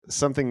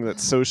something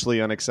that's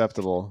socially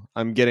unacceptable.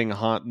 I'm getting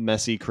hot,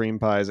 messy cream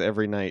pies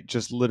every night,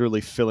 just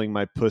literally filling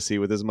my pussy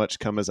with as much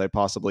cum as I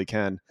possibly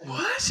can.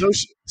 What?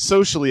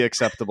 Socially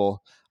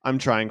acceptable. I'm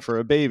trying for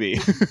a baby.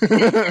 So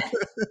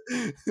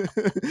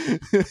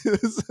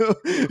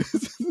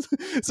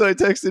I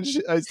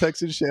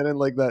texted Shannon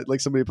like that, like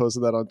somebody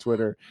posted that on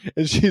Twitter,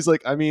 and she's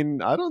like, I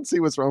mean, I don't see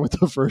what's wrong with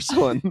the first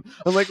one.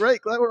 I'm like,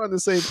 right, glad we're on the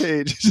same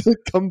page. She's like,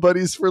 cum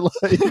buddies for life.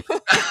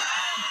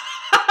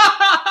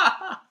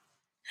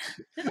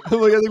 I'm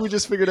like, I think we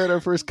just figured out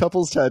our first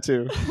couples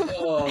tattoo.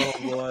 Oh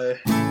boy.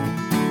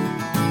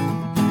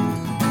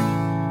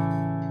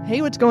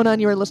 Hey, what's going on?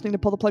 You are listening to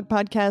Pull the Plug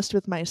Podcast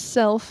with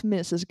myself,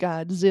 Mrs.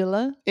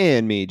 Godzilla.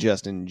 And me,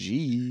 Justin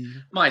G.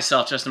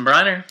 Myself, Justin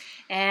Briner.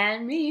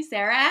 And me,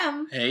 Sarah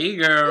M. Hey,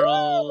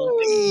 girl.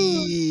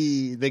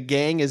 Hey, the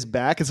gang is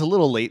back. It's a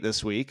little late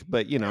this week,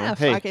 but you know,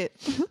 hey, Fuck it.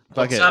 fuck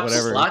What's it, up,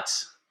 whatever.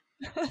 sluts?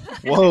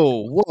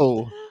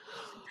 Whoa.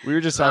 We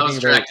were just I talking was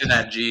about directed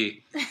at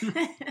G.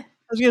 I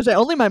was going to say,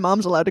 only my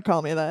mom's allowed to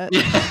call me that.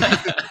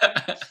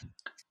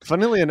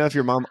 Funnily enough,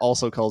 your mom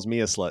also calls me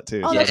a slut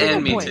too. Oh, Yeah, that's a and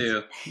good me point.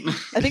 too.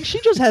 I think she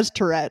just has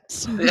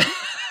Tourette's.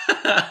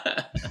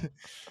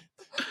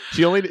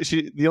 The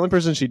only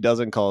person she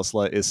doesn't call a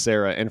slut is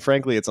Sarah, and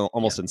frankly, it's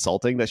almost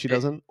insulting that she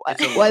doesn't.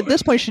 It's a Well, at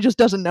this point, she just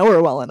doesn't know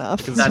her well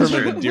enough. It's That's sort of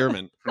true. an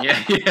endearment.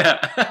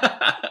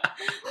 Yeah.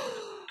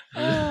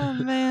 Oh,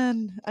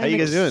 man. How you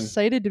guys doing?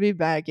 Excited to be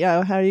back.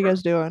 Yeah, how are you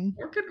guys doing?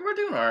 We're good. We're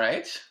doing all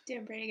right.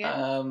 Doing pretty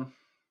good.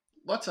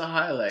 What's a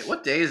highlight?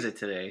 What day is it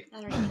today?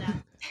 I don't even know.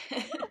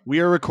 We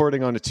are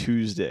recording on a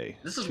Tuesday.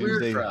 This is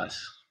Tuesday. weird for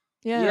us.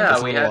 Yeah.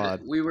 That's a we little had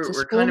odd. we're It's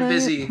a kind of school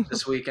busy night.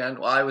 this weekend.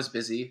 Well, I was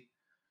busy,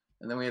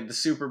 and then we had the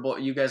Super Bowl.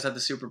 You guys had the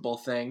Super Bowl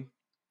thing.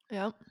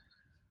 Yep.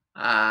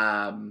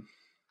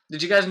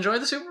 Did you guys enjoy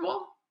the Super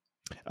Bowl?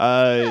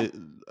 I've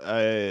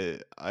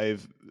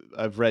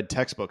read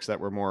textbooks that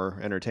were more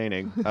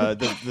entertaining.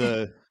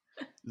 The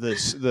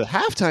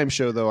halftime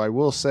show, though, I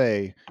will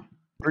say,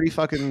 pretty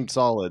fucking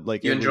solid.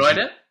 Like You enjoyed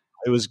it?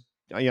 It was.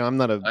 You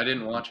know, I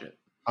didn't watch it.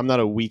 I'm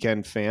not a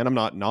Weekend fan. I'm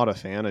not a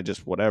fan. I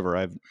just whatever.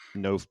 I have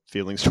no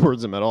feelings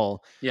towards him at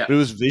all. Yeah. But it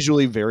was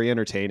visually very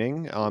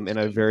entertaining, and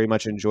I very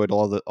much enjoyed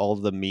all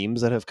of the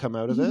memes that have come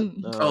out of it.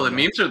 Oh, the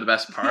memes are the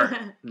best part.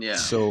 Yeah.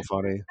 So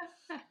funny.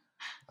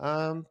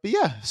 But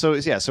yeah, so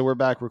we're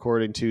back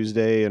recording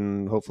Tuesday,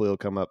 and hopefully it'll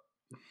come up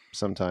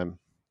sometime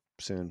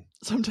soon.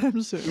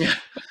 Sometime soon. Yeah.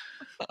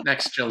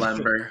 Next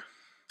Jalember.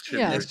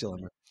 Yeah.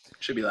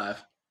 Should be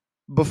live.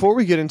 Before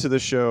we get into the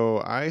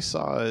show, I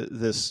saw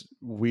this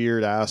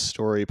weird ass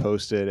story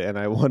posted, and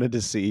I wanted to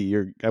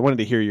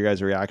hear your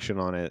guys' reaction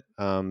on it.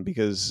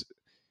 Because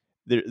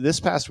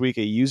this past week,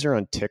 a user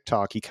on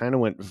TikTok, he kind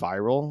of went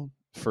viral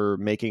for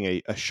making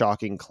a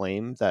shocking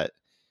claim that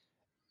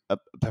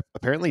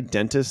apparently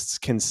dentists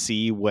can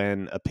see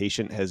when a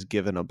patient has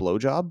given a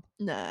blowjob. Oh.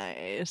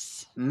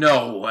 Nice.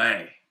 No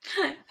way.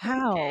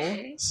 How?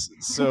 Okay.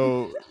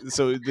 So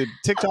the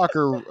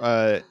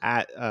TikToker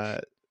at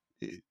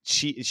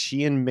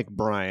Sheehan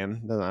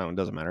McBrien,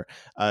 doesn't matter,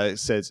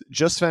 says,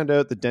 just found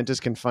out the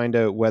dentist can find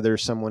out whether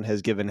someone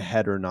has given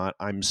head or not.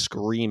 I'm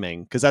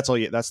screaming, because that's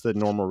the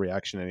normal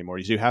reaction anymore.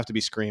 You have to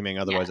be screaming,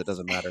 otherwise it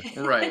doesn't matter.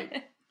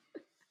 Right.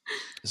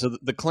 So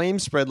the claim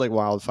spread like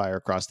wildfire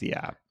across the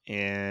app,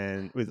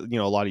 and with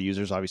a lot of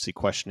users obviously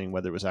questioning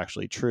whether it was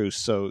actually true.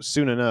 So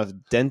soon enough,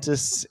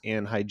 dentists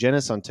and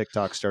hygienists on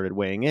TikTok started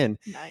weighing in,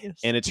 Nice.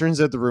 and it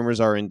turns out the rumors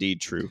are indeed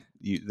true.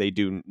 They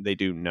do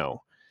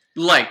know.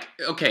 Like,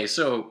 okay,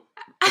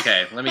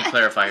 let me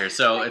clarify here.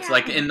 So it's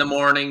like in the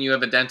morning, you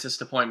have a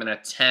dentist appointment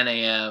at 10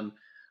 a.m.,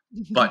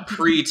 but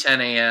pre 10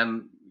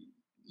 a.m.,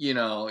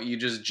 you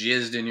just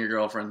jizzed in your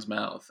girlfriend's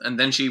mouth. And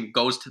then she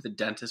goes to the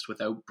dentist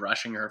without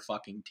brushing her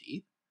fucking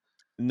teeth?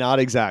 Not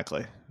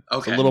exactly.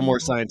 Okay. It's a little more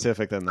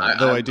scientific than that.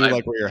 Though I do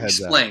like where your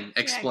head's at.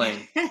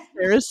 Explain.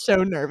 Sarah's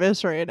so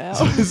nervous right now.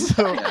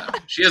 So, Yeah.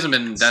 She hasn't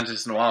been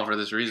dentist in a while for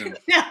this reason.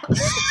 No.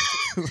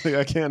 like,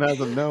 I can't have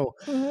them know.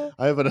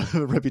 I have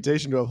a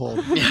reputation to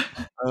uphold. Yeah.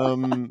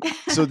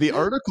 So the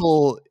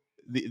article,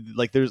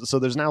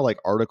 there's now like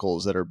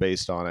articles that are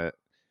based on it,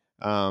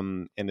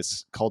 and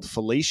it's called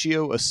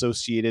Fellatio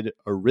Associated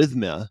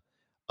Arrhythmia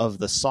of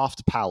the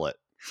Soft Palate.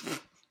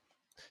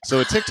 So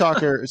a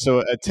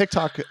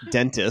TikTok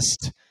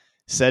dentist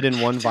said in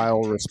one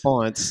viral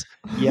response,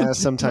 yeah,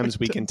 sometimes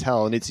we can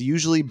tell, and it's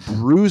usually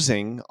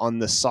bruising on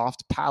the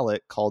soft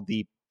palate called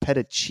the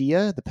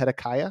pedicchia.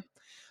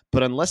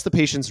 But unless the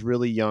patient's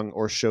really young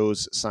or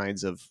shows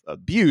signs of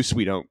abuse,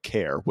 we don't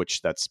care,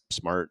 which that's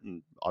smart.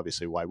 And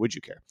obviously, why would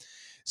you care?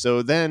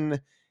 So then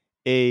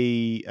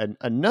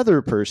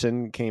another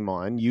person came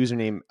on,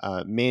 username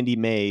Mandy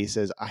May,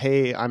 says,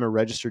 hey, I'm a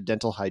registered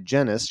dental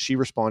hygienist. She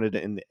responded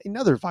in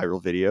another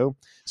viral video.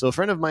 So a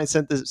friend of mine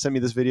sent me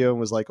this video and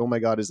was like, oh my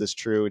God, is this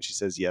true? And she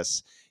says,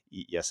 yes,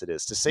 it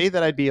is. To say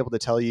that I'd be able to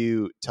tell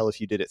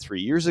if you did it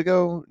 3 years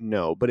ago,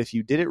 no. But if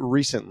you did it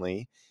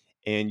recently,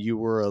 and you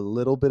were a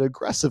little bit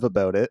aggressive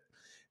about it,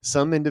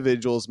 some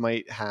individuals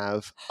might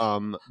have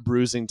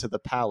bruising to the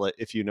palate,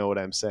 if you know what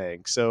I'm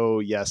saying. So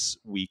yes,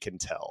 we can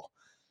tell.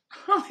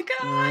 Oh my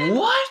god.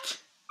 What?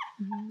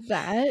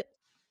 That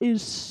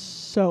is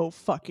so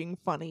fucking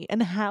funny.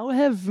 And how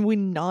have we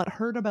not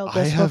heard about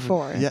I this have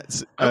before?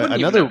 yes. I wouldn't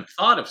Another. even have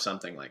thought of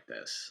something like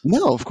this.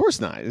 No, of course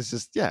not. It's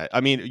just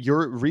I mean,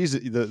 your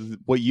reason,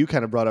 what you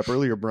kind of brought up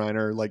earlier, Brian,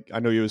 or like I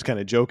know you was kind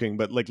of joking,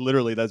 but like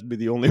literally that'd be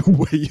the only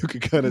way you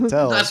could kind of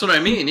tell. That's what I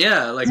mean.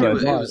 Yeah, like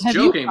That's it what I was Have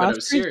joking, you but it lost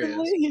was serious.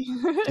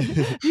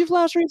 recently? You've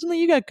lost recently.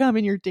 You got gum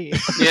in your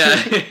teeth.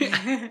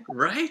 Yeah,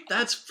 right.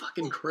 That's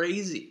fucking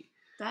crazy.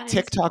 That is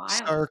TikTok wild.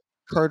 star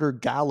Carter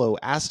Gallo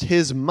asked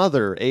his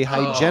mother, a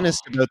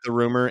hygienist, about the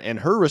rumor, and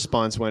her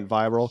response went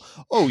viral.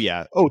 Oh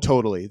yeah, oh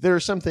totally. There are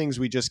some things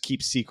we just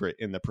keep secret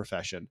in the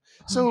profession.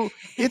 So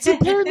it's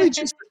apparently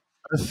just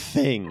a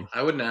thing.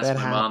 I wouldn't ask That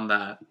my happened. mom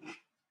that.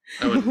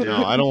 I would do.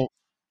 No, I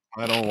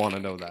don't want to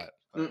know that.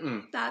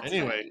 Mm-mm. That's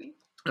Anyway. funny.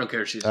 I don't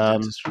care if she's a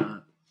dentist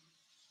or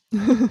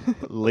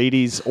not.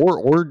 Ladies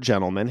or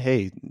gentlemen,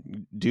 hey,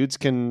 dudes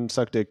can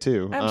suck dick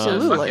too.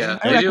 Absolutely. Fuck yeah,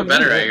 I they do it recommend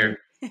better it. out here.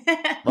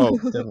 Oh,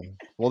 definitely.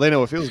 Well, they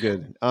know it feels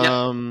good.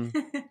 And-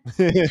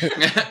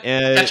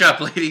 Catch up,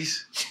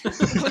 ladies.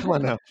 come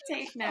on now,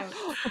 Take note.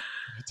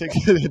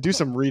 do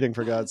some reading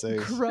for God's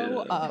sake. Grow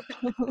up.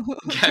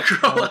 Yeah,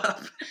 grow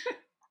up.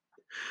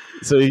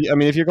 So, I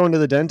mean, if you're going to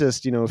the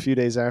dentist, a few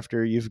days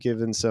after you've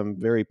given some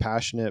very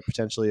passionate,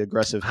 potentially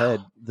aggressive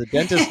head, the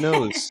dentist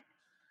knows.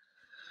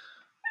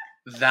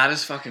 That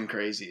is fucking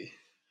crazy.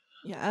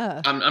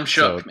 Yeah. I'm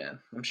shook, So- man.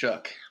 I'm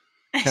shook.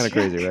 Kind of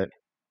crazy, right?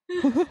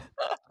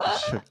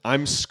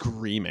 I'm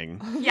screaming.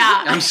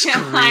 Yeah, I'm I'm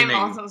screaming.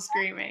 also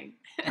screaming.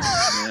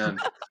 Man.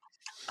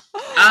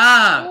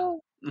 Ah,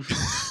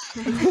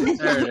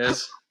 there it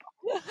is.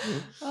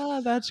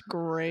 Oh, that's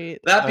great.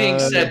 That being Uh,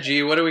 said,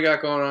 G, what do we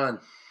got going on?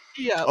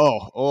 Yeah.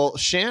 Oh, well,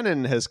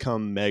 Shannon has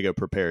come mega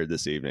prepared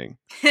this evening.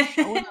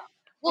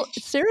 Well,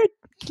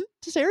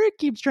 Sarah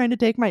keeps trying to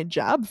take my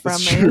job from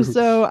It's me, true.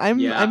 so I'm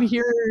Yeah.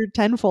 here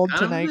tenfold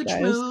Kind of a tonight, bitch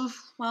guys. move.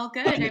 Well,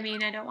 good. I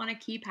mean, I don't want to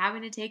keep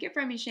having to take it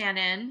from you,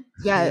 Shannon.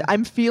 Yeah,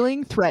 I'm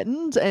feeling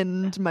threatened,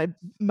 and my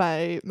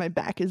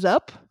back is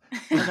up.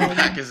 And My I'm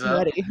back is up.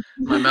 ready.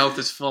 My mouth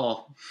is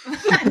full.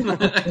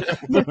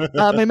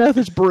 My mouth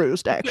is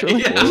bruised,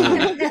 actually.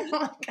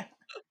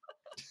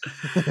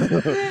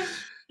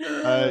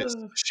 Yeah.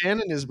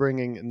 Shannon is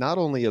bringing not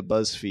only a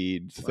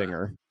BuzzFeed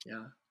thinger,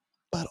 Yeah.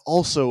 but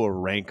also a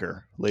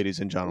rancor, ladies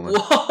and gentlemen.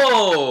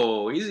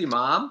 Whoa, easy,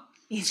 mom.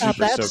 Stop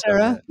Super that, stoked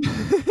Sarah.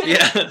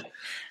 Yeah,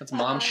 that's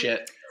mom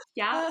shit.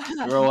 Yeah.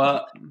 Grow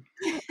up.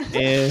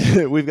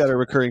 And we've got a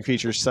recurring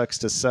feature, Sucks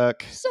to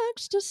Suck,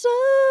 Sucks to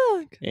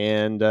suck.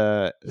 and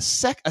a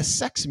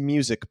sex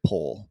music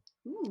poll.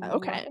 Ooh,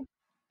 Okay.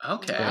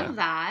 Okay, Love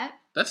that.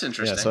 that's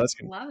interesting. Yeah, so that's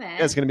Love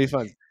it. it's going to be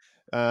fun.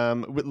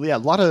 Yeah, a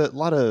lot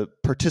of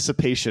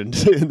participation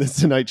in this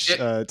tonight's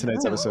Oh.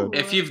 episode.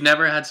 If you've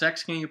never had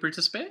sex, can you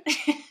participate?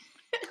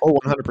 Oh,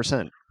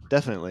 100%,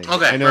 definally.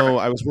 Okay, I know.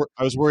 perfect.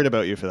 I was worried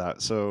about you for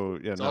that. So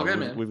yeah, all good,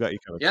 we've, man. we've got you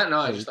covered. Yeah, no,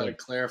 I Yeah, just thought I'd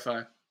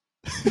clarify.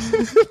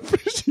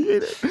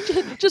 Appreciate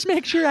it. Just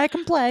make sure I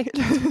can play.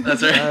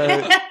 That's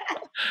right.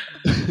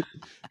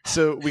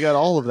 So we got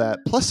all of that,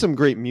 plus some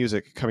great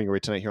music coming your way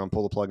tonight here on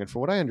Pull the Plug, and for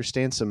what I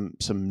understand, some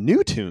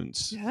new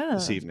tunes Yeah.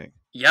 this evening.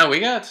 Yeah, we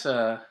got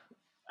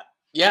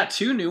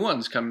 2 new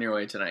ones coming your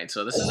way tonight.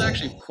 So this is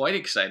actually quite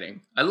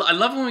exciting. I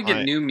love when we get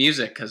Right. new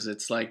music because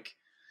it's like,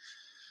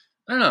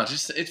 I don't know,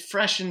 just it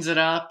freshens it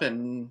up,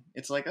 and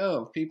it's like,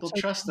 oh, people It's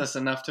like- trust us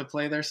enough to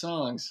play their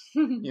songs,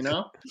 you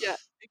know?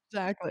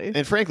 Exactly.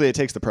 And frankly, it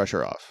takes the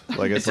pressure off.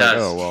 Like it's It like,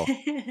 does. oh well,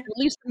 At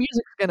least the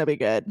music's gonna be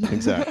good.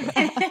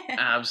 exactly.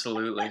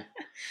 Absolutely.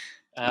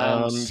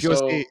 If you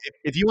want to stay,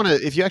 if you want to,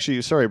 if you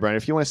actually, sorry, Brian,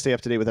 if you want to stay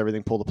up to date with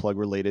everything Pull the Plug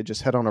related,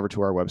 just head on over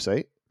to our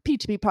website,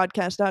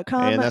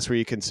 p2ppodcast.com. and that's where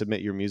you can submit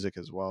your music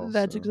as well.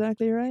 That's so.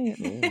 exactly right.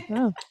 Yeah.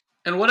 Oh.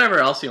 And whatever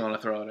else you want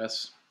to throw at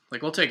us.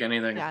 Like, we'll take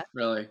anything, Yeah.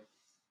 really.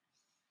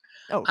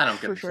 Oh, I don't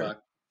give for a sure.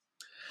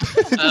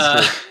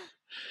 fuck.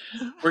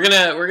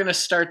 We're gonna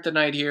start the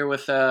night here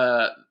with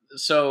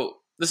so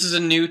this is a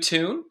new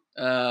tune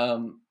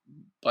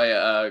by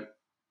a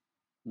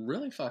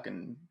really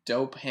fucking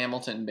dope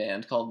Hamilton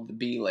band called the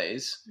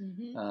Belays.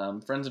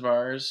 Mhm. Friends of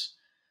ours.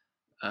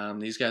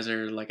 These guys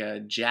are like a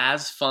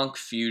jazz funk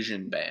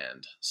fusion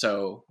band.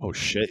 So Oh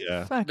shit,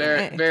 yeah. Fucking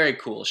very A. very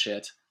cool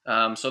shit.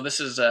 So this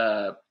is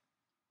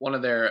one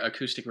of their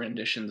acoustic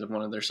renditions of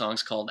one of their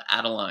songs called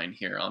Adeline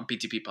here on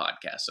PTP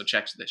Podcast. So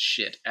check this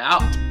shit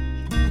out.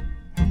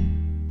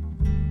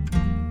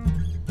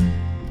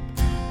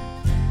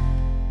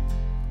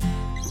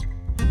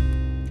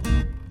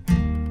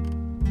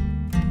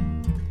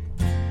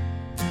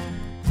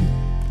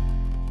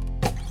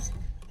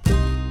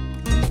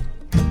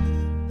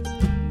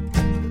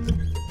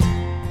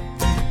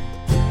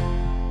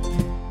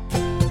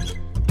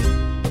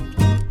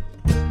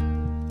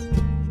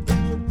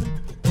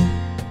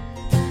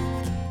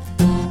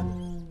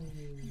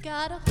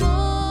 Gotta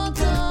hold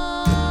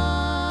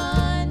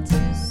on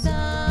to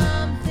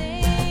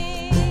something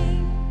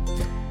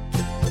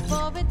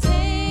before it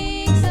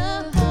takes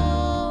a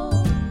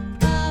hold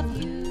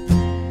of you.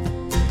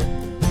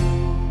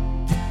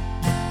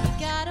 You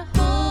gotta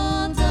hold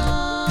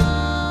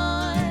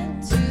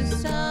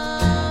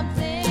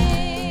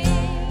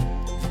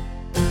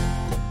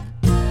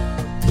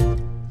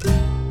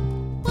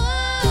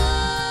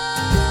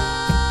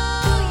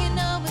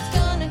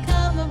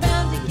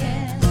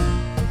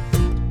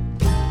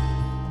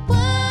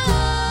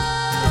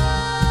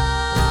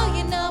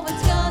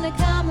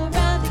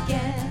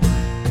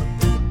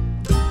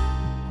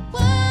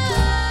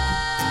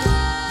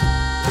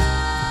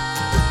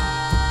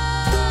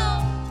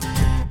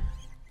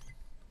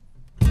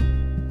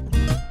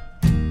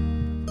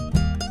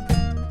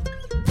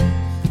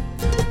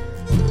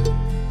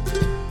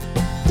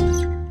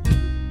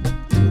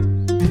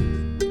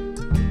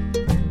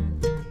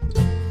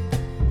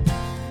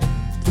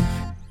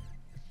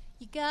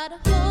Gotta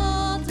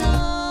hold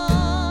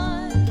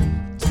on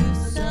to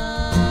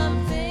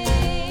something,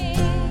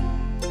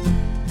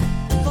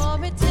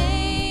 for it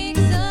takes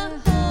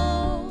a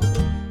hold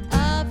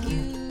of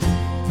you.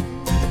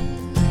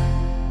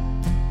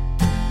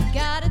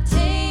 Gotta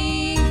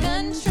take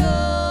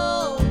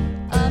control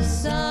of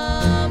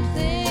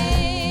something.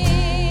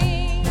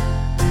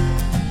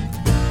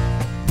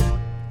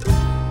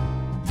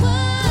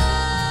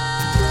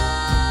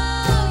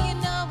 Whoa, you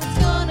know it's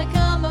gonna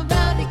come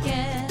around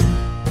again.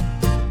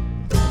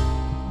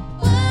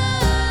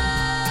 Whoa,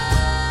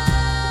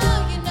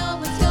 you know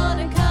it's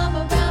gonna come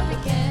around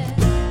again.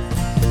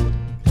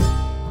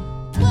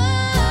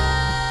 Whoa.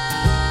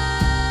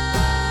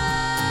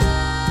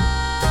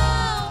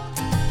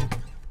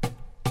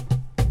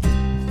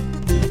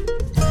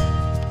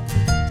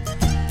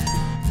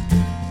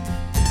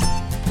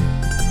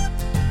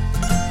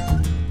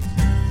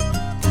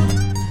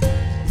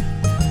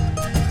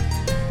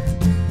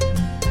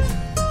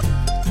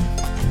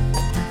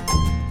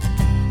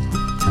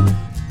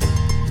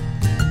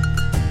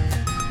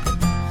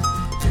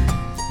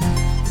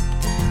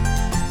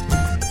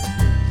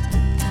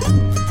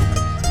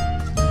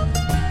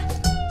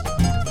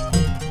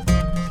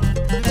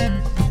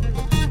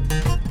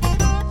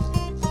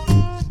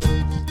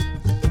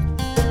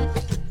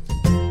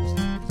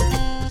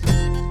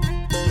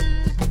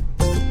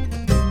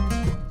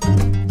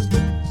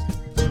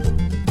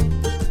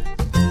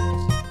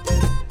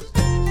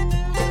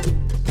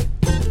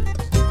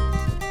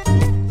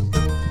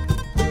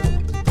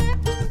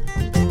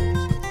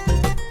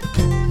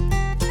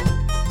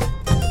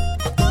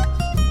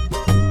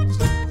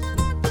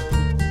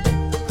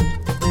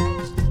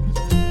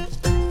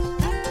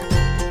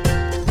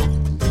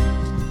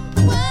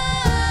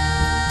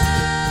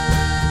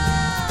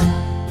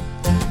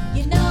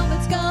 You know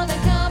it's gonna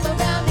come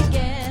around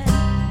again.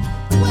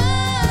 Whoa,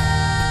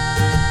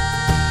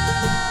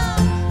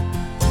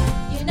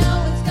 you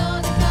know it's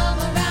gonna come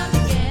around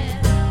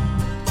again.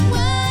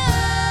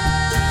 Whoa,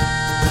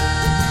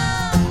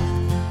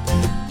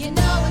 you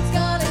know it's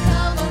gonna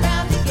come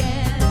around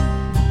again.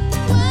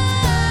 Whoa,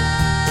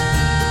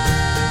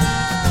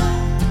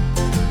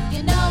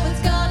 you know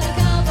it's gonna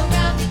come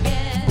around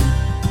again.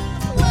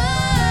 Whoa,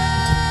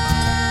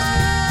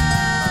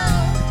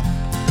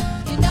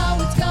 you know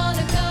it's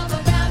gonna come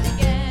around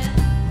again.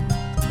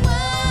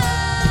 Whoa,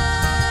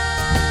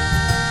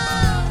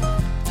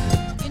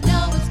 you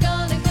know it's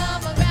gonna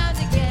come around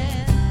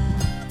again.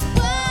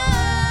 Whoa,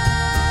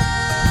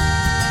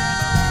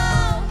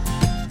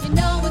 you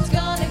know it's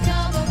gonna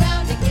come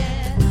around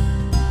again.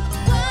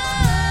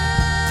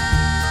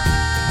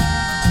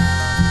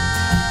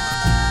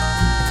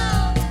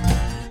 Whoa,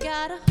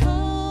 gotta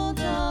hold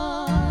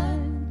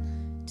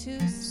on to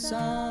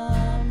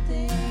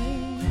something,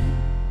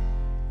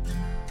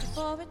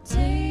 before it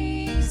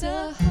takes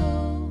a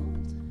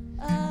hold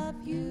of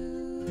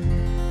you.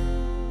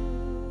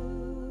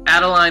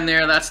 Adeline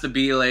there, that's the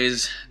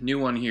Belays, new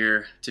one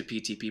here to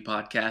PTP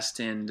Podcast.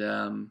 And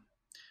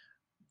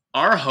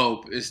our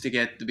hope is to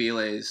get the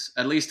Belays,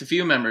 at least a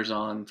few members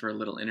on for a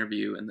little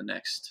interview in the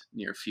next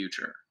near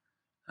future.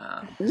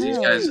 'Cause these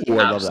guys Ooh,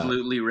 I love that.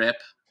 absolutely rip.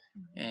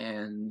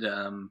 And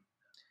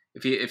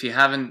if you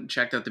haven't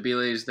checked out the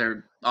Belays,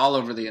 they're all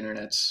over the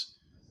internets.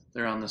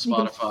 They're on the You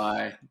can-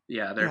 Spotify.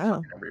 Yeah, they're Yeah.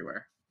 fucking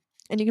everywhere.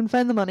 And you can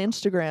find them on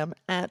Instagram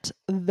at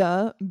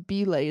the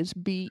Belays,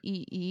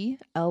 BEELAYS.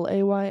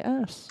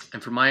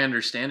 And from my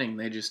understanding,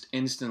 they just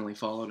instantly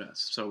followed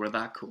us. So we're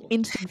that cool.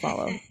 Instant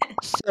follow.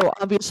 So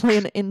obviously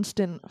an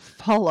instant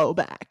follow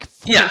back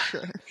for Yeah.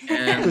 sure.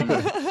 And,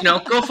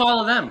 go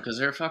follow them because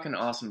they're fucking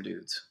awesome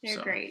dudes. They're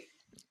So, great.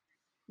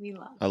 We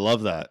love. I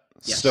love that.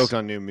 Yes. Stoked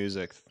on new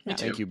music. Me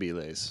Thank too. you,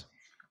 Belays.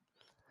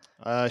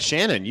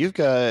 Shannon, you've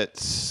got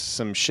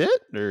some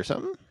shit or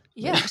something?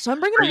 Yeah, so I'm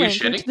bringing Are a you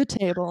ranking to shitting? the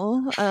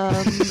table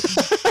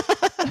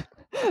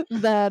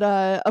that,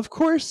 of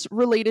course,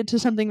 related to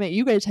something that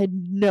you guys had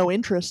no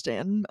interest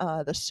in,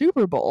 the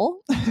Super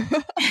Bowl.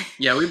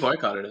 Yeah, we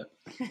boycotted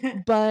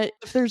it. But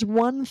if there's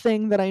one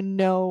thing that I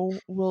know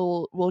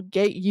will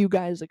get you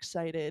guys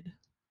excited,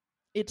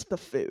 it's the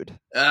food.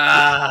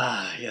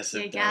 Ah, yes,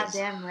 You're it does.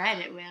 goddamn right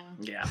it will.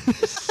 Yeah.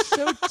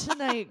 So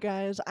tonight,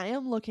 guys, I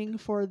am looking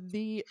for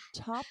the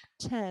top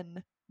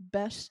 10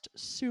 best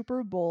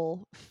Super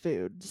Bowl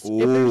foods.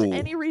 If there's Ooh.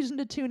 any reason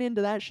to tune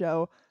into that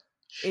show,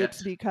 Shit.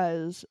 it's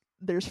because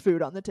there's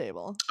food on the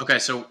table. Okay,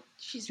 so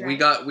She's right.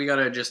 we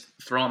gotta just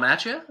throw them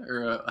at you,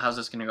 or how's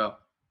this gonna go?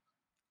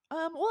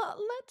 Well,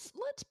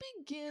 let's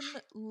begin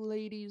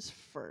ladies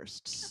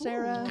first.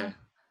 Sarah, Okay.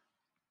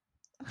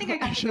 I think I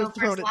got to should go have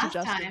thrown first it to last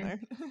Justin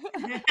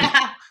time.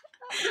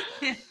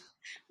 there.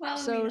 Well,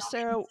 So, we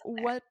Sarah, all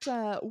missed it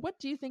there. what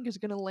do you think is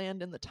going to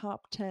land in the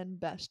top 10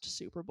 best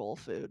Super Bowl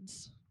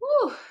foods?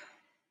 Whew.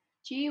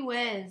 Gee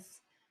whiz.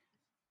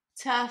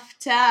 Tough.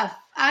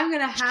 I'm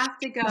gonna have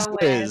to go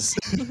with. Whiz.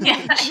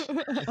 Yeah.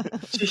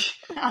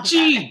 Oh,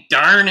 Gee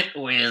darn it,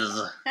 Wiz.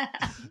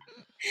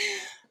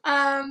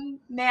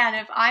 man,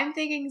 if I'm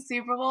thinking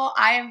Super Bowl,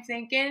 I am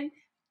thinking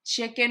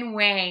chicken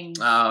wings.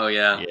 Oh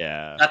yeah,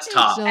 Yeah. that's It's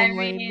top. I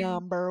only mean-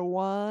 number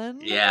one.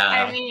 Yeah,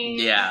 I mean,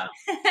 yeah.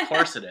 Of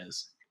course it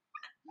is.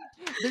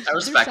 There's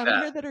respect some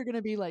that. here that are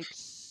gonna be like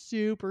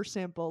super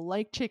simple,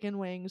 like chicken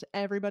wings.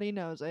 Everybody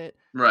knows it.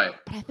 Right.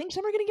 But I think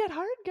some are gonna get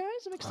hard, guys.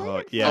 I'm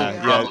excited. for yeah, Oh,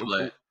 ya.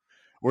 probably.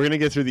 We're gonna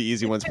get through the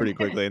easy ones pretty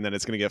quickly, and then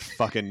it's gonna get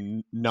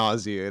fucking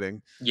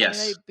nauseating.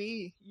 Yes. All right,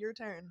 B, your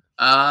turn.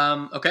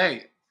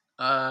 Okay.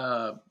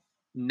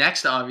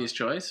 Next obvious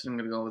choice, I'm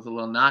gonna go with a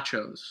little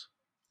nachos.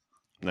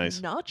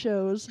 Nice.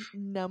 Nachos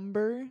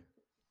number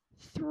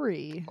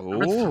 3.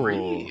 Number Oh.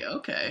 3.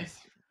 Okay.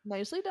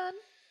 Nicely done.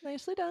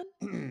 Nicely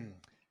done.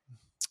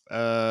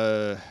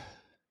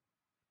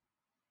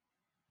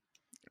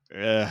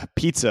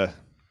 Pizza.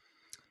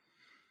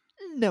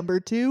 Number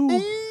 2.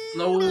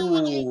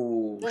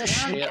 No.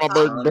 Shit.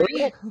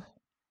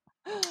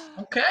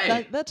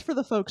 Okay. That's for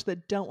the folks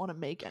that don't want to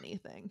make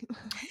anything.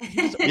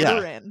 Just Yeah.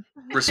 order in.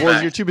 Respect.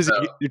 Well, you're too busy.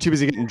 So, You're too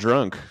busy getting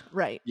drunk.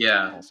 Right.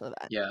 Yeah. Also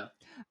that. Yeah.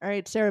 All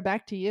right, Sarah,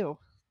 back to you.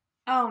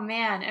 Oh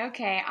man.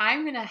 Okay,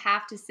 I'm gonna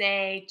have to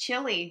say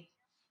chili.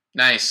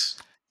 Nice.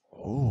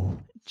 Oh.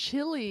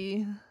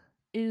 Chili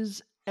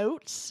is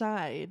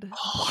outside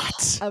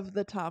What? of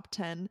the top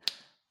 10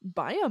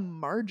 by a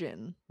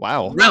margin.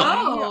 Wow. Really?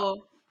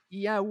 Oh.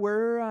 Yeah,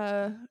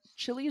 we're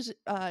Chili's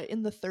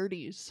in the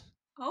 30s.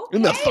 Okay.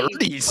 In the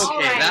 30s. Okay,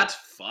 Alright. that's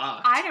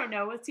fucked. I don't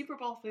know what Super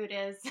Bowl food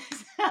is.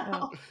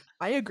 Oh,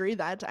 I agree.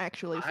 That's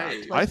actually I-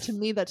 fucked. Like, to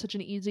me, that's such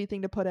an easy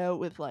thing to put out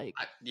with like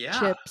Yeah.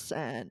 chips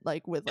and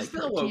like with like Isn't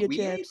that what tortilla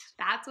we ate? chips.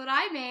 That's what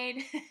I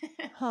made.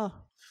 Huh.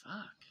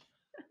 Fuck.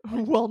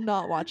 While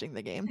not watching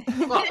the game.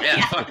 Well, yeah,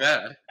 Yeah. fuck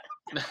that.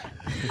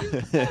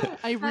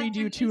 I read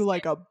you to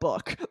like a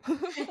book.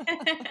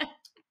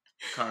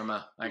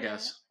 Karma, I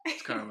guess.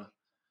 It's karma.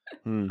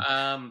 Hmm.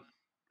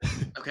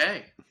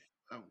 Okay.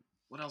 Oh,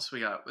 what else we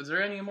got? Was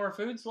there any more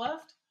foods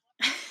left?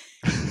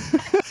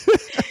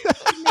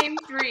 Name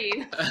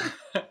 3.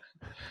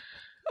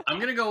 I'm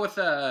gonna go with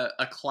a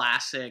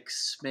classic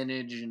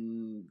spinach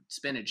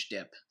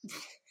dip.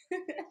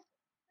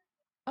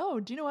 Oh,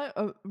 do you know what?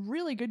 A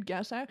really good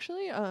guess,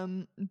 actually.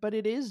 But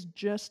it is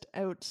just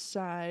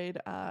outside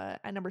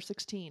at number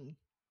 16.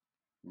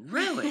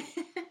 Really?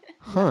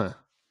 Huh.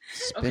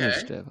 Spinach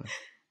Okay. dip.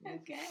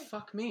 Okay.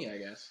 Fuck me, I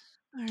guess.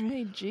 All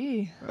right,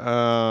 gee.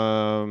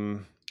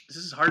 This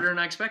is harder than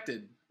I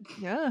expected.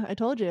 Yeah, I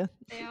told you.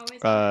 They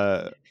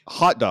always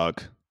Hot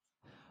dog.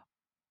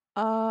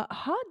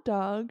 Hot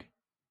dog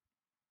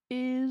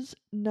is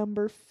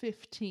number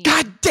 15.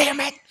 damn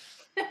it!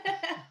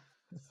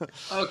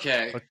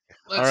 Okay.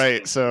 All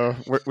right, so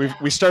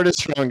we started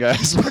strong,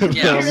 guys. but,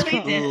 Yeah. You um,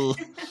 really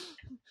did.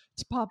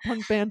 It's pop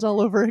punk bands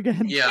all over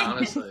again. Yeah,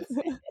 honestly.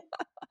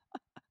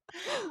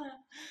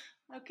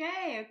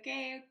 Okay.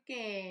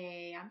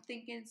 I'm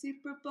thinking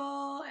Super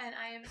Bowl, and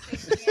I am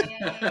thinking.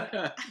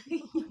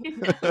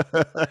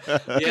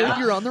 Good, Yeah,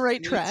 you're on the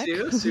right Me track.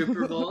 too.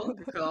 Super Bowl.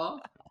 Good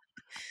call.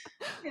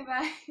 If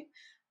I,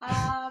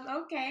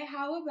 okay,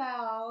 how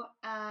about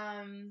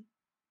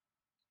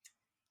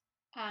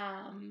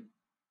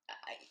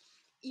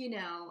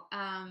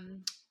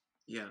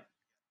Yeah.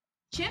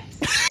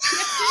 chips and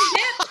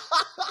dip.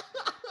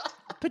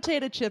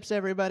 Potato chips,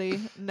 everybody.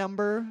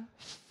 Number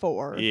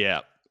 4.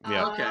 yeah.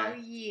 Yeah. Oh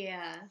Okay.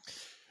 yeah.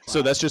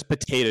 So that's just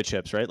potato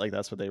chips, right? Like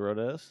that's what they wrote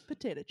it as?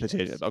 Potato chips.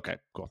 Potato chips. Okay,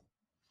 cool.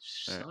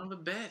 Son of a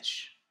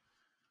bitch.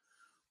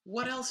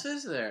 What else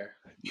is there?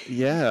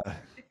 Yeah.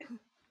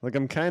 Like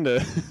I'm kind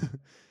of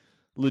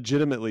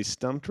legitimately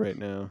stumped right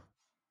now.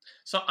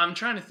 So I'm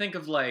trying to think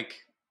of like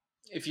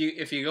if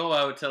you go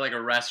out to like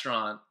a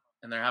restaurant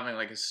and they're having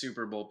like a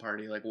Super Bowl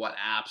party, like what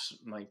apps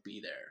might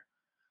be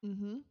there?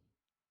 Mm-hmm.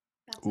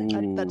 That's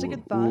Ooh, That's a good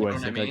Ooh, thought. I You know what I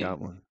think I mean? got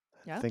one.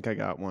 Yeah. I think I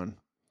got one.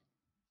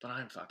 But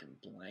I'm fucking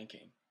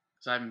blanking.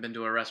 Because I haven't been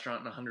to a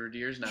restaurant in 100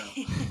 years now.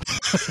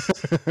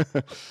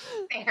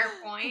 fair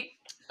point.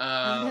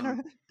 I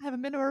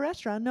haven't been to a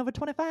restaurant in over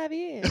 25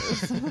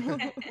 years.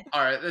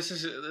 All right, this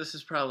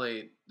is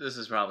probably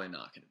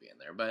not going to be in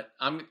there, but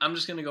I'm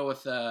just going to go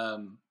with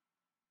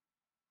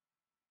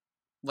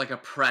like a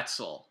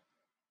pretzel.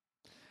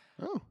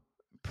 Oh.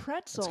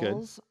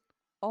 Pretzels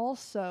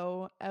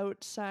also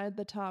outside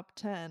the top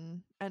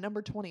 10 at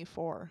number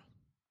 24.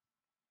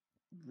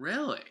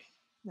 Really?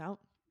 No.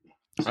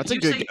 That's Did a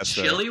you good say guess,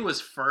 though. chili was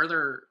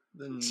further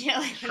than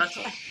Chili.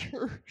 pretzel?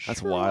 Sure, That's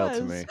sure wild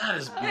to was. me. That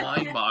is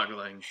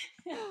mind-boggling.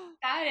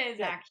 That is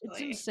Yeah, actually. It's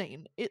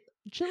insane.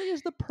 Chili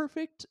is the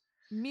perfect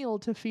meal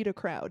to feed a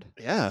crowd.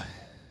 Yeah.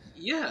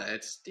 Yeah,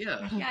 it's Yeah,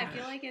 I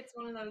feel like it's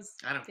one of those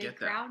I don't big get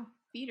that. crowd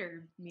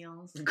feeder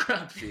meals.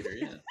 Crowd feeder.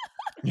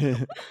 Yeah.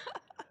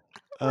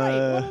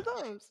 Right, one of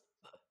those.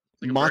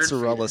 Like a bird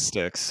Mozzarella feeder.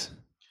 sticks.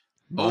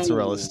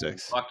 Mozzarella Oh,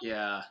 sticks. Fuck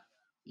yeah.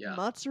 Yeah.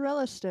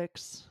 Mozzarella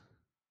sticks.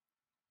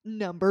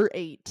 Number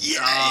 8.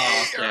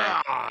 Oh,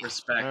 okay.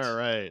 Respect. All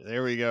right,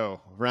 there we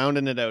go.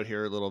 Rounding it out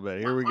here a little bit.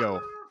 Here we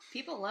go.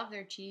 People love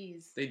their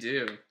cheese. They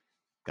do.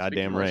 Goddamn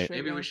Speaking of right. which,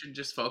 maybe we should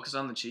just focus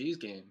on the cheese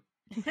game.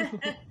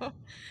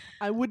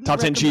 I wouldn't Top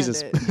 10 recommend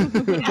cheeses.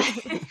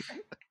 it.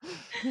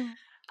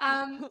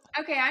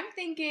 Okay, I'm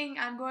thinking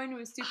I'm going to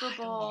a Super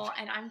Bowl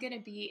and I'm gonna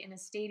be in a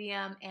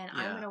stadium and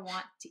I'm Yeah. gonna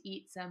want to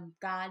eat some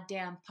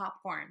goddamn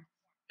popcorn.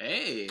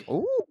 Hey.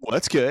 Oh,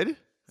 that's good. So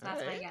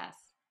that's my Alright. guess.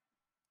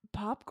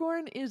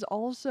 Popcorn is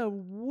also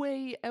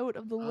way out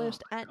of the Oh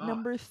list my at God.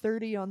 number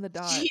 30 on the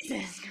dot.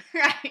 Jesus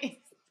Christ.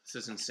 This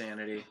is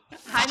insanity.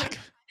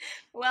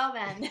 Well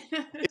then.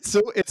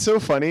 It's so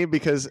funny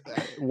because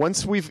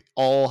once we've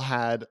all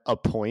had a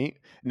point,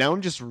 now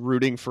I'm just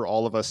rooting for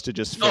all of us to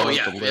just fill Oh out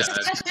yeah, the yeah. list.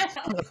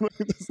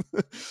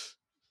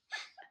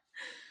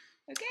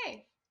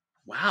 Okay.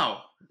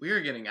 Wow, we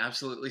are getting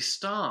absolutely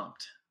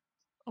stomped.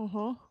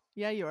 Uh-huh.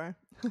 Yeah, you are.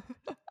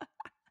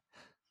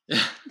 The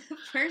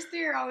first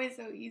three are always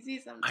so easy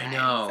sometimes. I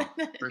know.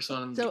 First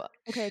one. So,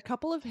 okay, a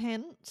couple of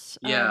hints.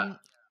 Yeah.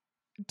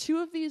 2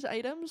 of these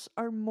items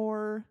are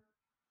more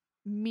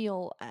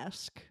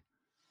meal-esque.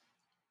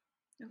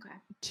 Okay.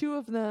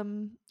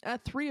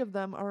 3 of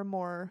them are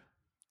more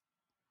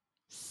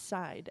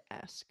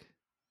side-esque.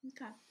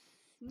 Okay.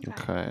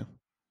 Okay. Okay.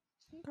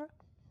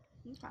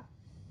 Okay.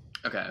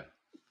 Okay.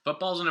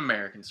 Football's an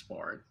American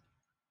sport.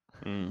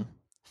 Mm.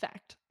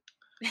 Fact.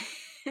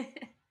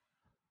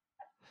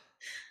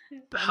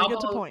 How I get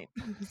to about- point.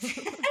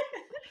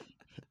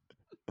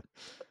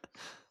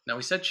 Now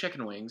we said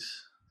chicken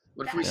wings.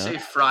 What if we Yeah. say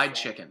fried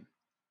chicken?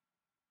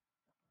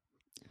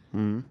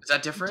 Mm. Is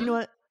that Do different? you know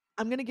what?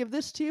 I'm going to give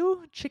this to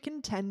you.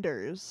 Chicken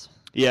tenders.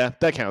 Yeah,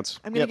 that counts.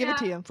 I'm going to Yep, give it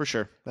to you. for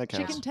sure. That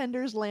counts. Chicken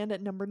tenders land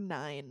at number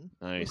 9.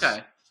 Nice.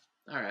 Okay.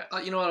 All right.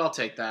 You know what? I'll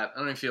take that. I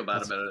don't even feel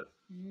bad That's- about it.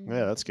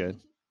 Yeah, that's good.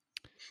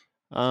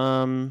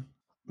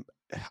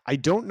 I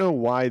don't know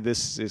why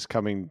this is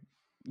coming.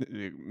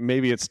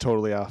 Maybe it's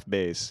totally off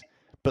base,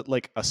 but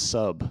like a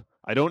sub.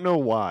 I don't know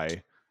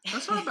why.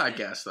 That's not a bad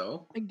guess,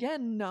 though.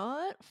 Again,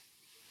 not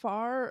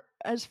far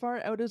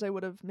out as I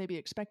would have maybe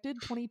expected.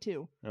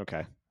 22.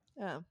 Okay.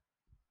 Yeah.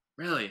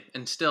 Really?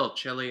 And still,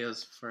 chili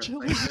is for.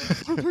 Chili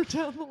further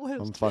down the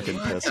list. I'm fucking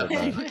pissed at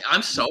that.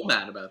 I'm so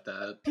mad about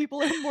that.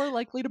 People are more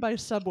likely to buy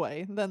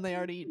Subway than they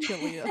are to eat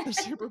chili at the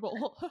Super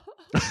Bowl.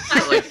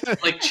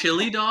 like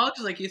chili dogs?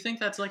 Like you think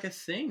that's like a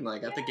thing,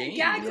 like at the game?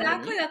 Yeah, you know what I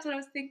exactly. mean? That's what I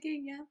was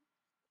thinking.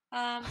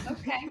 Yeah.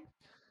 Okay.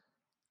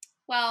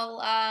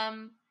 Well.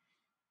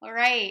 All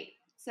right.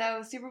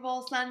 So Super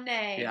Bowl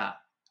Sunday. Yeah.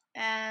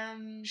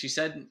 Um. She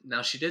said.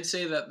 Now she did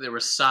say that there were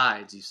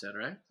sides. You said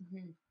right.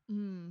 mhm.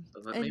 Mm.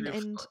 So maybe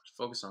And-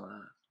 focus on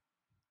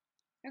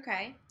that.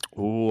 Okay.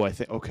 Oh, I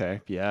think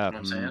okay. Yeah. You know what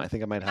I'm saying? I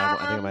think I might have.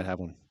 I think I might have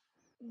one.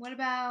 What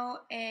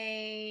about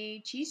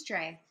a cheese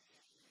tray?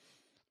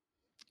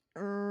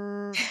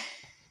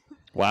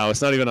 Wow,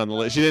 it's not even on the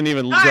list. She didn't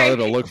even Sorry. bother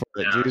to look for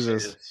it. No,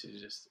 Jesus. She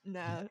just.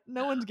 Nah,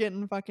 no one's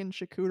getting fucking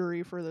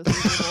charcuterie for the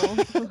Super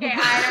Bowl. Okay,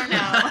 I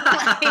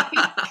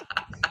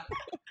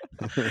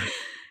don't know.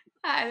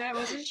 I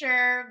wasn't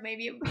sure.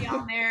 Maybe it would be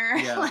on there.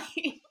 Yeah. Like,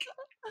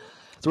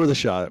 It's worth a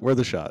shot. Worth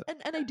a shot.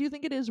 And I do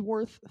think it is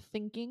worth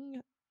thinking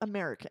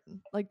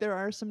American. Like there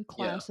are some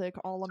classic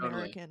all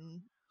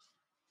American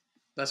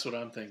That's what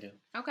I'm thinking.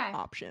 okay.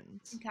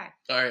 options. Okay.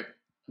 All right.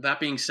 That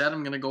being said,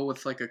 I'm gonna go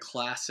with like a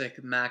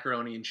classic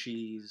macaroni and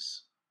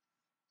cheese.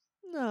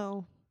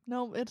 No,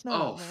 it's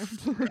not Oh,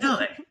 on there.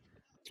 really?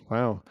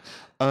 Wow.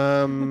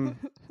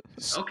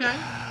 Okay.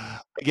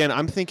 Again,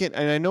 I'm thinking,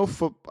 and I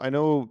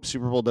know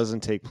Super Bowl doesn't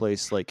take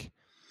place like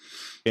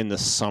in the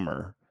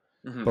summer,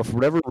 Mhm. but for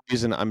whatever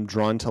reason, I'm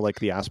drawn to like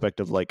the aspect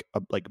of like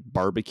a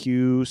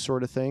barbecue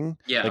sort of thing,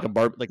 Yeah. like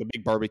a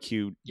big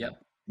barbecue.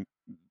 Yep.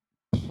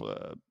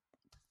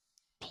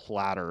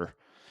 Platter.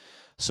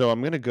 So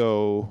I'm gonna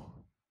go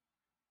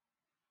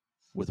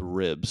with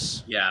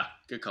ribs. Yeah.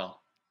 Good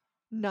call.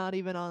 Not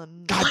even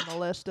on God. the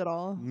list at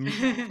all.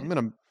 I'm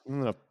gonna I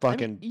mean,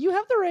 fucking you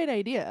have the right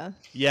idea.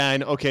 yeah. I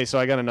know. Okay, so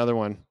I got another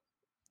one.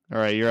 All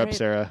right, you're up, Right.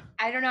 Sarah.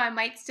 I don't know. I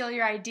might steal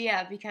your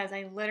idea because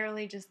I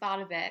literally just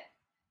thought of it.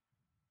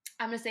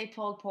 I'm gonna say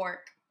pulled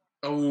pork.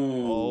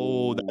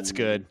 Oh. Oh, that's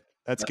good.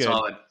 That's good.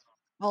 Solid.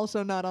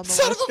 Also not on the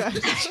Son list, of a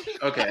guys.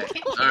 Okay.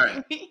 All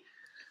right.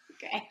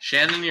 Okay.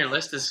 Shannon, your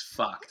list is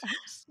fucked. I'm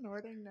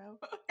snorting now.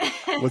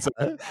 What's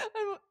that?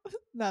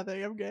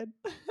 Nothing. I'm good.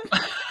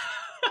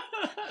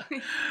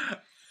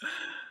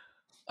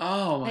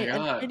 Oh my Hey,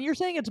 god. and you're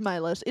saying it's my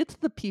list. It's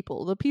the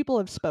people. The people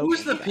have spoken.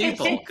 Who's the guys.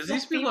 people? Because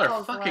these people are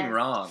People's fucking list.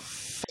 wrong.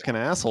 Fucking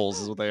assholes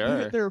is what they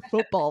are. They're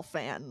football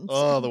fans.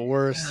 Oh, the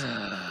worst.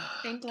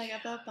 Think like a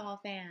football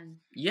fan.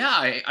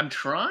 Yeah, I'm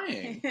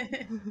trying.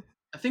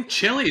 I think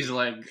chili's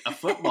like a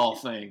football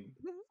thing.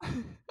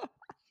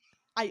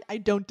 I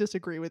don't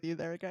disagree with you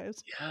there,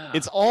 guys. Yeah.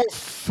 It's all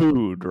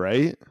food,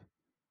 right?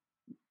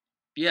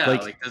 yeah,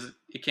 like- like, 'cause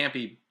it can't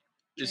be.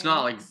 It's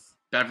not like Drinks.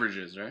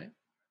 beverages, right?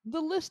 The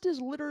list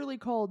is literally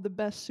called the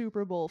best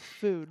Super Bowl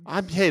food.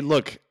 Hey,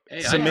 look, Hey,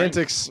 I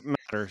semantics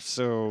matter.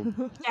 So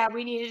Yeah,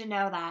 we needed to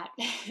know that.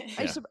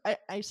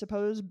 I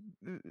suppose,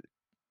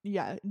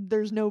 yeah,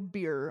 there's no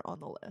beer on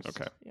the list.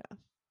 Okay.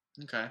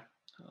 Yeah. Okay,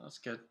 oh, that's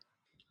good.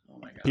 Oh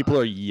my god. people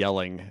are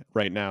yelling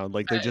right now,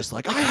 like they're Hey, just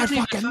like, like, I had how do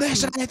you fucking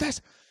this and I had this.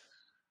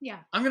 Yeah.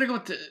 I'm gonna go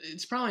with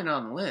it's probably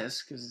not on the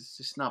list because it's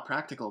just not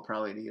practical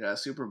probably to eat at a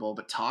Super Bowl.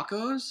 But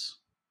tacos.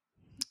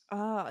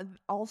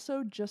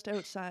 Also just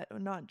outside,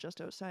 not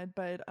just outside,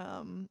 but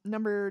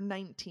number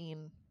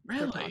 19 for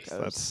Really? tacos.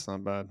 That's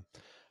not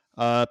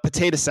bad.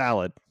 Potato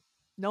salad.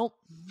 Nope.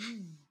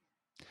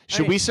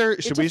 Should Alright, we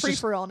start? Should it's a we free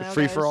just for all now,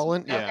 free for guys. all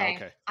in? Yeah. Okay.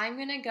 Okay. I'm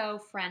gonna go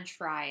French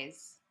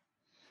fries.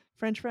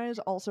 French fries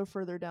also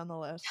further down the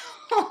list.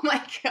 Oh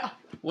my god.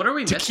 What are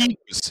we missing?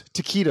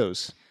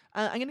 Taquitos.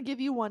 I'm gonna give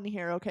you one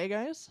here, okay,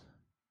 guys?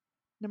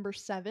 Number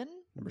 7,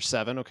 Number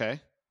 7. Okay.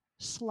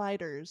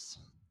 sliders.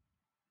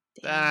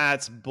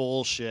 That's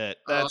bullshit.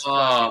 That's Oh.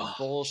 fucking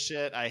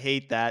bullshit. I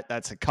hate that.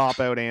 That's a cop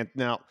out.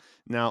 No.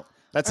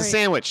 That's a Alright.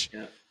 sandwich.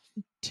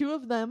 2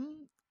 of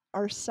them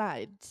are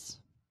sides.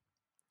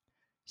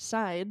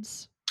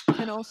 Sides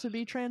can also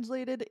be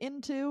translated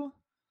into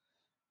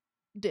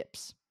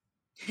dips.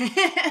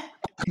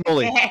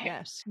 Guacamole.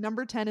 Yes.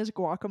 Number 10 is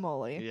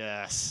guacamole.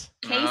 Yes.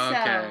 Queso.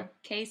 Okay.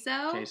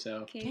 Queso.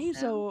 Queso.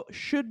 Queso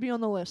should be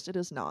on the list. It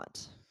is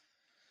not.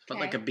 But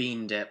like a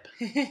bean dip.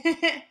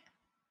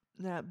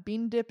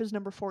 Bean dip is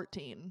number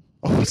 14.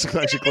 Oh, it's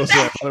actually close to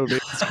that. That would be-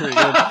 That's pretty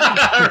good.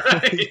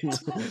 Right.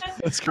 That's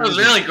I was crazy.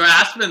 really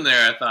grasping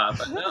there, I thought,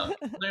 but no. All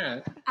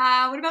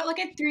right. What about like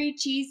a 3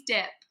 cheese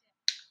dip?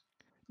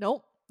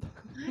 Nope.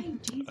 Ay,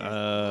 Jesus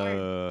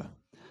Lord.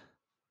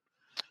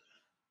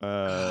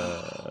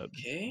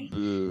 Okay.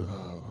 Boo.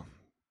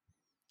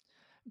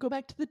 Go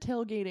back to the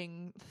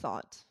tailgating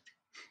thought.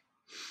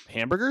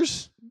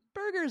 Hamburgers?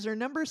 Burgers are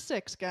number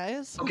 6,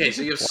 guys. Okay,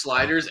 so you have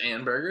sliders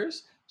and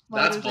burgers?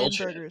 That's Sliders and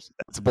bullshit. burgers.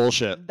 That's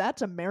bullshit.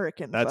 That's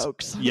American, That's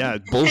folks. yeah,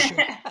 bullshit.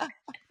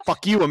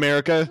 Fuck you,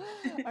 America.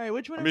 All right,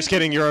 which one? I'm are just we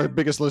kidding. You're our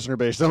biggest listener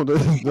base. Don't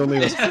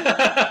leave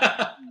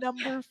us.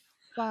 Number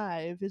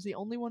 5 is the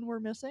only one we're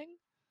missing,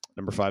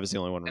 Number 5 is the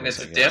only one. we're And it's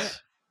a missing, dip?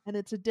 yes. and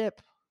it's a dip.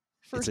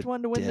 First a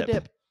one to win the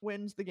dip. dip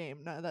wins the game.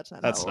 No, that's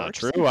not. That's how it not works.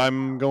 true.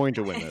 I'm going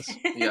to win this.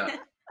 Yeah.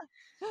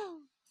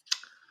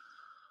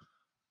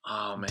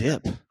 Oh, man.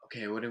 Dip.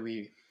 Okay, what do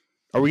we...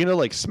 Are we gonna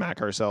like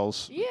smack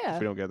ourselves Yeah.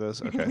 if we don't get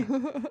this? Okay,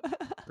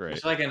 great.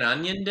 It's like an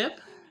onion dip?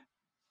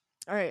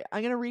 All right,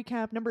 I'm gonna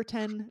recap. Number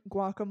 10,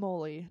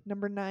 guacamole.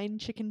 Number 9,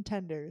 chicken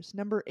tenders.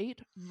 Number 8,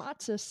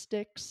 matzo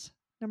sticks.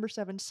 Number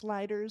 7,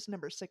 sliders.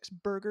 Number 6,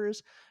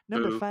 burgers.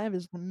 Number Boo. 5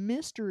 is the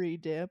mystery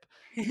dip.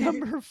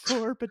 Number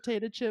 4,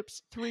 potato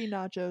chips. 3,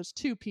 nachos.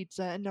 2,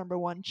 pizza. And number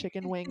 1,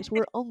 chicken wings.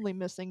 We're only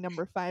missing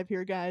number 5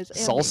 here, guys. And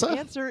Salsa? the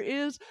answer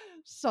is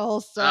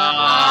salsa. Oh,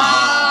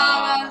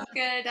 Ah. that was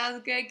good. That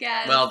was good,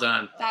 guys. Well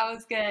done. That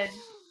was good.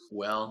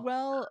 Well,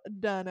 Well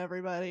done,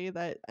 everybody.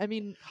 I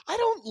mean, I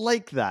don't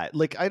like that.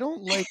 Like, I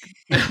don't like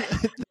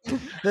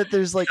that.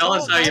 There's like, tell oh,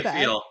 us how my you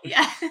bad. feel.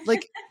 Yeah.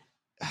 like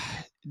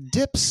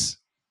dips.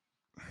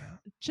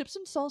 chips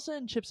and salsa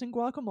and chips and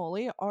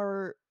guacamole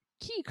are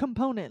key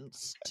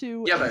components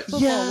to Yeah, a but- football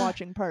Yeah.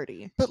 watching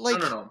party. But like,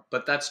 No.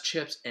 But that's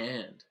chips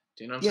and.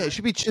 Do you know what I'm yeah, saying? it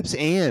should be chips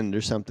and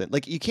or something.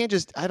 Like, you can't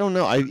just. I don't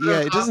know.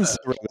 It doesn't sit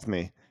right with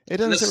me. It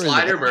And doesn't the sit right with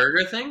slider me.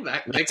 burger thing,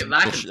 that That's can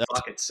bullshit.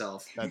 fuck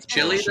itself. That's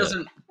Chili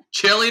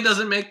bullshit.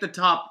 doesn't make the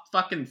top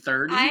fucking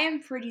 30. I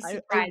am pretty I-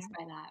 surprised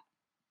by that.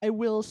 I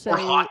will say, Or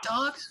hot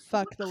dogs?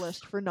 fuck the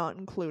list for not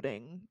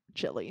including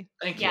chili.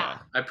 Thank you. Yeah.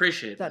 I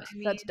appreciate that.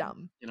 That's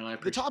dumb. You know, I The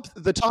appreciate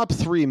the top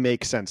 3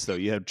 make sense though.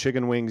 You had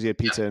chicken wings, you had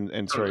pizza, and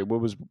sorry, totally.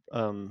 what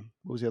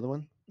was the other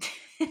one?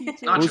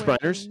 Pizza, Nachos. Who's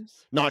Grinders?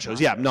 wings, Nachos.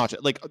 Yeah, nachos.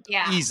 Like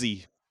Yeah.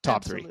 easy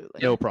top 3.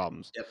 Absolutely. No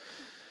problems.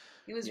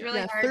 It was Yeah. really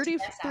Yeah, hard 30, to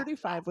guess after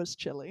 35 was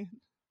chili.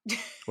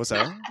 What's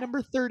that?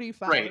 Number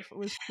 35 Right.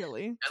 was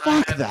chili, And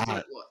Fuck and that.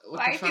 What Why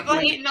the are fuck people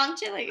would- hating on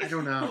chilies? I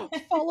don't know.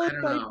 followed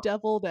don't by know.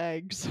 deviled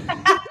eggs,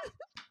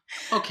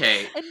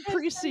 Okay. and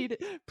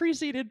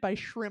preceded by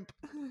shrimp.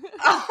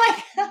 Oh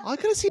my god. I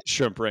could see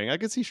shrimp ring. I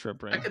could see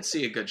shrimp I ring. could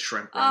see a good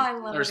shrimp Oh, ring. I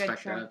love a good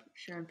respect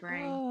shrimp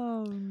ring.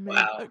 Oh man.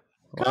 Wow.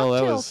 Well, that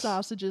Cocktail was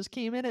sausages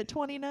came in at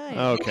 29.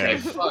 okay.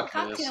 Fuck this.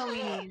 Cocktail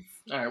weenies.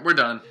 All right, we're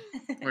done.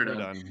 We're We're done.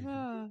 done.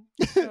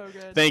 Ah, so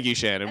good. Thank you,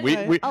 Shannon.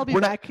 Anyway, I'll be we're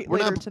back not, we're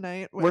later not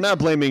tonight. we're not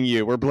blaming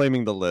you. We're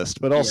blaming the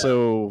list, but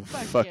also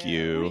fuck yeah,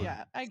 you.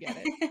 Yeah, I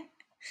get it.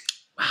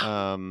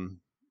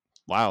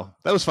 Wow,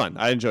 that was fun.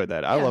 I enjoyed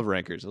that. I Yeah. love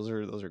rankers. Those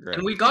are great.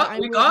 And we I got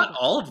will-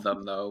 all of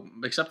them though,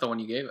 except the one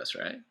you gave us,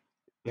 right?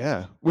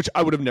 Yeah, which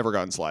I would have never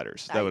gotten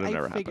sliders. That would have I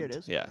never figured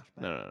happened. as Yeah, much,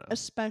 but- no.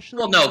 Especially.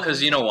 Well, no, when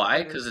because you know why?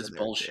 sliders Because it's in there,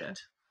 too.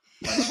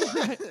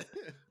 bullshit.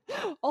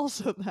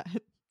 Also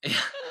that.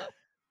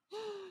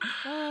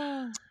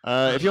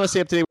 Ah, If you want to stay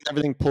up to date with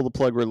everything pull the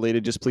plug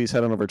related, just please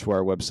head on over to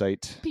our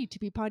website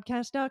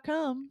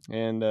p2ppodcast.com.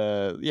 and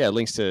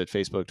links to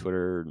Facebook,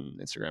 Twitter, and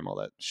Instagram. All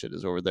that shit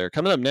is over there.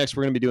 Coming up next,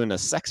 we're going to be doing a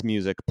sex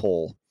music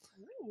poll.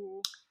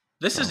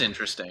 This is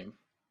interesting.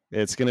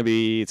 It's gonna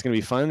be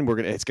fun.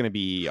 It's gonna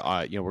be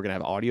we're gonna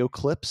have audio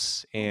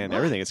clips and What?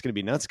 everything. It's gonna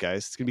be nuts,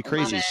 guys. It's gonna be I love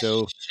crazy. it.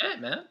 So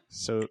Shit, man.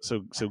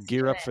 Let's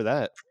gear do up it. for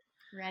that.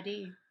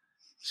 Ready.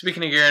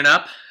 Speaking of gearing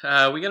up,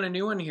 we got a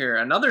new one here.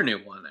 Another new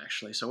one,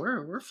 actually. So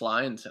we're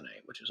flying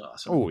tonight, which is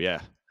awesome. Oh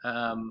yeah.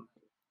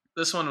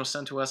 This one was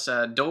sent to us,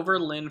 Dover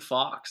Lynn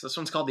Fox. This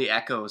one's called The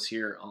Echoes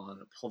here on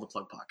Pull the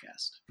Plug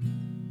Podcast.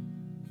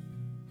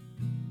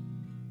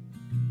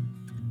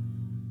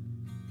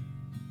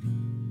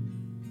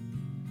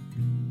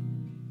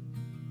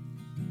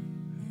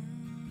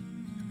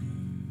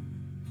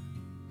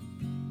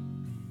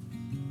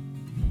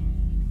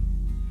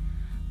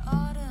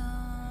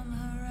 Autumn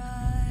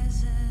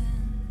horizon,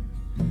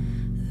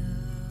 the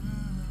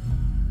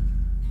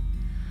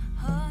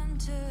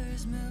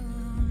hunter's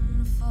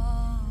moon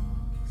falls.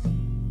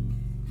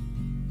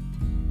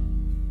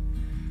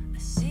 A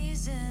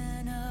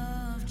season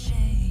of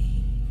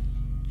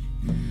change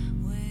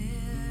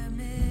where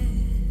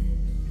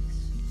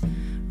mists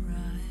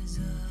rise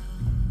up.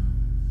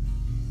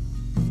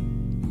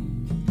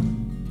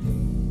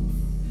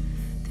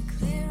 The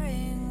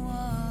clearing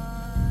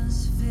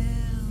was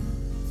filled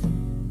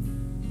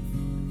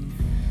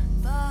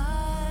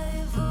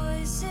by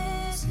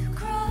voices who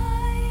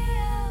cry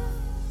out.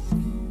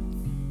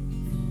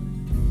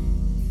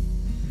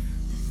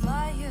 The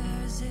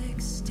fire's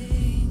extinguished,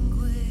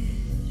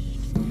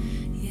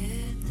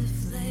 yet the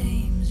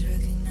flames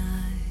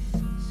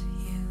recognize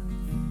you.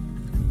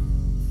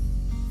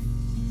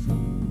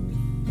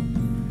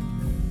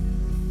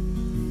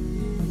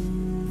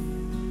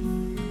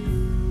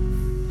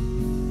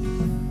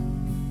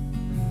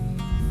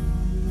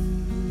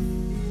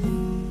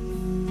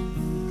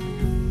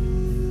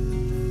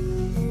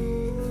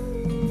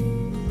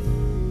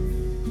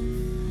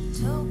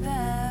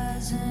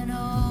 Topaz and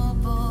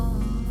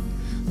opal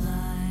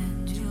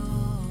lined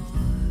your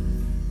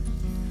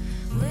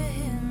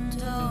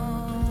windowsill.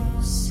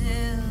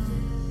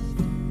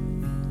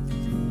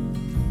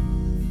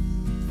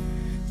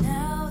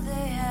 Now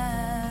they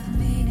have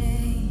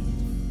meaning.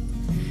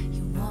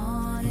 You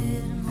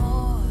wanted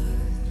more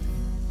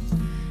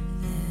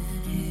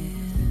than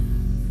him.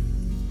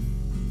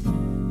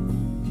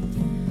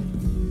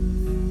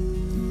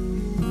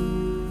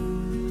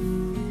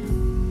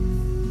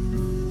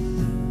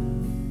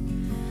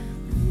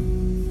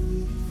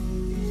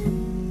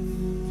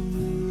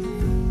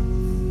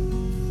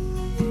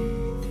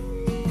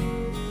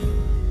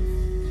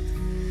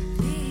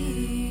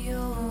 Be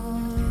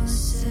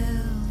yourself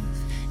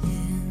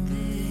in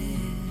this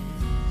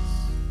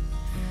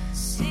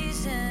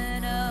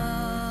season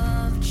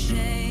of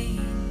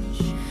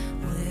change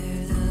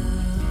where the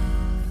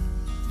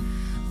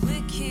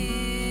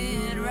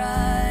wicked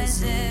rises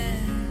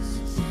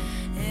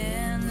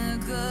and the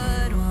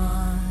good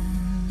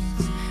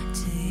ones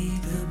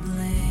take the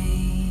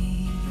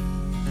blame.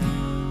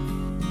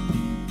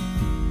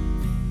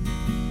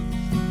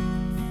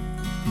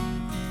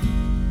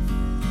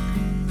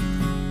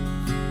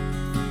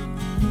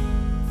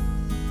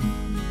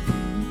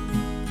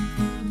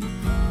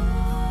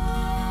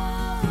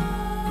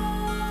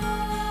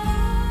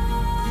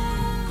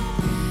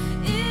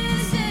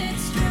 Is it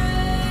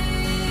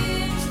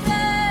strange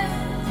that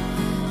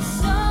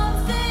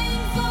something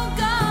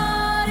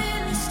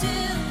forgotten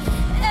still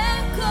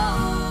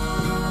echoes?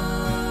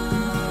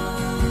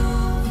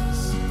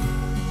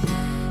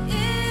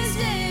 Is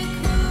it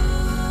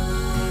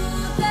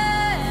cruel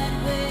that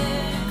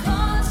we're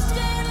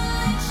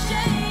constantly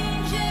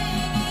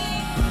changing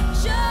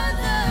each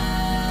other?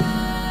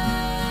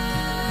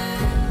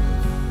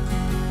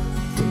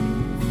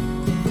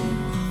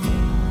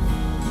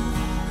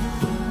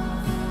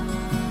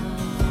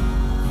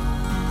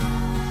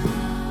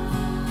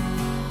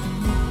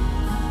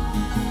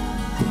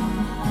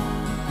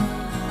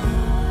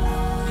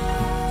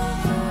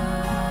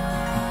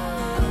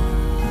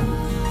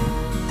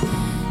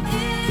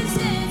 Is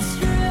it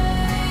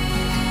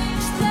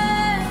strange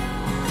that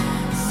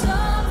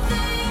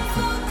something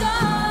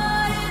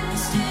forgotten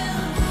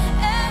still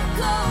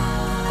echoes?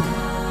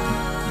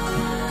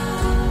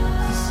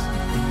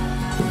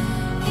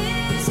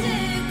 Is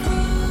it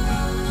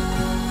cruel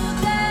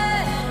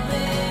that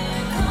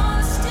we're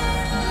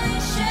constantly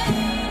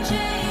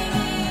changing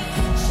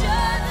each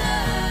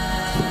other?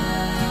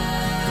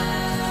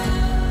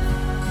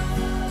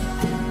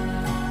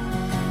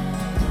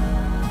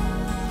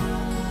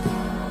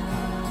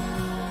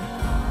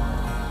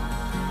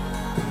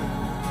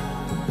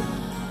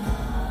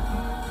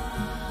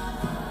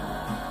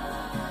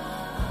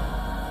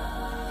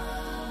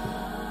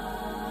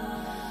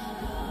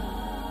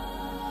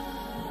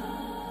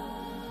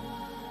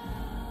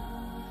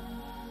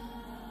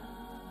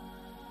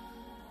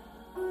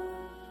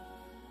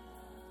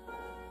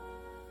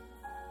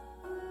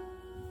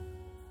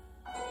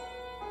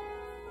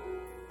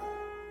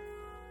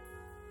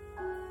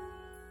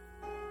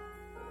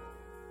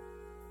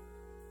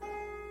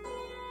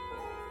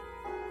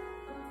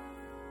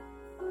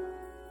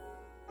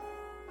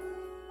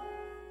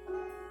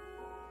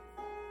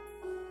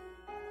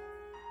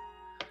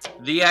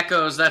 The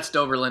Echoes, that's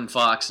Dover Lynn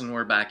Fox, and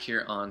we're back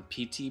here on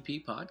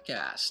PTP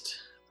Podcast.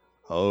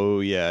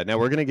 Oh yeah. Now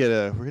we're gonna get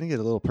a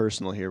little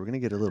personal here. We're gonna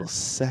get a little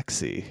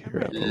sexy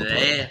here. at Pull the Plug.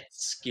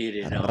 Let's get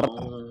it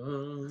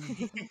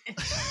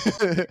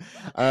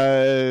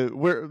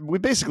on. We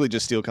basically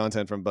just steal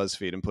content from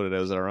BuzzFeed and put it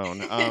as our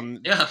own.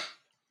 Yeah.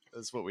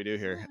 That's what we do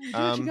here. Do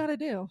what you gotta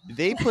do.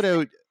 They put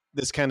out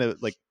this kind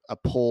of like a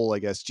poll, I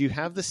guess. Do you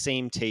have the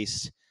same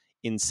taste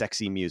in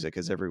sexy music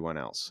as everyone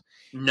else?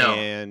 No.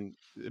 And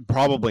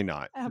probably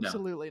not.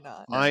 Absolutely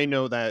not. I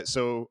know that.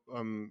 So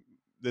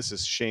this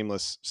is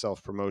shameless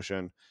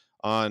self-promotion.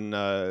 On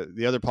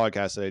the other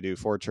podcast that I do,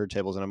 4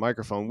 Turntables and a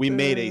Microphone, we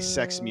made a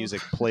sex Boo. music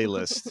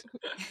playlist,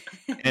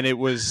 and it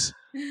was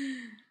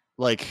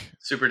like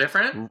Super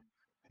different?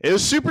 it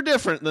was super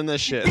different than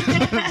this shit.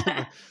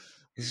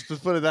 Let's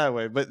just put it that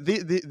way. But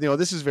the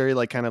this is very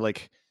like kind of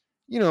like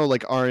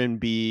like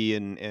R&B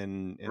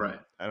and Right.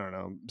 I don't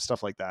know,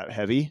 stuff like that,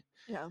 heavy.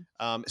 Yeah.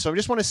 So I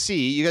just want to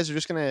see, you guys are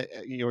just gonna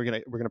we're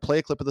gonna play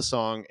a clip of the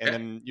song, and Okay.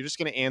 then you're just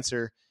gonna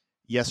answer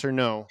yes or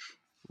no.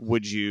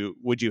 Would you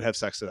have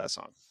sex to that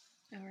song?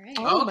 All right.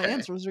 All of my Okay.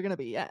 answers are gonna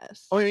be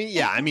yes. Oh, I mean,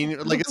 yeah. I mean,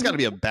 like it's got to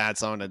be a bad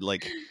song to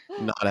like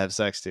not have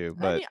sex to.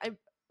 I But mean,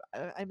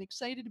 I'm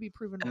excited to be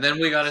proven And wrong.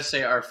 then we got to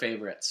say our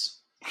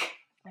favorites.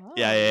 Oh,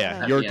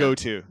 yeah. Your Yeah.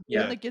 go-to, The Yeah.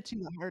 one that gets you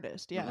the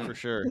hardest. Yeah. for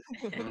sure.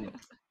 Mm.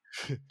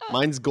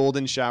 Mine's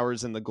Golden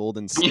Showers in the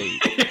Golden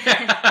State.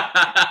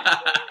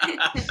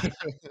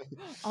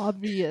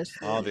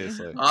 Obviously.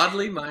 Obviously.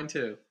 Oddly, mine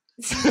too.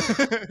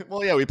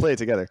 Well, yeah, we play it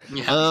together.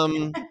 Yeah.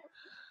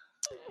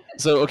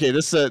 So okay,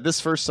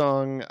 this first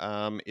song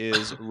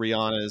is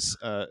Rihanna's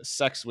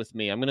 "Sex with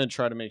Me." I'm gonna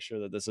try to make sure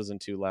that this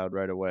isn't too loud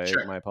right away.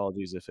 Sure. My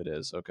apologies if it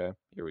is. Okay,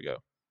 here we go.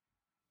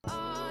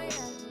 Oh, yeah.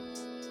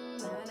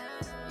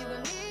 You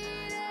gon'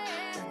 need it.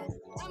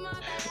 I'm on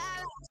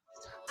that.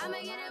 I'ma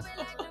get it with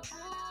like the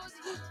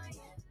boozy.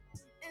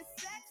 And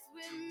sex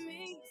with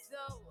me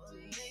so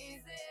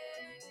amazing.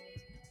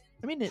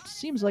 I mean, it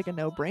seems like a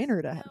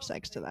no-brainer to have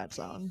sex to that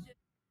song.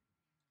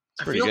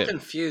 I pretty feel good.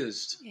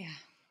 confused. Yeah.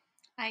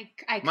 I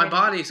My couldn't.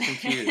 body's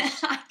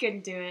confused. I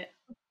couldn't do it.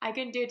 I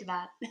couldn't do it to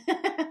that.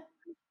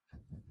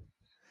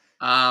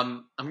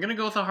 I'm gonna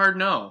go with a hard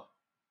no.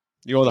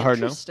 You go with a hard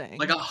no. Interesting.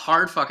 Like a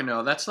hard fucking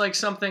no. That's like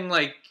something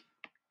like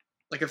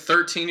a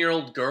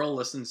 13-year-old girl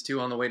listens to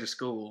on the way to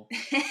school.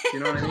 You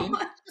know what I mean?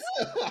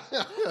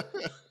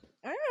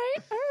 All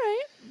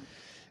right.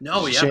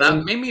 No, yeah, Shane?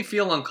 that made me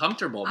feel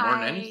uncomfortable more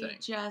than anything.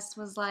 just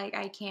was like,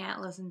 I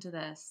can't listen to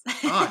this.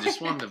 Oh, I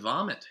just wanted to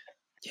vomit.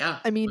 Yeah.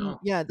 I mean, no.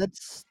 yeah,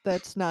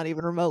 that's not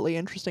even remotely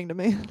interesting to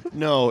me.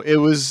 No, it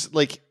was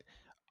like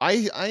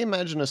I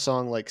imagine a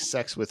song like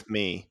 "Sex with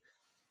Me"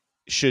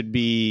 should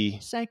be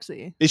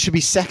Sexy. it should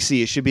be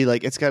sexy. It should be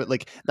like it's got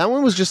like that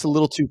one was just a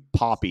little too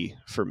poppy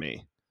for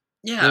me.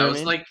 Yeah, You know it what I was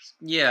mean? like,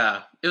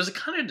 yeah, it was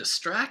kind of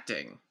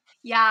distracting.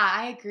 Yeah,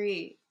 I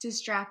agree.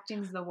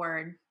 Distracting's the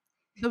word.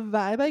 The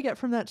vibe I get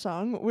from that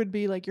song would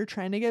be like you're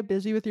trying to get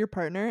busy with your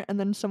partner, and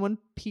then someone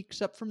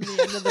peeks up from the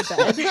end of the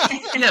bed. Yeah,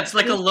 it's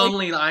like a It's like-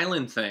 Lonely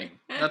Island thing.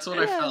 That's what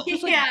I Yeah, felt.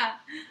 it's like- Yeah.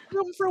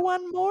 Room for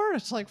one more.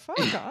 It's like fuck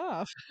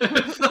off.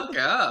 Fuck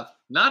off.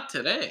 Not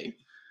today.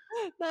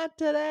 Not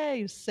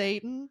today,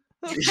 Satan.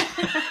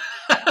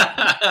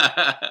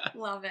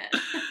 Love it.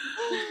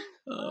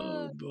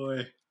 Oh,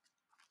 boy.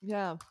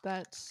 Yeah,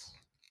 that's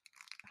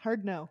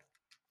hard no.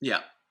 Yeah.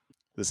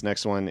 This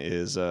next one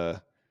is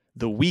The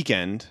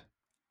Weeknd,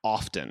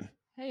 Often.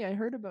 Hey, I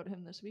heard about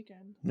him this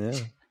weekend. Yeah.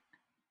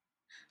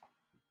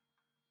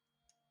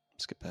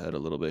 Skip ahead a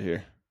little bit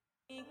here.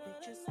 In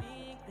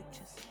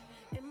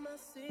my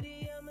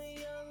city, I'm a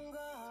young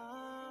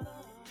god.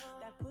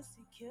 That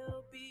pussy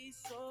kill be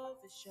so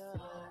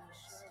vicious.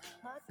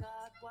 My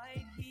God,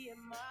 white he in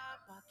my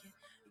pocket.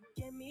 You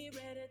get me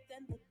redder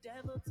than the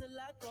devil till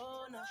I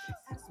go. Now she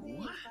asks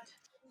me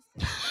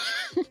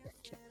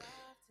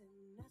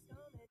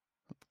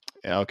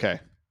Yeah, okay.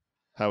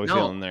 How are we No.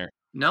 feeling there?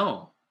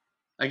 No.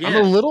 I'm Again.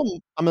 a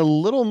little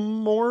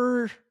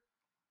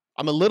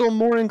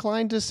more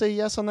inclined to say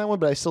yes on that one,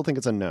 but I still think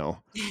it's a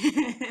no.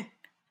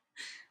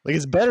 Like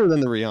it's better than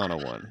the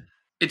Rihanna one.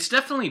 It's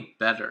definitely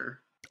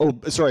better. Oh,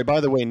 sorry. By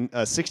the way,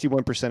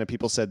 61% of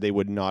people said they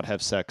would not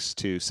have sex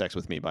to "Sex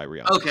with Me" by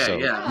Rihanna. Okay, so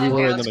yeah. we were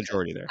Okay, in the that's good.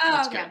 majority there. Oh,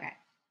 That's okay, good. okay.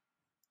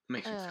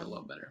 Makes me feel a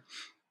little better.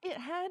 It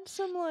had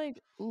some like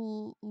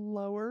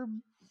lower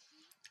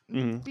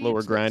Mhm, beats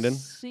lower that grinding.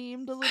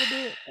 seemed a little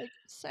bit like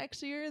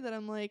sexier. That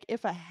I'm like,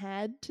 if I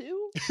had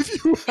to,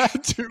 If you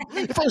had to,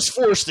 if I was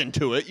forced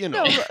into it, you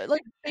know. no, but,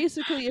 like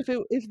basically,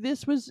 if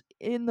this was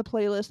in the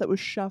playlist that was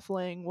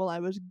shuffling while I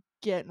was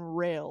getting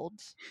railed,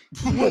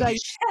 would I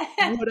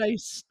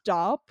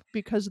stop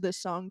because this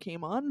song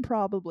came on?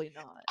 Probably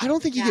not. I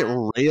don't think you Yeah.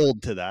 get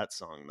railed to that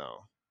song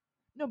though.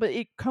 No, but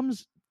it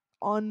comes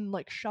on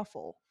like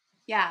shuffle.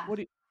 Yeah. What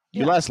do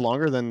You Yeah. last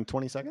longer than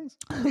 20 seconds?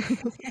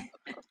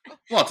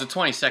 Well, it's a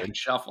 20-second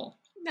shuffle.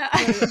 No.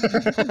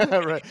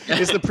 Right.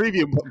 It's the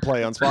preview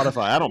play on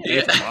Spotify. I don't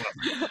pay for Yeah.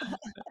 Spotify.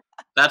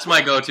 That's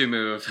my go-to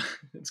move.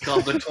 It's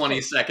called the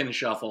 20-second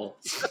shuffle.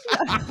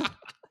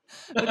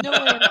 But no way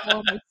in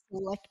hell am I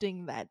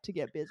selecting that to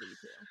get busy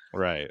to.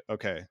 Right.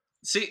 Okay.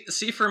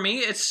 See, for me,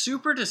 it's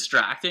super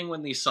distracting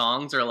when these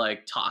songs are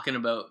like talking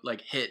about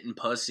like hit and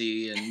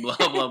pussy and blah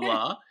blah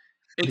blah.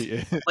 It's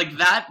Yeah. like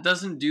that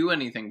doesn't do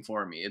anything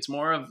for me. It's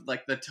more of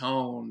like the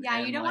tone. Yeah,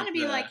 you and, don't want to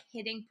be the- like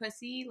hitting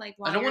pussy like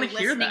while don't you're wanna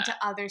hear listening that. to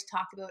others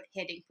talk about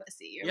hitting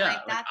pussy. You're yeah, like,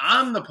 like, that's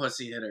I'm the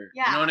pussy hitter.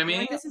 yeah. You know what I you're mean?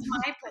 like, this is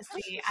my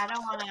pussy. I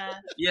don't want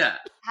to Yeah,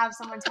 have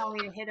someone tell me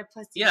to hit a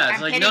pussy. yeah. It's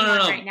I'm like hitting no, one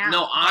no, right now.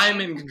 no. I'm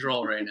okay? in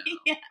control right now.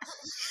 Yeah.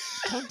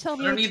 Don't tell I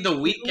me. don't what need to the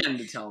do. weekend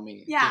to tell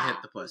me to Yeah. hit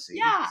the pussy.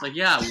 Yeah. It's like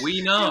yeah,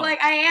 we know. You're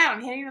like, I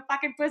am hitting the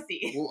fucking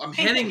pussy. Well, I'm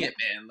hitting it,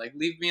 man. Like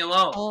leave me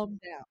alone. Calm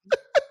down.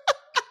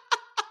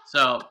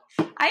 So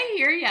I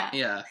hear ya.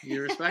 yeah,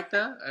 you respect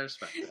that? I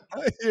respect that.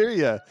 I hear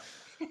you.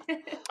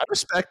 I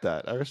respect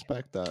that. I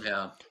respect that.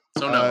 Yeah.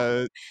 So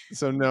no.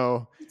 So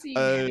no. It's a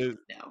unanimous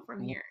no Uh,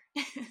 from here.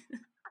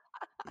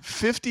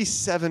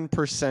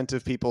 57%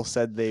 of people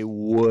said they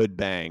would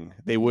bang.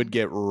 They would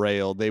get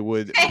railed. They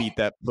would beat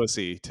that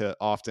pussy to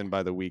often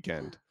by the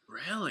weekend.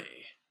 Really?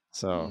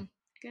 So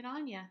Good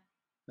on ya.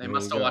 They There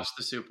must you have go. watched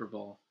the Super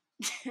Bowl.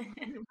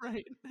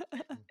 Right.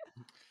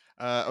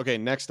 okay,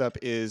 next up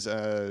is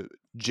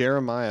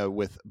Jeremiah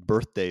with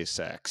Birthday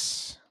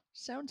Sex.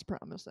 Sounds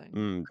promising.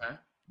 Mm. Okay.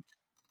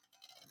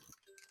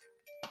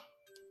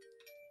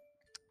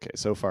 Okay,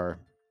 so far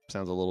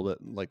sounds a little bit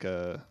like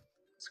a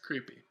It's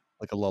creepy.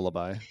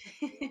 lullaby.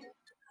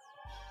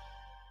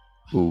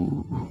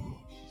 Ooh.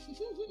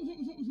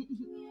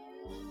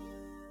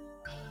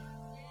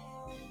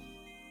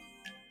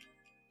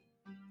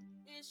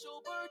 It's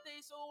your birthday,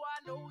 so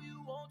I know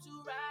you want to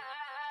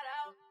ride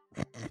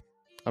out.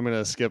 I'm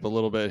gonna skip a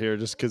little bit here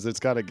just because it's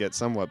got to get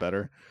somewhat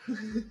better.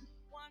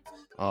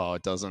 Oh,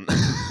 it doesn't. Don't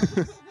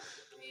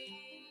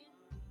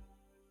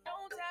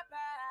tap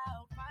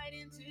out, fight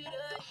into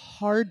the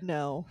Hard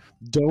no.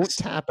 Don't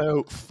tap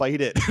out,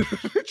 fight it.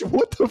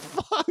 What the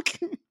fuck?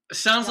 It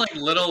sounds like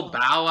Little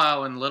Bow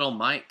Wow and Little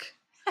Mike.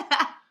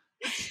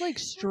 It's like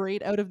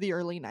straight out of the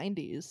early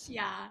 90s.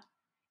 Yeah.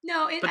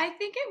 No, But- I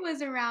think it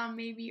was around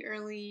maybe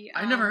early.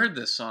 I never heard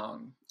this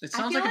song. It I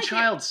sounds feel like a like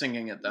child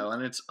singing it though,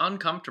 and it's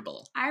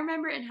uncomfortable. I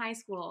remember in high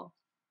school.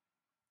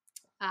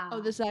 Oh,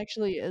 this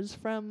actually is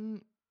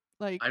from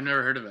like I've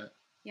never heard of it.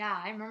 Yeah,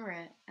 I remember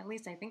it. At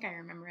least I think I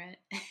remember it.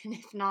 And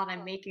if not,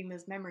 I'm making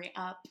this memory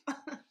up.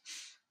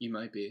 You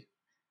might be.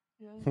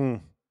 Hmm.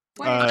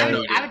 What I I, have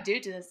would, no I would do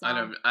to this I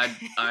song. don't.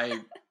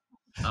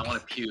 I want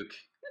to puke.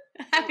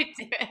 I would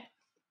do it.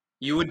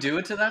 You would do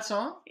it to that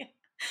song? Yeah.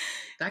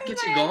 That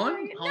gets you Like,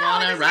 going? No, I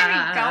wanna it doesn't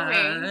get me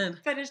going. ride.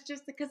 But it's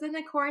just because then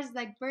the chorus is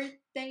like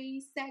birthday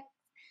sex.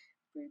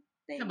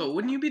 Birthday. Yeah, but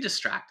wouldn't you be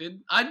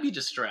distracted? I'd be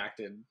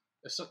distracted.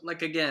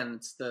 Like again,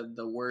 it's the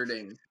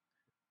wording.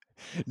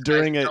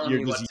 During it, telling you're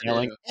me just what to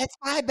yelling, do. "It's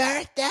my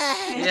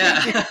birthday!"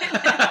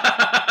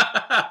 Yeah.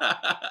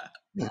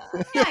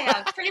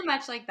 Yeah, pretty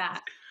much like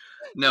that.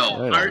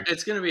 No, Right on.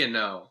 it's gonna be a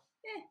no.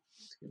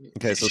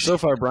 Okay, so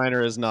far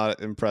Briner is not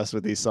impressed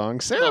with these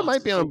songs. Sarah Oh,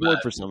 might be so on board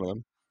bad. for some of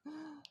them.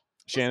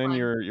 Shannon, fun.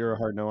 you're a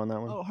hard no on that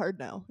one. Oh, hard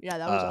no. Yeah,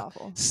 that was Uh,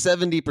 awful.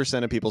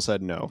 70% of people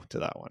said no to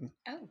that one.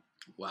 Oh.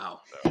 Wow,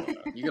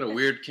 you got a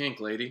weird kink,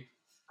 lady.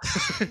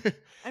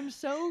 I'm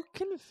so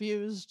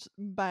confused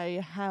by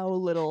how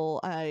little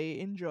I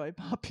enjoy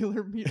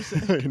popular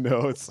music. I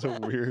know, it's so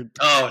weird.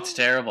 Oh, it's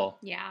terrible.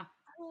 Yeah.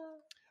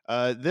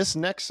 This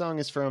next song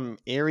is from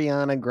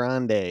Ariana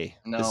Grande.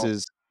 No. This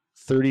is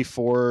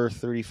 34,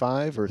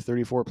 35 or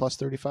 34 plus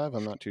 35.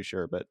 I'm not too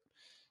sure, but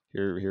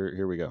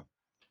here we go.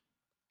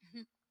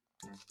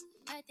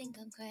 I think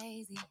I'm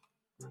crazy.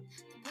 The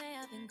way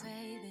I've been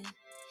craving.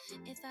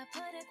 If I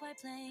put it quite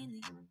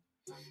plainly,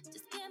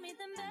 just give me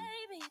them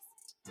babies.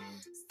 So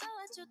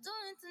what you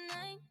doing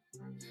tonight?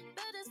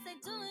 Better stay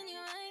doing you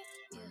right.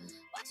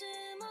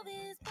 Watching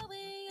movies, but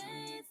we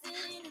ain't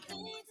seen a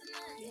thing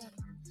tonight.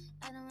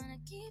 I don't wanna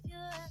keep you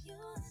up,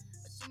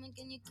 but show me,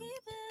 can you keep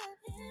it up?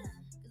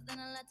 Cause then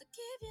I'll have to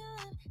keep you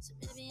up. So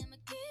maybe I'ma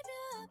keep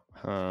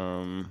you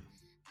up.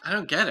 I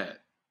don't get it.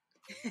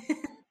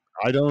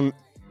 I don't.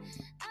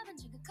 I've been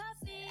drinking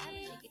coffee.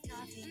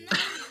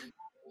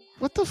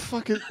 What the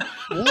fuck is?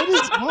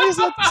 Why is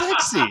that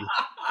sexy?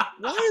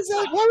 Why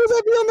would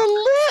that be on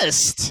the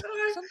list?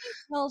 Something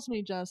tells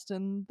me,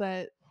 Justin,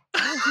 that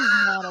this is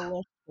not a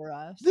list for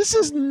us. This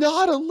is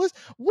not a list.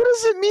 What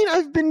does it mean?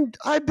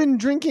 I've been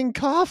drinking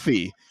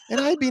coffee and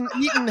I've been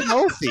eating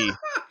healthy.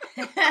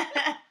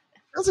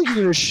 Sounds like you're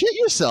gonna shit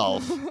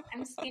yourself.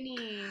 I'm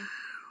skinny.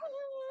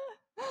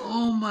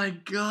 Oh my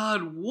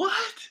god,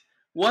 what?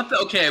 What the?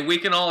 Okay, we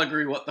can all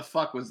agree. What the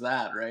fuck was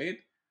that, right?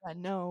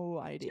 No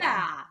idea.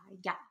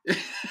 Yeah. You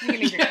can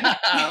agree. Yeah.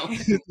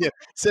 Yeah,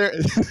 Sarah.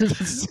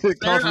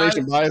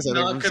 Confirmation bias. I think.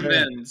 Not from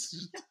Sarah.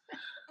 convinced.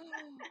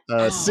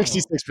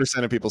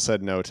 66% of people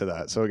said no to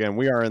that. So again,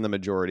 we are in the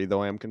majority,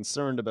 though I am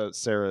concerned about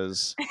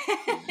Sarah's.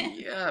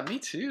 Yeah, me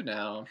too.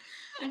 Now,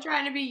 I'm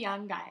trying to be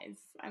young, guys.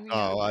 I mean,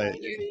 Oh, I-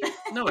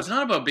 no, it's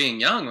not about being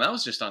young. That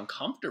was just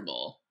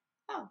uncomfortable.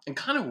 Oh. And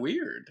kind of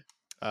weird.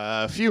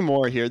 A few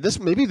more here.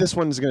 Maybe this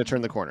one's going to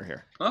turn the corner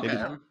here. Okay,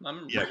 Maybe-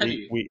 I'm Yeah,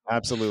 ready. we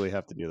absolutely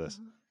have to do this.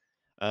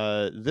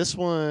 This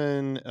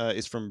one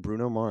is from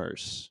Bruno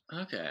Mars.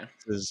 Okay.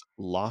 It is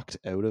 "Locked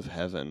Out of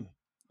Heaven."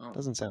 Oh,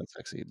 Doesn't sound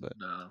sexy, but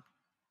no.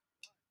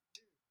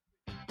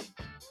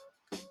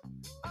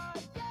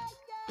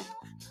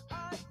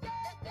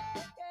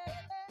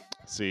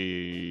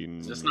 scene.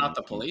 Is this not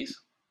the police?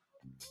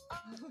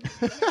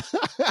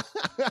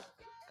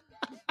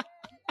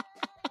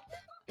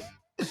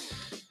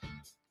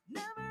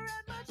 Never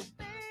had much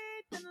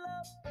faith in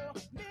love or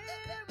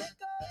miracles.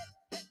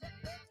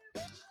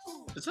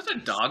 Is that a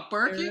dog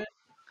barking?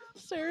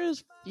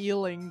 Sarah's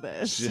feeling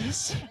this.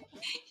 Just-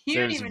 You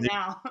don't There's even vi-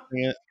 know.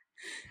 Yeah.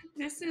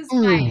 This is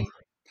Ooh. my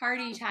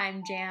party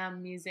time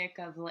jam music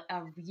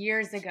of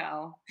years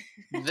ago.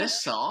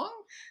 This song?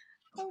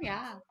 Oh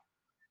yeah.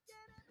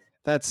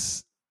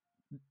 That's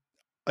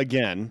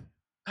again.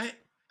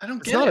 I don't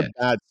It's get not it. a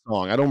bad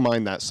song. I don't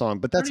mind that song,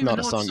 but I that's don't even not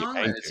a know what song you it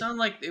hang is. It to. sounded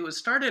like it was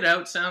started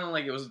out sounding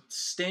like it was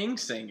Sting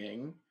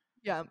singing,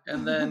 Yeah.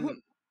 and then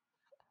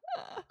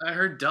I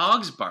heard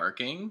dogs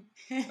barking.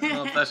 I don't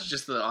know if that's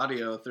just the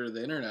audio through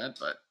the internet,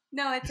 but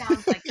No, it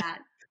sounds like that.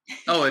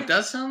 oh, it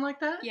does sound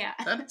like that. Yeah.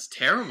 That's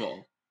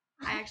terrible.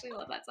 I actually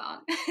love that song.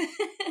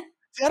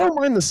 See, I don't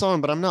mind the song,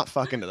 but I'm not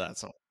fucking to that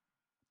song.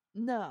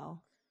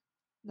 No.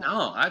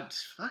 No,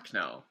 fuck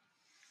no.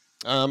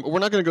 We're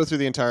not going to go through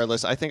the entire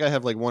list. I think I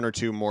have like one or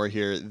two more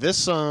here. This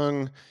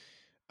song,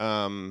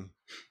 the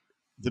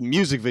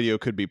music video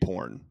could be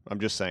porn. I'm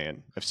just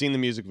saying. I've seen the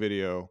music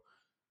video.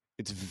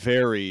 It's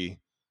very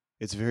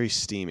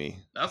steamy.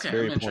 It's Okay,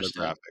 very I'm interested.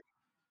 pornographic.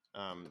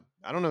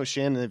 I don't know,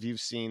 Shannon, if you've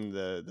seen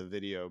the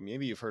video.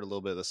 Maybe you've heard a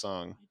little bit of the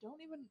song. I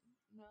don't even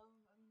know.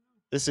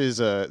 This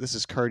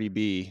is Cardi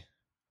B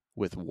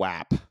with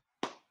WAP.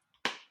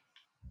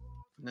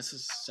 This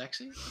is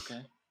sexy.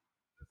 Okay.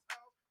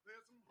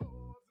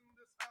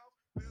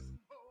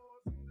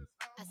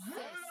 I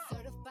said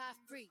certified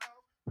free,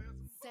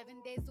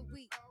 7 days a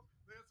week.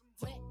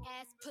 Wet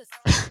ass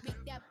pussy,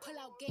 make that pull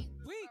out game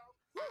weak.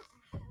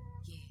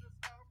 Yeah.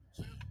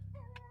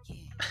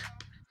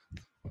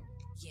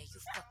 Yeah, you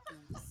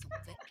fucking with some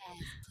wet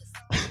ass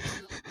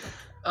pussy.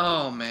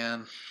 Oh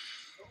man.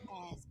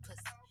 Ass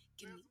pussy,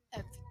 give me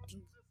everything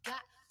you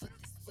got for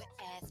this wet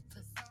ass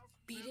pussy.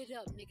 Beat it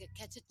up, nigga,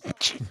 catch a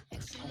charge.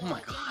 Extra Oh my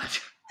large, god.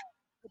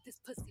 put this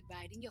pussy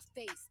right in your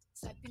face.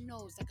 Swipe your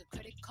nose like a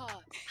credit card.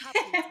 Hop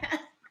in it.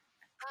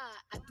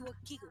 I do a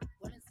giggle.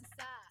 What is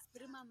inside?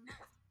 Spit in my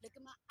mouth. Look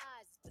in my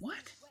eyes. Pussy What?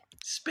 is wet.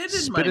 Spit in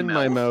Spit my in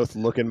my mouth,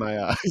 look in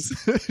my eyes.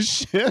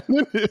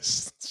 Shannon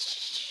is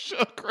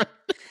shook right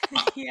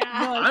Yeah.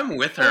 No, I'm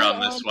with her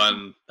on this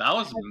one. That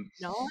was.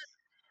 not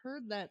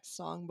heard that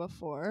song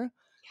before.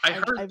 I I've-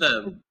 heard I've the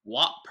heard-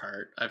 WAP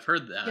part. I've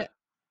heard that. Yeah.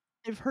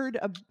 I've heard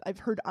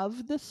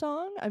of the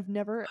song.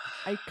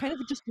 I kind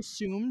of just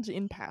assumed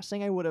in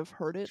passing I would have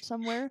heard it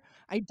somewhere.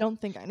 I don't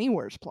think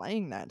anywhere's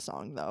playing that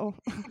song though.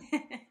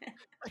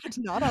 Like, it's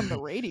not on the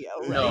radio,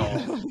 right?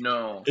 No,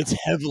 no. It's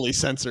heavily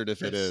censored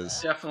if it It's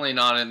is. definitely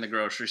not in the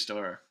grocery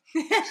store.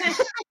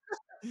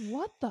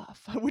 What the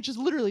fuck? Which is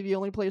literally the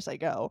only place I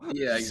go.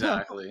 Yeah, So-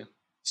 exactly.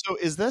 So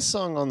is this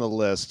song on the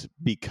list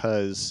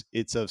because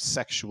it's of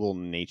sexual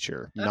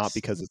nature, not That's-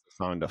 because it's a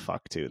song to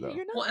fuck to, Yeah, though?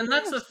 you're not Well, and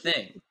gonna that's the have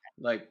thing.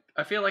 Like,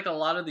 I feel like a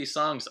lot of these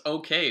songs,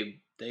 okay,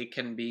 they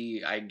can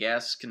be, I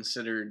guess,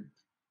 considered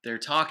they're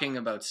talking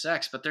about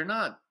sex, but they're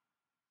not.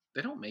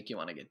 They don't make you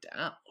want to get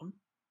down.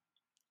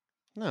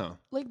 No.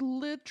 Like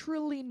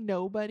literally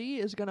nobody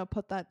is gonna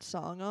put that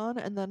song on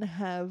and then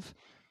have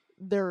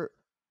their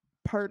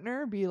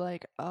partner be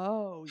like,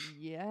 "Oh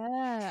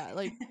yeah,"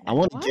 like I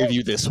want to What? give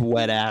you this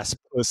wet ass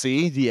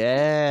pussy.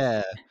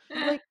 Yeah.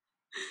 like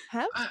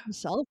have I- some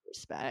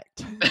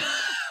self-respect.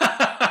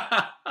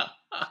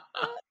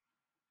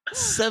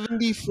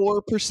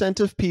 74%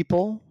 of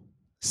people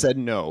said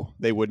no,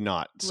 they would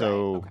not.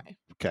 So, Right,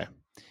 okay.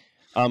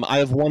 okay. I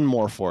have one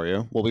more for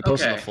you. We'll be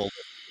posting Okay. a full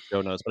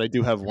show notes, but I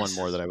do have one This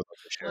more is that I would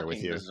like to share with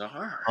Fucking you.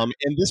 bizarre. And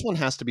this one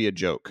has to be a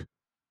joke,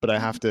 but I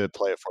have to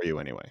play it for you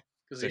anyway.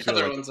 Because I the feel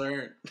other like- ones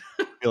aren't.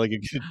 I feel like you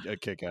get a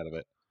kick out of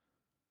it.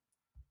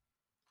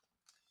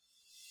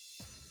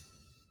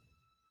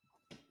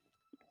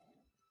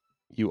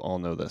 You all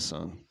know this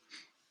song.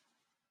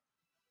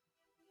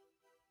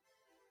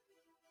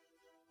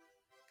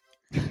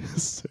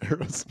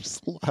 Sarah's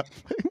just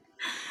laughing.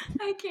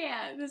 I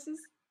can't. This is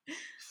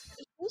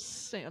This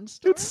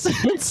sandstorm. It's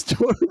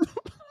Sandstorm.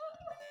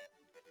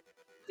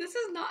 this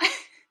is not.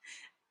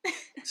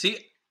 See,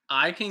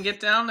 I can get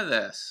down to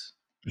this.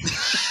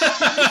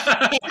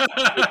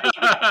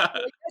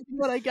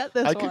 But I get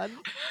this I could- one.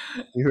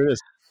 You hear this?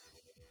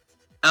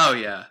 Oh,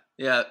 yeah.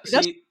 Yeah.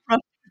 That's- See,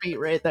 Beat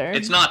right there.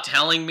 it's not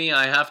telling me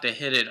I have to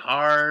hit it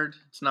hard.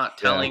 It's not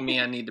Yeah. telling me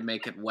I need to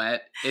make it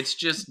wet. It's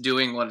just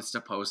doing what it's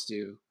supposed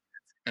to.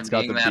 And It's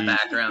got being the that beat.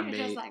 background You're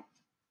just beat. like,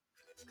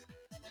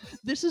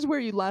 This is where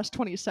you last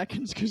 20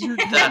 seconds because you're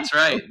That's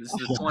right. This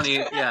is the 20.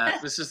 Yeah,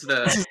 this is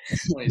the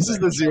 20 This is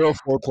the seconds.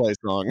 0-4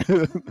 song.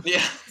 Yeah.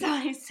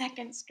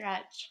 20-second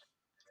stretch.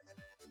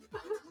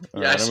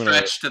 All Yeah, I right, I'm gonna-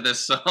 stretched to this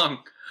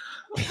song.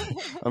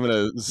 I'm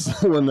gonna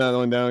slow that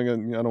one down. I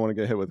don't want to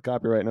get hit with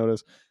copyright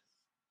notice.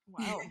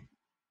 Wow.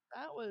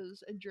 That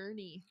was a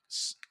journey.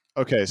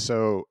 Okay,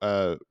 so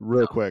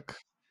real quick,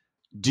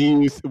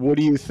 what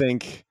do you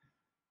think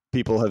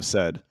people have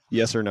said?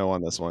 Yes or no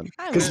on this one?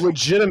 I Because would-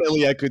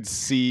 legitimately, I could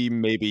see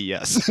maybe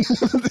yes.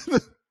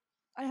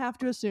 I have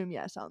to assume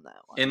yes on that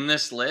one. In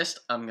this list,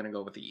 I'm gonna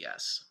go with a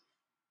yes.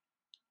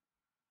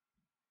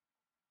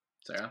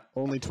 Sarah?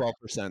 Only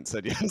 12%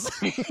 said yes.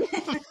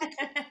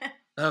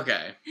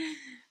 Okay.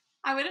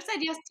 I would have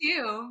said yes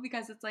too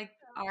because it's like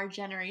our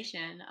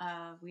generation.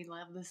 We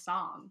love this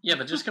song. Yeah,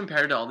 but just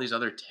compared to all these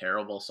other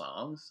terrible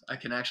songs, I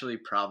can actually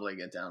probably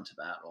get down to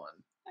that one.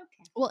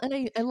 Okay. Well,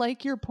 and I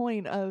like your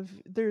point of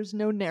there's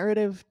no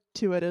narrative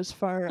to it as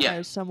far Yeah.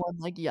 as someone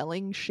like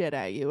yelling shit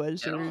at you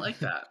as I you're don't like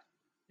that.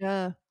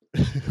 yeah.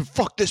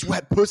 Fuck this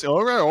wet pussy.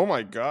 All right. Oh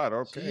my God.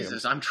 Okay.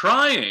 Jesus, I'm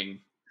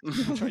trying.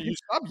 You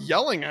stop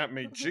yelling at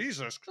me,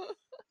 Jesus.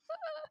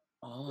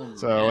 Oh,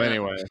 So man.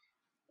 anyway,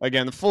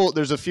 again,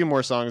 there's a few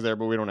more songs there,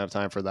 but we don't have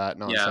time for that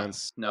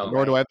nonsense. no.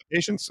 Nor do I have the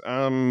patience.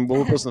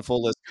 We'll post the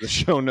full list of the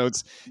show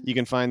notes. You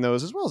can find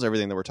those as well as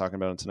everything that we're talking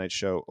about on tonight's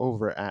show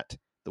over at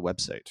the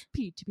website.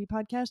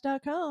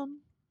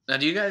 p2ppodcast.com. Now,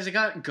 do you guys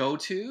got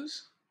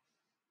go-tos?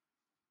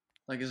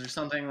 Like, is there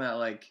something that,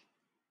 like,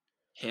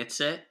 hits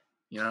it?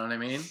 You know what I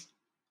mean?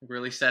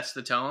 Really sets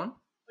the tone?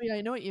 Oh, yeah,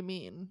 I know what you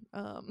mean.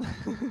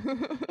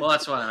 Well,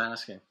 that's what I'm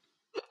asking.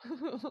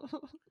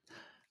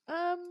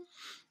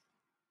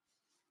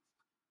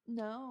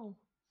 No.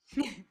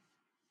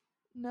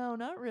 No,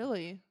 not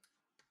really.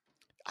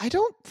 I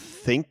don't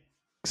think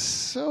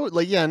so.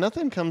 Like, yeah,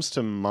 nothing comes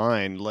to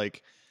mind.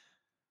 Like,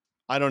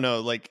 I don't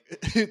know. Like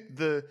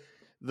the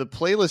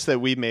playlist that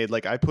we made,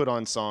 like I put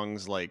on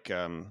songs like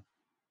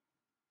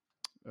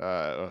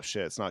oh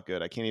shit, it's not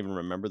good. I can't even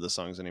remember the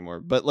songs anymore.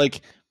 But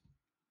like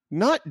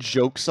not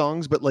joke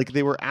songs, but like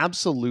they were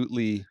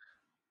absolutely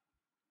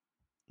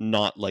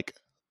not like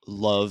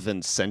love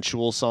and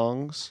sensual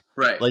songs.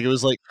 Right. Like it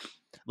was like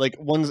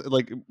ones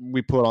like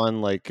we put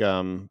on like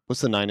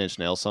what's the 9 Inch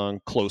Nails song?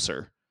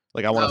 Closer.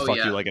 Like I want to Oh, fuck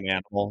yeah. you like an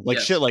animal. Like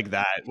Yes. shit like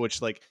that,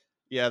 which like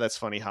yeah, that's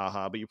funny,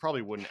 haha, but you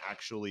probably wouldn't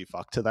actually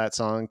fuck to that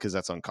song because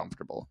that's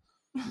uncomfortable.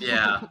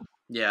 Yeah.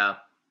 Yeah.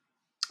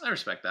 I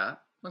respect that.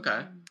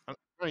 Okay.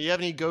 You have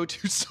any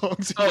go-to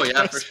songs? Oh, yeah,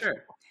 guys? for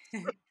sure.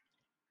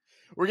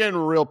 We're getting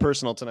real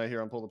personal tonight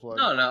here on Pull the Plug.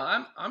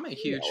 No, I'm a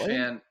huge Yeah,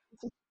 fan.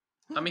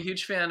 I'm a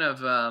huge fan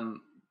of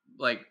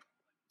like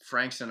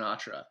Frank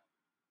Sinatra.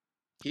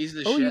 He's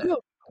the Oh, shit. you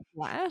go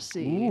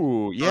classy.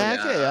 Ooh, yeah,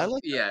 Oh, okay, I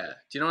like. Yeah. Do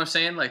you know what I'm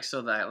saying? Like,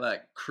 so that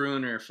like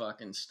crooner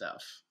fucking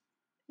stuff.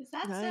 Is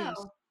that Nice.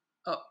 so?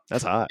 Oh,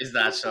 That's hot. is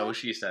that so?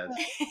 She said.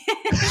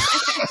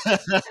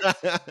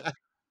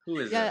 Who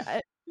is Yeah,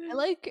 this? I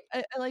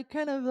like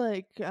kind of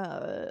like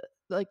the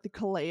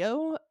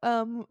Kaleo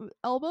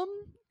album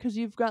because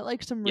you've got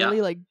like some Yeah.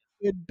 really like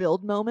good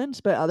build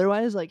moments, but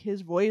otherwise like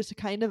his voice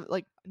kind of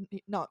like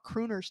not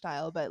crooner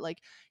style, but like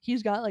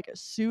he's got like a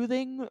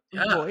soothing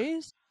Yeah.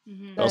 voice.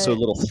 Mhm. Also a that-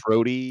 little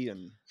throaty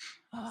and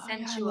Oh, yeah, I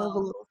love a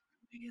Sensual. little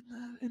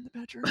in the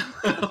bedroom.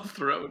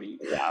 Throaty.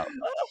 Yeah.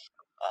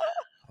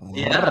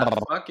 Yeah.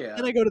 Fuck yeah.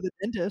 Then I go to the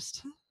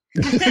dentist.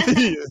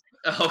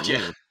 Oh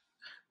yeah.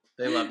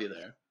 They love you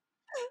there.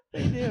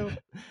 They do.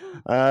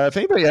 If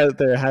anybody out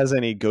there has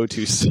any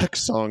go-to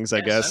sex songs, I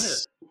Yeah,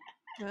 guess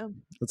send Yeah.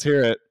 let's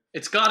hear it.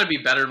 It's got to be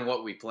better than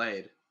what we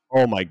played.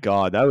 Oh my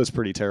god, that was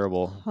pretty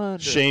terrible.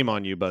 100. Shame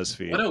on you,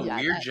 BuzzFeed. What a Yeah,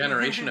 weird that-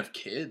 generation of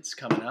kids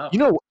coming up. You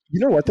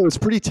know what though? It's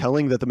pretty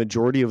telling that the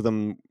majority of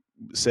them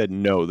said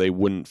no, they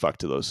wouldn't fuck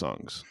to those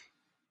songs.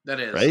 That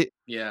is Right?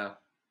 Yeah.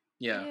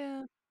 Yeah.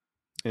 Yeah.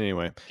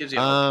 Anyway, Gives you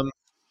hope.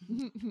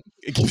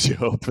 it gives you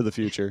hope for the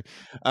future.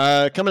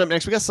 Coming up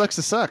next, we got Sucks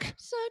to Suck.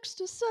 Sucks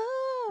to suck.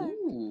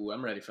 Ooh,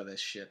 I'm ready for this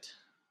shit.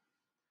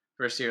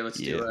 First here, let's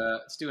Yeah.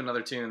 do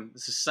another tune.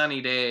 This is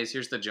Sunny Days.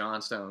 Here's the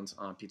Johnstones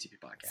on PTP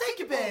Podcast. Thank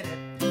you, baby.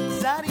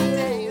 Sunny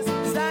days,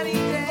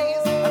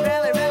 I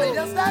really, really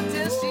just not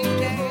till she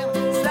came.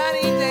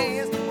 Sunny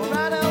days, we'll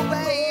run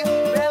away.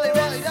 Really,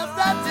 really just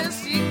not till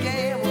she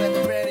came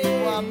with a pretty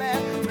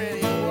woman, a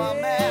pretty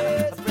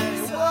woman, a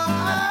pretty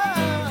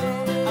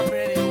woman, a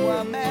pretty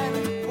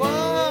woman,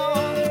 whoa,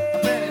 a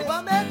pretty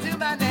woman to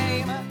my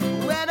name.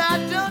 When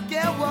I don't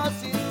care what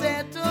she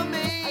said to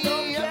me, I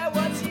don't care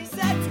what she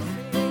said to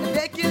me.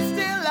 They can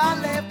still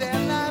outlive their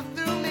life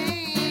through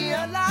me,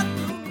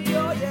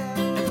 oh yeah.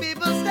 And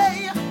people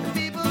stay, and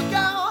people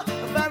go,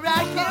 but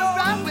right here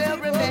I will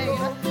remain.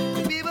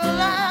 The people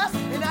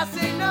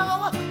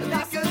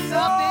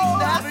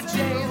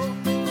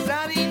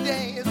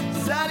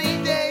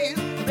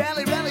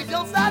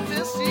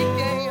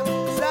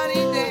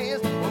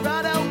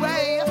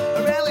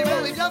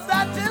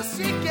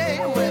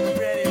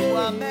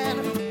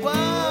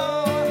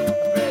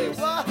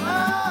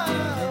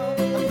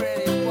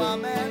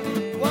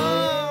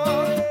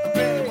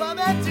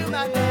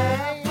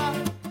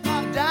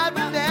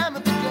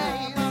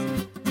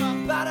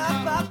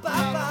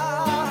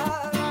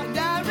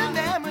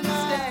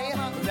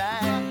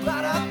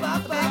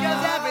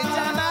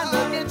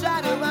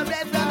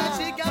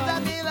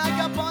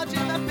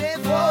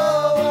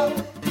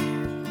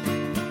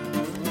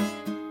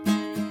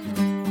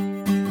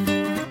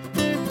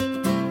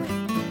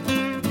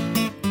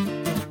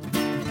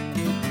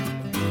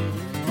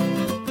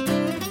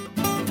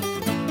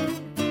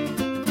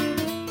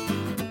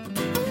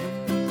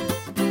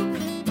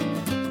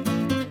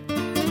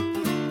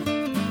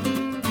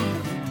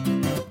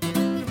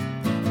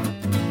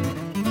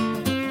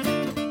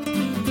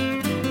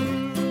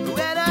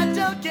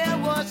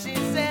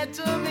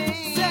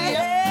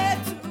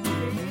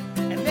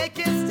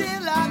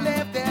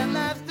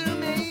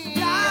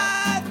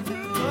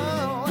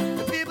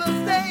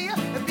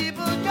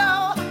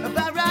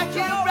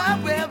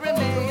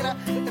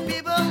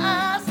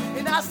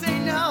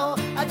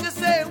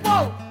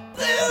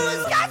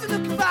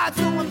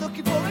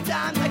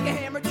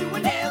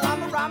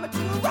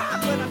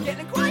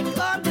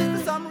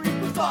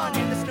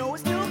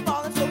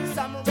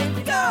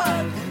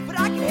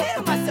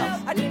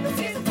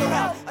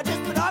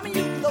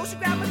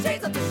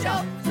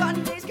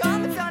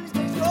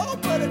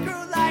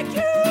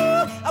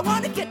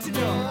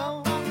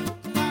sure.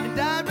 And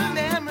I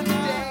remember the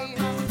days.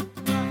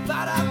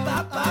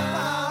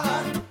 Ba-da-ba-ba-ba.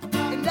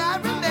 And I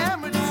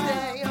remember to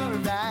stay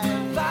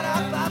alright.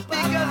 Ba-da-ba-ba-ba.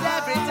 Because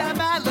every time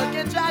I look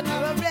and try to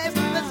erase,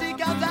 the sea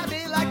comes at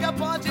me like a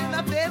punch in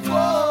the face.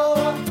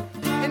 Whoa.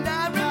 And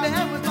I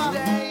remember the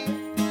days.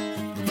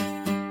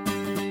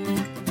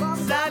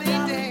 Sunny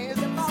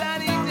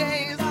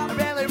days, I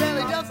really,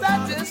 really just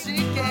thought till she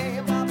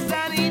came.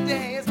 Sunny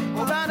days,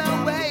 we'll run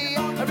away.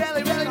 I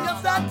really, really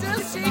just thought till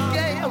she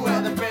came.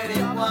 With a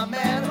pretty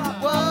woman,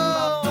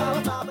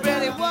 whoa,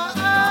 pretty woman.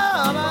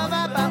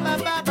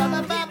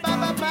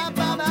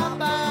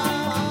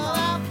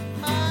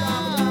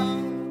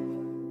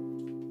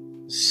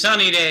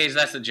 Sunny days.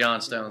 That's the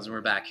John Stones, and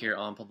we're back here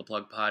on Pull the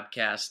Plug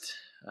podcast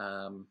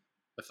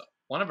with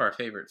one of our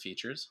favorite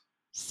features.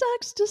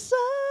 Sucks to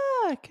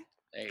suck.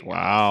 There you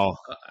Wow.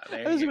 go.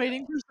 There I was you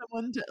waiting for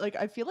someone to like.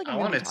 I feel like go. I'm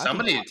I gonna be wanted talking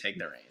somebody a to lot. take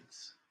the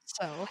reins.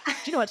 So, do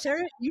you know what,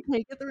 Sarah? You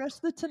take it the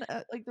rest of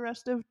the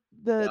rest of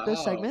the Wow.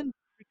 segment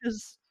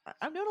because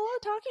I'm doing a lot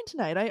of talking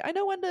tonight. I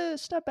know when to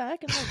step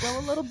back and let go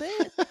a little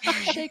bit,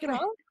 shake it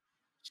off.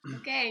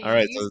 Okay, All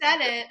right, you so- said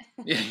it.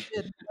 Yeah.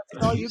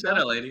 That's all You you said got.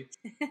 it, lady.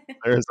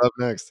 There's up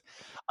next.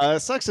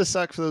 Sucks to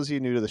suck for those of you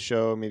new to the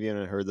show. Maybe you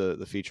haven't heard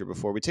the feature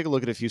before. We take a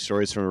look at a few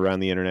stories from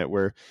around the internet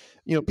where,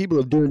 people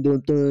are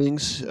doing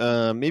things,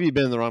 maybe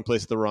been in the wrong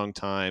place at the wrong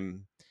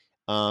time,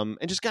 and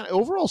just kind of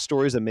overall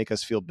stories that make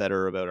us feel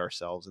better about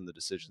ourselves and the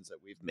decisions that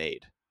we've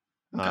made.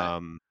 Okay.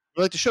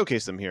 We like to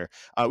showcase them here.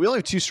 We only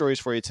have two stories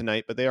for you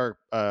tonight, but they are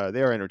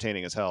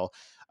entertaining as hell.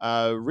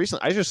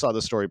 Recently, I just saw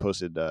the story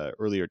posted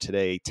earlier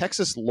today.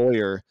 Texas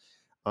lawyer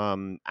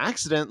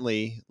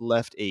accidentally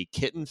left a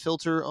kitten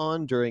filter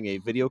on during a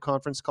video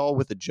conference call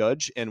with a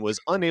judge and was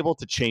unable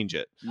to change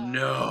it.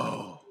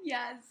 No.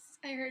 Yes,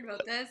 I heard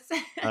about this.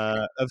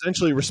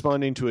 Eventually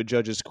responding to a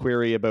judge's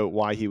query about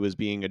why he was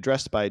being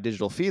addressed by a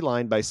digital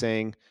feline by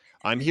saying,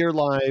 "I'm here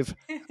live.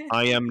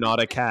 I am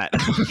not a cat."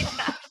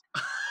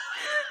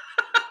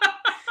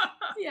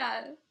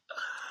 Yeah.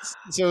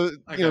 So,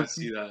 I gotta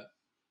see that.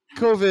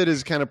 COVID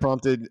has kind of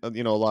prompted, a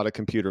lot of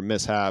computer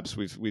mishaps.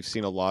 We've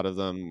seen a lot of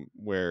them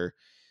where,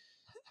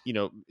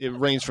 it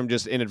ranges from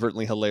just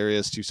inadvertently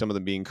hilarious to some of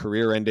them being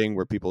career-ending,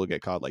 where people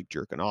get caught like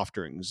jerking off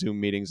during Zoom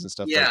meetings and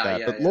stuff like Yeah, that.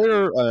 yeah, But yeah.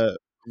 lawyer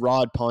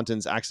Rod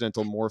Ponton's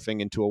accidental morphing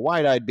into a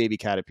wide-eyed baby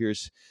cat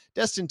appears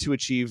destined to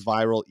achieve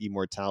viral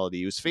immortality.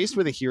 He was faced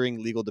with a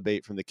hearing legal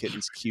debate from the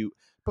kitten's cute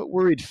but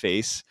worried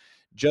face.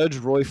 Judge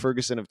Roy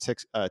Ferguson of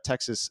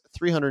Texas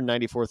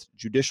 394th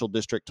Judicial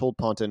District told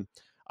Ponton,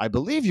 "I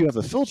believe you have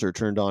a filter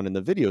turned on in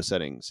the video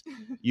settings.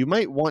 You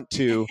might want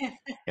to,"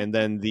 and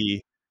then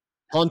the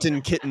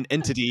Ponton kitten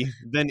entity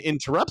then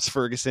interrupts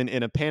Ferguson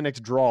in a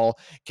panicked drawl.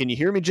 "Can you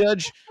hear me,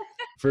 Judge?"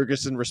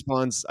 Ferguson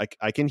responds,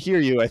 I can hear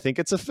you. I think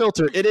it's a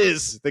filter." "It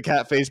is," the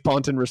cat-faced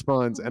Ponton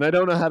responds, "and I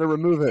don't know how to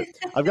remove it.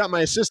 I've got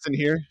my assistant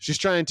here. She's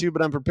trying to,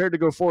 but I'm prepared to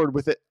go forward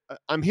with it.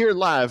 I'm here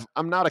live.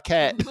 I'm not a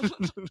cat."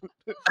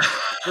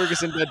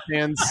 Ferguson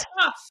deadpans.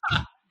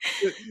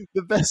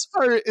 The best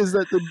part is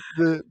that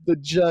the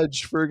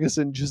judge,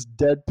 Ferguson, just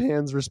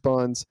deadpans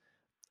responds,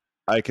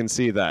 "I can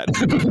see that."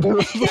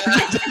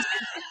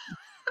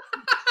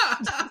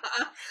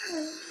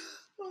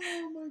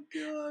 Oh my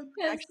god.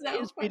 That's Actually,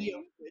 so is funny. video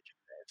footage.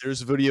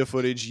 There's video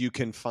footage. You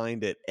can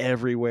find it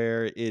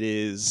everywhere. It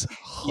is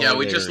Yeah,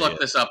 we just looked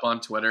hilarious. this up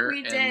on Twitter, We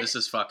and did, this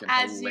is fucking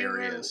as you were-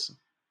 hilarious.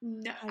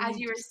 No, I as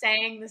need you to were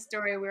saying the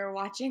story, we were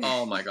watching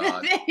Oh my the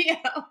god. video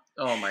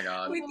Oh my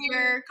god. with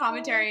your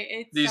commentary.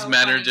 It's These so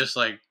men are funny. just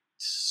like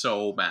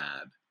so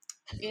mad.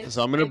 It's,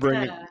 So I'm gonna it's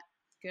bring it- a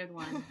good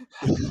one.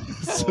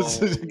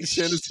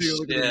 Shanna's taking a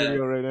look at the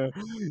video right now.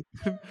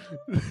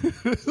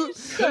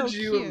 So Could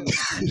you cute.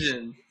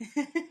 imagine?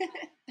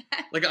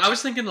 Like, I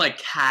was thinking like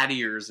cat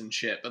ears and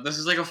shit, but this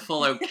is like a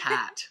full out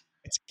cat.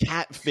 It's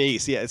cat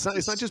face. Yeah, it's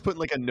not just putting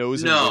like a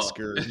nose and No,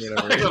 whisker. it's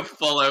Whatever. like a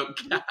full out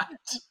cat.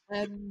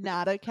 I'm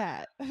not a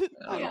cat. I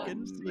Oh,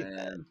 can see that.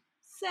 man.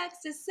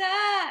 Sucks to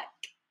suck.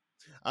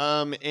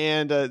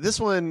 And this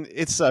one,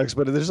 it sucks,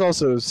 but there's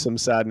also some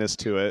sadness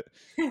to it.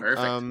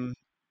 Perfect.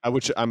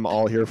 Which I'm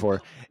all here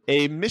for.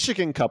 A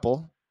Michigan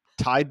couple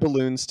tied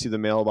balloons to the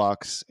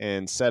mailbox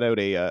and set out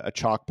a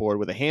chalkboard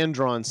with a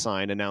hand-drawn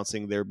sign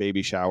announcing their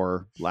baby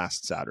shower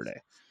last Saturday.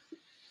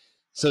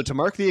 So to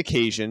mark the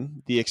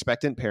occasion, the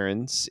expectant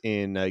parents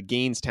in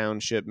Gaines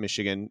Township,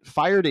 Michigan,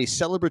 fired a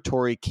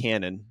celebratory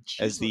cannon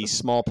as the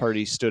small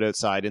party stood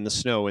outside in the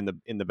snow in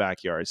the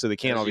backyard. So they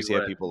can't As you obviously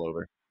have would. people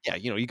over. Yeah,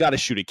 you got to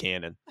shoot a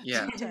cannon.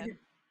 Yeah.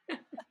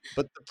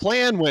 But the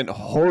plan went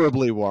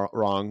horribly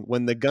wrong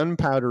when the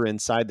gunpowder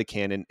inside the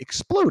cannon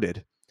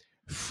exploded,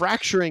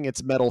 fracturing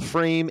its metal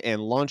frame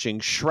and launching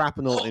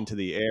shrapnel into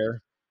the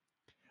air.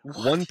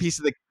 One piece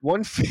of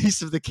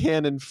the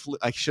cannon flew.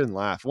 I shouldn't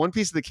laugh. One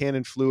piece of the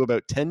cannon flew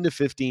about 10 to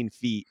 15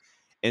 feet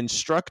and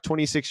struck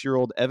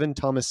 26-year-old Evan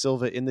Thomas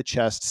Silva in the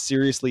chest,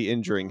 seriously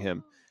injuring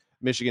him.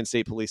 Michigan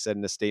State Police said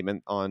in a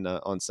statement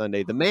on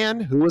Sunday. The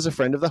man, who was a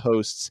friend of the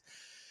hosts,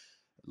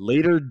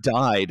 later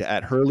died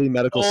at Hurley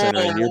Medical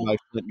Center in nearby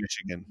Flint,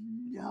 Michigan.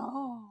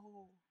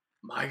 No.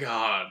 My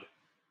god.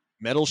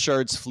 Metal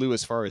shards flew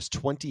as far as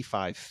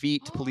 25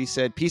 feet, police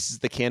said. Pieces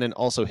of the cannon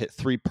also hit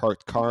 3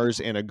 parked cars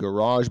and a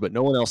garage, but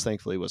no one else,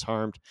 thankfully, was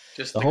harmed.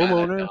 Just The the, guy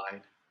homeowner- that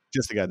died.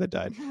 Just the guy that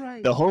died.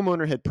 Right. The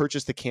homeowner had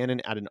purchased the cannon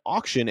at an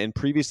auction and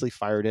previously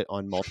fired it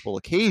on multiple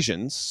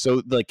occasions.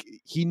 So, like,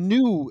 he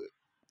knew,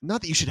 not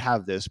that you should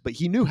have this, but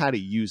he knew how to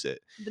use it.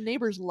 The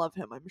neighbors love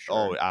him, I'm sure.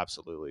 Oh,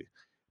 absolutely.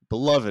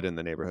 Beloved in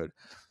the neighborhood.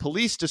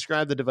 Police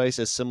described the device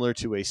as similar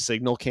to a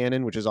signal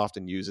cannon, which is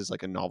often used as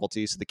like a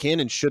novelty. So the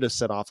cannon should have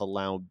set off a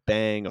loud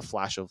bang, a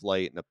flash of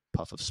light, and a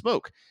puff of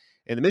smoke.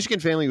 And the Michigan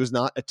family was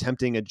not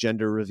attempting a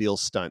gender reveal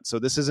stunt. So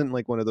this isn't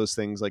like one of those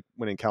things like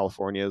when in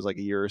California, it was like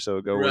a year or so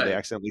ago, where they Right.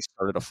 accidentally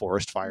started a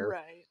forest fire.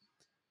 Right.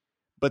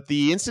 But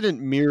the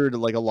incident mirrored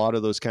like a lot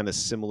of those kind of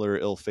similar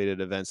ill-fated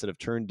events that have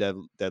turned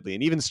deadly,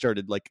 and even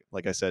started like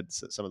I said,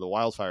 some of the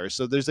wildfires.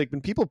 So there's like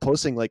been people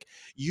posting like,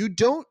 you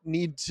don't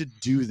need to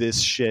do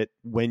this shit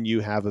when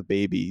you have a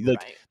baby.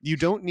 Like Right. you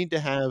don't need to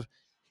have.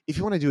 If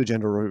you want to do a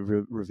gender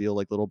reveal,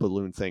 like little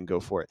balloon thing, go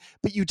for it.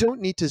 But you don't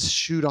need to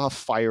shoot off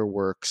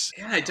fireworks.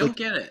 Yeah, I don't Like-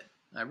 get it.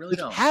 I really Like,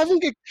 don't.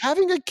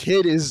 having a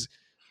kid is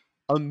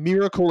a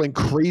miracle, and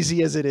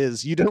crazy as it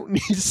is, you don't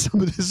need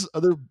some of this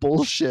other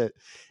bullshit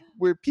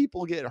where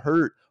people get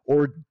hurt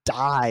or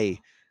die.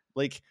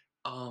 Like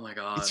Oh my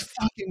god. it's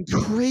fucking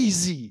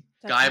crazy.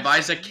 Guy That's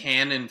buys a insane.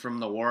 cannon from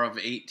the War of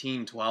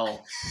 1812.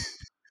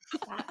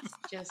 That's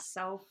just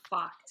so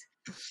fucked.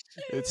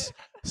 It's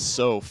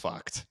so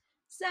fucked.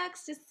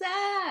 Sucks to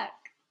suck.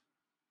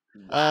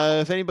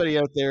 If anybody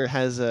out there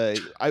has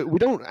we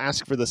don't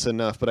ask for this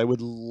enough, but I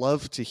would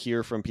love to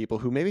hear from people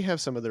who maybe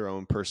have some of their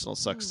own personal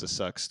sucks to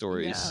suck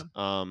stories.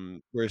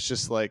 Where it's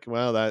just like,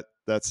 well,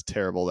 that's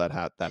terrible that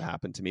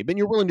happened to me, but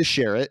you're willing to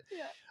share it.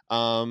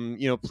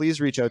 Yeah. Please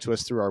reach out to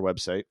us through our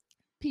website.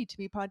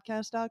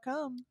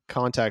 p2ppodcast.com.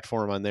 Contact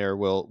form on there.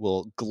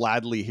 We'll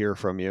gladly hear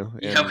from you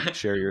and Yeah,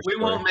 share your We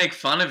story. won't make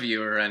fun of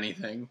you or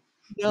anything.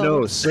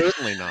 No,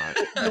 certainly not.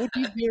 That would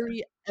be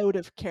very out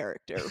of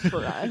character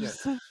for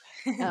us.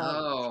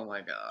 Oh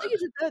my god. Like I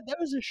said, that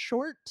was a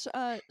short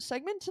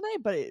segment tonight,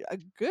 but a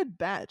good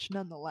batch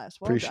nonetheless.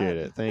 Well Appreciate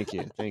done. it. Thank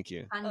you. Thank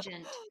you.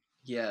 Pungent.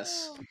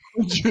 Yes.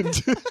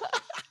 Yes.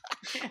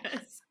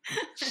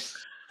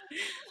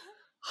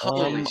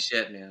 Holy Um,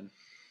 shit, man.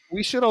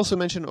 We should also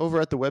mention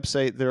over at the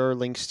website, there are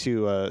links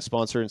to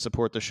sponsor and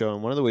support the show.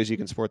 And one of the ways you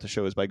can support the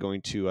show is by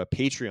going to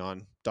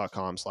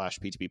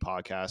patreon.com/P2P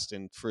podcast.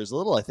 And for as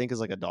little, I think, as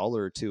like $1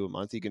 or $2 a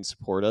month, you can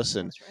support us.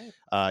 And That's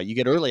right. you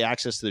get early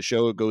access to the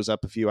show. It goes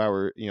up a few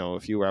hours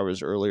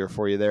earlier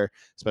for you there.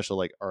 Special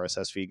like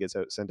RSS feed gets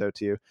sent out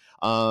to you.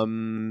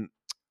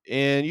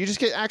 And you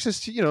just get access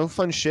to,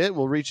 fun shit.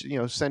 We'll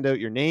send out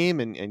your name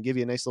and give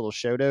you a nice little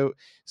shout out.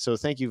 So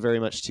thank you very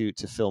much to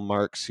Phil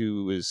Marks,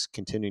 who is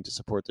continuing to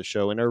support the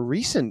show, and our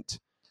recent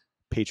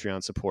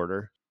Patreon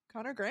supporter,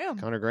 Connor Graham.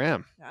 Connor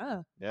Graham.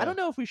 Yeah. Yeah. I don't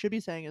know if we should be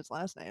saying his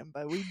last name,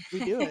 but we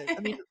do it. I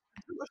mean,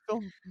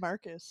 Phil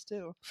Marcus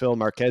too. Phil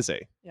Marquese.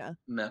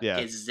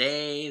 Marquez.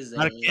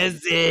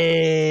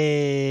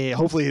 Marquese.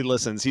 Hopefully he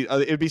listens.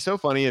 It'd be so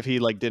funny if he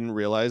like didn't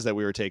realize that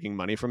we were taking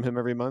money from him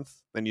every month.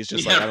 Then he's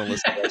just like, I don't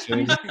listen to that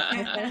shit.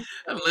 I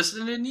haven't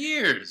listened in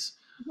years.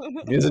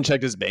 He hasn't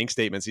checked his bank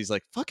statements. He's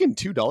like, fucking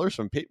 $2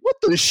 from pay. What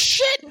the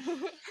shit?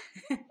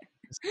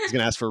 He's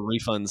gonna ask for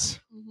refunds.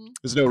 Mhm.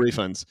 There's no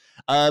refunds.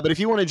 But if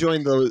you want to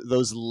join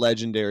those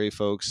legendary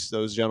folks,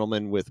 those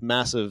gentlemen with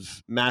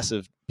massive,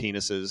 massive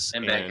penises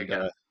And bank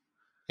accounts.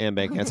 and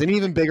bank accounts, and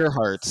even bigger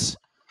hearts.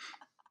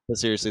 But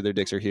seriously, their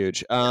dicks are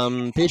huge.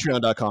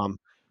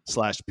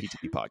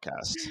 Patreon.com/P2P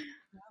podcast.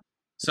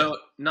 So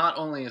not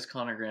only is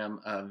Connor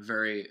Graham a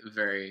very,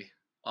 very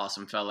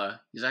awesome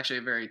fella, he's actually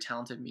a very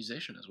talented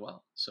musician as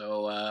well.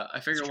 So I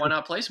figured why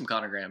not play some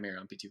Connor Graham here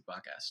on P2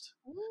 Podcast.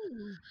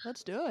 Ooh,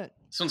 let's do it.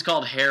 This one's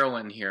called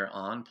Heroin here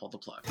on Pull the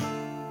Plug.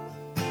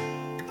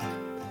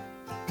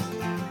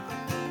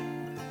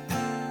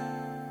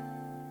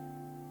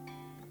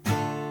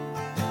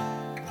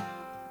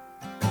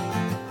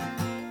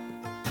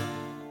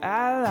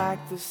 I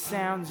like the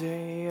sound of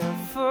your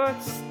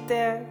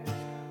footsteps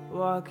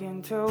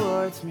walking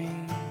towards me.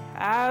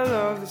 I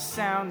love the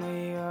sound of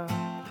your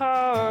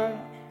heart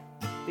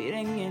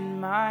beating in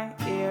my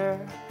ear.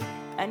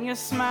 And your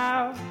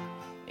smile,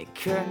 it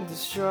couldn't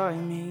destroy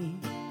me.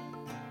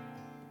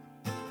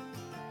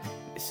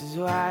 This is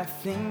why I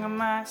think of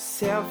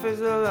myself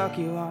as a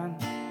lucky one.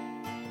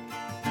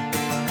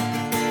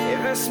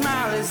 If a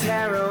smile is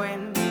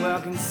heroin, well,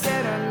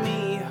 consider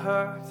me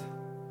hurt.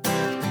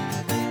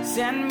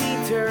 Send me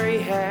to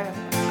rehab,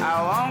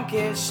 I won't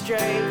get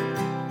straight.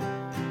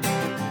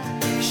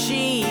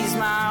 She's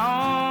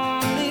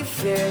my only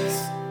fix,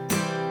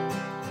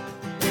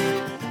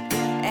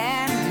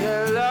 and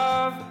her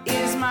love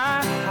is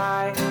my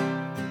high.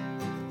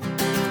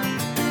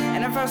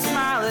 And if her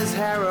smile is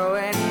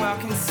heroin, well,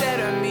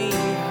 consider me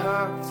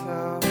hooked.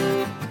 So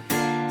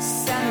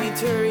send me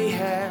to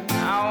rehab, I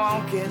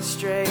won't get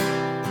straight.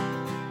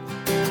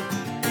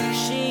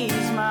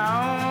 She's my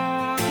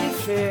only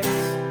fix,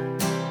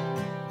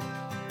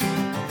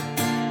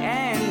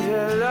 and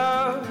her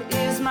love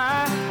is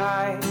my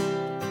high.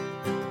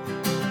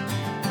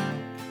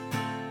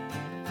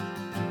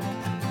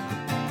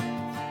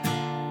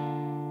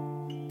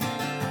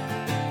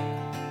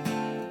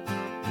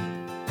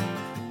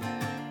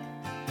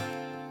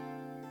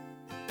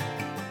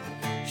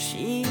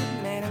 She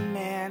made a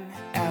man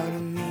out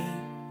of me.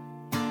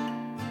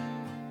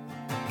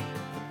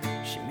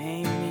 She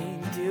made me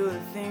do the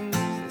things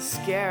that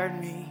scared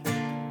me.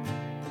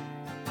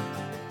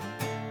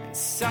 And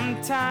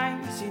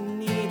sometimes you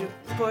need a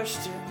push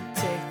to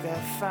take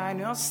that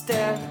final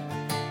step.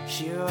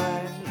 She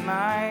was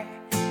my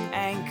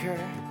anchor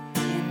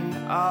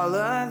in all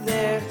of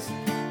this.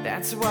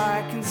 That's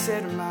why I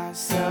consider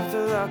myself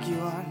the lucky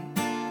one.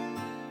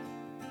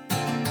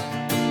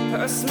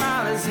 Her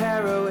smile is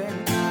heroin,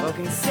 well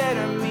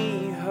consider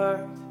me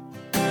hurt.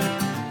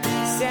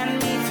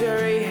 Send me to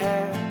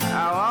rehab,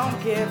 I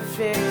won't get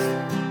fixed.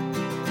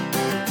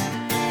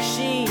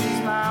 She's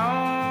my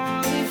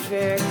only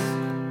fix,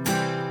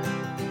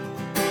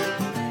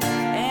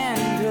 and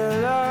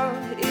her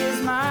love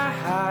is my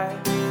high.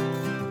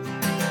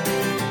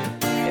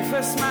 If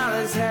her smile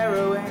is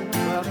heroin,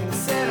 well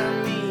consider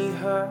me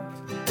hurt.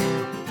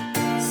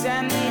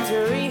 Send me to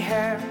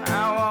rehab, I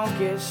won't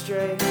get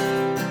straight.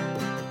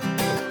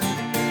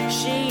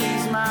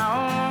 She's my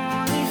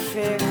only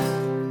fix,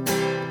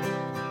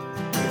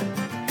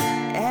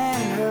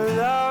 and her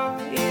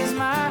love is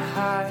my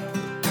high.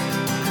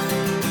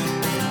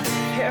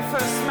 If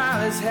her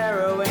smile is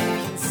heroin,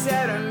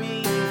 consider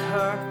me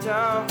hurt.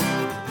 Oh,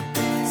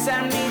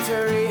 send me to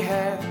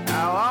rehab,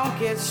 I won't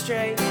get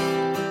straight.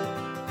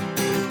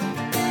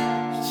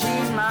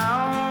 She's my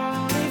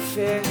only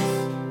fix,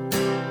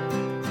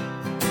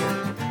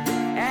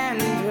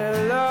 and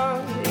her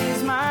love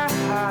is my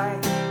high.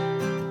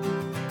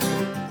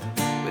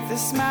 With a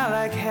smile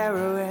like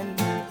heroin,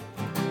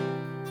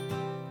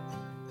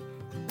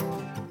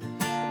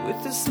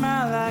 with a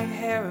smile like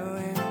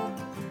heroin,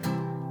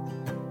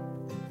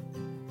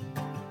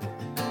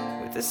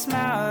 with a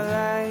smile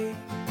like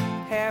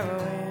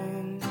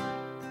heroin.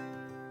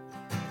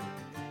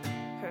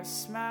 Her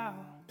smile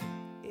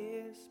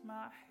is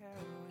my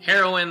heroin.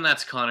 Heroin,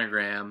 that's Connor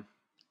Graham.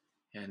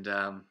 And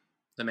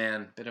the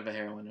man, bit of a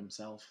heroin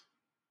himself,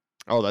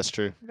 Oh, that's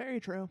true. Very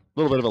true. A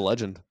little bit of a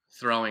legend.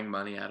 throwing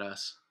money at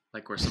us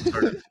like we're some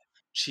sort of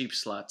cheap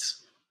sluts.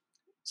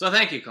 So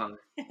thank you, Connor.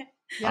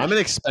 Yeah. I'm an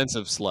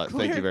expensive slut.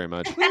 Thank you very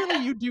much.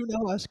 Clearly, you do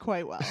know us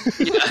quite well.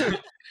 Yeah.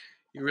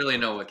 You really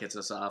know what gets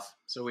us off,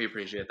 so we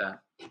appreciate that.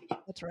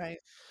 That's right.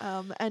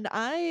 And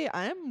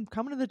I'm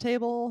coming to the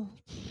table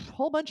a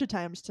whole bunch of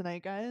times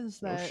tonight,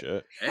 guys. Oh That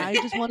shit! I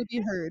just want to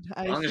be heard.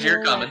 As long as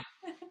you're coming.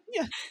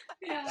 Yeah.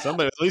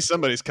 Somebody, at least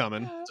somebody's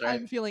coming. right.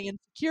 I'm feeling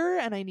insecure,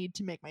 and I need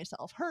to make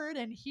myself heard.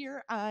 And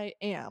here I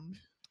am.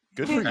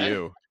 Good for Okay.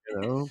 you.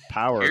 You know,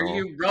 power. Here and all.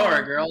 you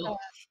roar, girl.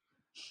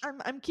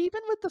 I'm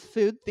keeping with the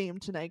food theme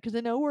tonight because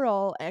I know we're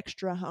all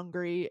extra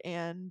hungry,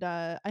 and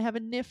I have a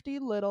nifty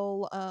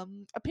little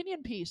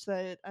opinion piece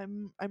that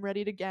I'm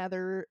ready to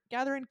gather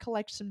and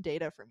collect some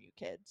data from you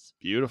kids.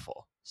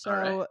 Beautiful. So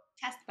right.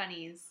 Test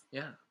bunnies.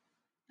 Yeah.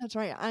 that's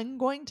right. I'm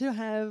going to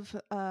have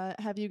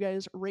you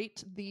guys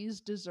rate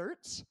these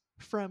desserts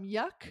from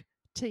yuck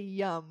to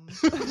yum.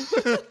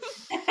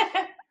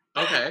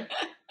 Okay.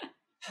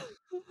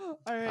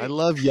 All right. I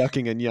love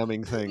yucking and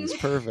yumming things.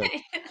 Perfect.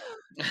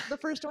 The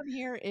first one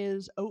here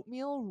is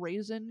oatmeal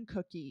raisin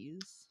cookies.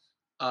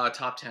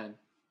 Top 10.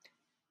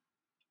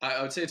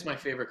 I would say it's my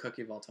favorite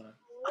cookie of all time.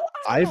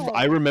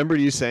 I remember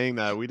you saying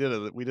that. We did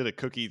a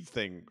cookie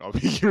thing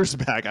years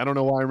back. I don't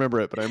know why I remember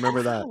it, but I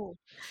remember that. Wow.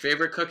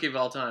 Favorite cookie of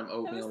all time, That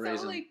oatmeal was so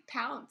raisin. like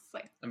pounce.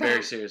 Like I'm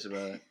very serious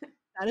about it.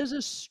 That is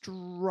a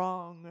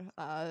strong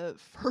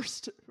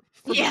first.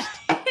 Yeah.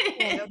 one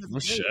out of the Oh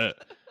gate. shit!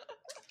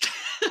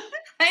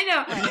 I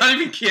know. I'm not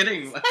even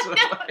kidding. That's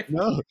what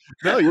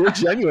No, you were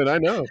genuine. I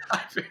know. I'm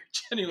very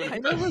genuine I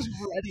about was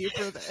ready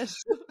for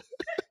this.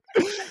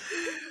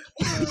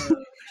 it.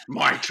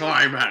 My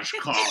time has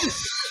come.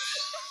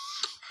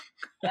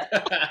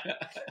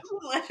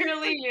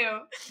 Literally you.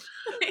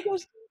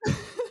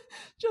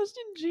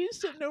 Justin G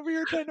sitting over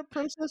here trying to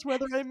process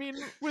whether I mean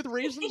with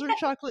raisins or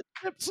chocolate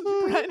chips and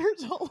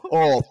grinders all over.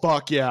 Oh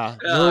fuck yeah!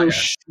 Oh, No yeah.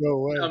 no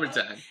way. Number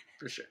 10,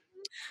 for sure.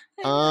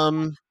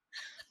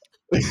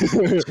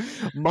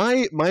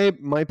 My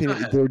opinion,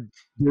 ahead.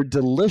 they're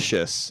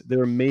delicious.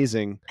 They're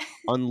amazing,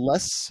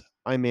 unless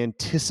I'm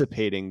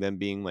anticipating them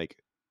being like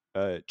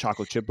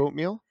chocolate chip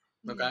oatmeal.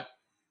 Okay.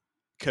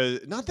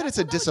 Because not that That's it's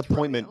a what I was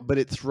disappointment, throwing. but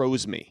it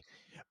throws me.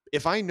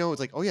 If I know it's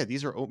like, oh yeah,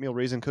 these are oatmeal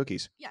raisin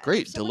cookies. Yeah, if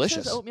Great, someone says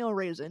delicious. oatmeal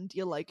raisin. Do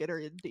you like it or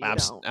do you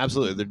don't?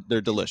 Absolutely, they're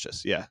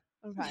delicious. Yeah.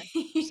 Okay,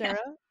 Yeah. Sarah.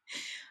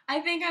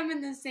 I think I'm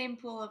in the same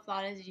pool of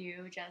thought as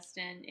you,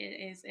 Justin.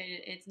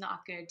 It's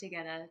not good to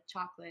get a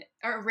chocolate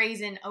or a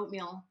raisin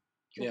oatmeal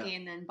cookie Yeah.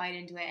 and then bite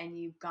into it and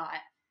you've got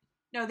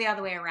the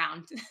other way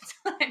around. That's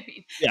what I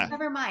mean. Yeah.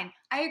 Never mind.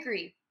 I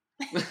agree.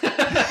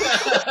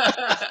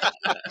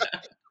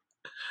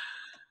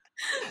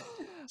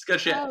 It's good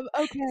shit.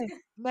 Okay,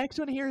 next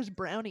one here is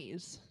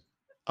brownies.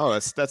 Oh,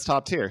 that's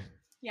top tier.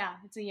 Yeah,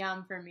 it's a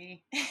yum for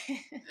me.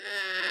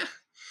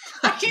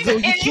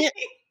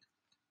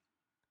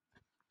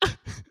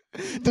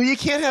 Though you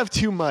can't have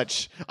too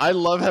much. I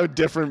love how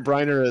different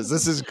Briner is.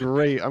 This is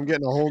great. I'm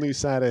getting a whole new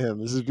side of him.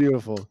 This is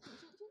beautiful.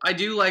 I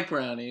do like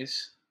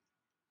brownies.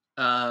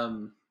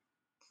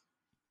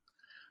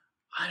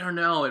 I don't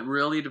know. It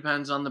really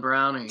depends on the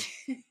brownie.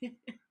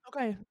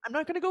 Okay, I'm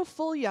not gonna go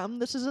full yum.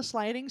 This is a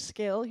sliding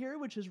scale here,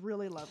 which is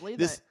really lovely.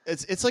 This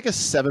it's like a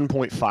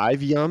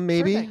 7.5 yum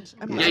maybe. Perfect.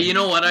 I'm Yeah, glad. you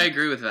know what? I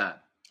agree with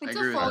that. I It's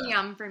agree a with full that.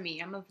 yum for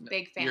me. I'm a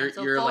big fan.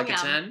 So You're full like yum.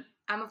 a 10?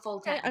 I'm a full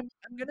Okay, 10.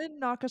 I'm gonna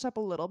knock us up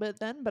a little bit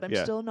then, but I'm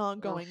Yeah. still not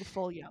going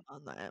full yum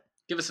on that.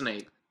 Give us an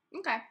 8.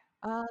 Okay.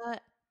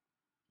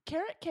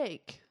 Carrot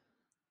cake.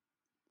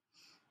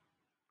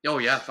 Oh,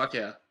 yeah. Fuck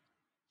yeah.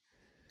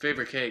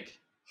 Favorite cake.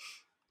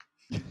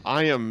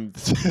 I am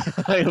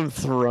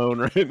thrown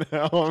right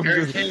now. I'm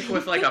Carrot just- cake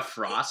with like a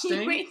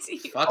frosting? Wait till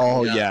you- Fuck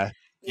Oh yeah.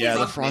 yeah,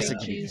 the Fuck frosted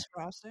yeah. cake. Cheese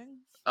frosting.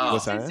 Oh,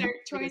 What's that? Dessert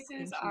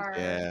choices are.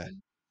 Yeah.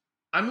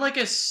 I'm like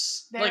a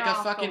They're like a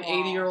off the fucking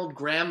wall. 80-year-old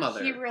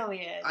grandmother. He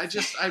really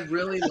is. I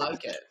really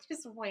like it.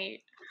 Just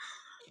wait.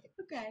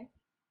 Okay.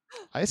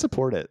 I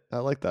support it. I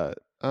like that.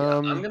 Yeah,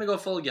 I'm gonna go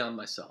full yum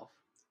myself.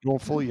 Well,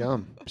 full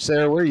yum.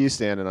 Sarah, where are you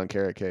standing on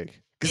carrot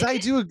cake? Because I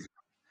do.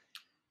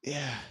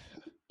 Yeah.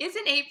 It's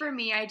an 8 for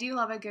me. I do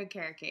love a good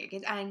carrot cake.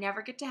 I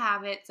never get to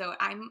have it, so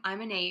I'm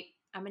an 8.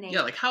 I'm an 8.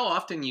 Yeah, like how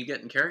often you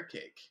getting carrot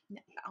cake?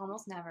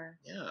 Almost never.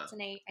 Yeah. It's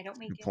an 8. I don't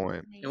make Good it. point.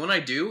 It's an 8. And when I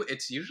do,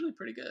 it's usually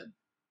pretty good.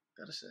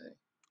 Gotta say.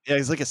 Yeah,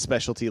 it's like a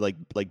specialty, like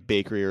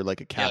bakery or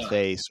like a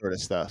cafe sort of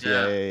stuff.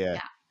 Yeah. Yeah. Yeah.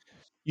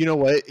 You know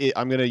what?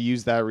 I'm gonna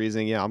use that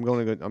reasoning. Yeah, I'm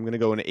gonna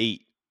go an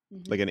 8,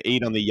 Mhm. like an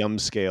 8 on the yum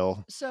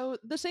scale. So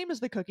the same as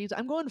the cookies.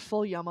 I'm going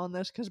full yum on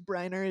this because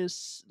Briner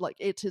is like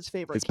it's his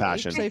favorite. His cake,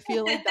 passion. So I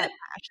feel like that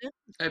passion.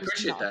 I just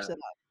appreciate knocks that. it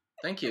up.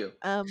 Thank you.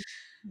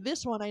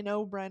 This one I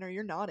know, Briner,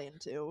 you're not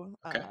into.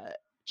 Okay.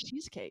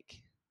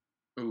 Cheesecake.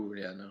 Ooh,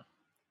 yeah, no.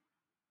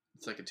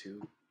 It's like a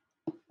 2.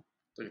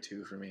 It's like a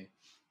 2 for me.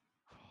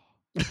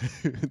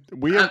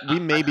 we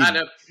may be I had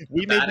a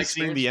bad be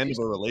seeing the end of experience.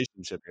 a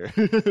relationship here.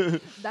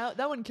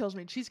 That one kills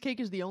me. Cheesecake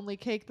is the only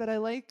cake that I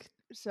like.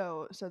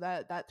 So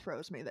that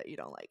throws me that you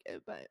don't like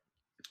it, but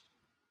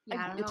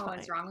Yeah, I don't it's know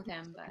what's fine. wrong with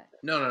him, but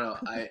No.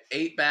 I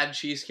ate bad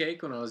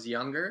cheesecake when I was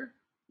younger.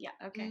 yeah,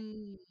 okay.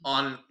 Mm,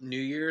 On New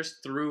Year's,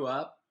 threw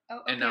up. Oh,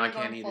 okay. And now I we're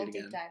can't going eat full it deep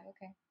again. dive.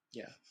 Okay.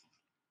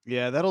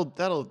 Yeah, that'll.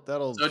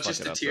 So it's fuck just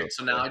it a up, tier. though.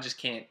 So now I just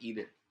can't eat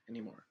it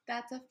anymore.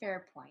 That's a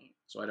fair point.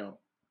 So I don't.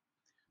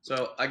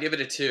 So I give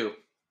it a 2.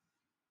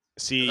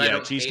 See, 'Cause I yeah, don't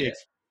hate cheesecake. it,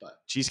 but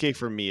Cheesecake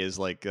for me is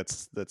like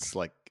that's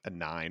like a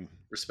 9.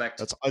 respect.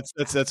 That's yeah,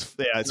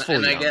 it's And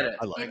full I yum. get it.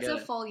 I like It's get a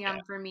it. full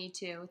yum for me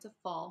too. It's a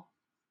full.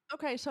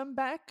 Okay, so I'm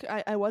back.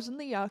 I was in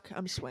the yuck.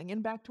 I'm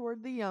swinging back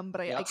toward the yum,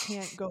 but I Yep.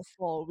 can't go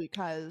full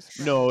because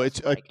No, Briner it's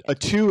doesn't like a it.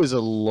 2 is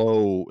a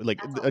low. Like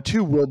That's a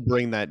 2 will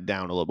bring that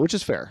down a little, which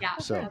is fair. Yeah,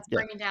 So that's yeah.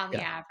 bringing down the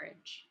yeah.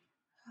 average.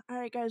 All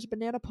right, guys,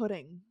 banana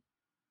pudding.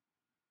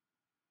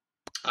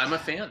 I'm a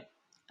fan.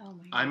 Oh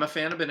my god. I'm a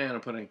fan of banana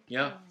pudding.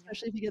 Yeah. Oh my God.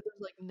 Especially if you get those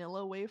like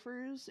Nilla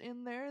wafers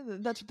in there.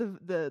 That's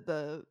what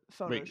the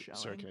photo Wait, showing.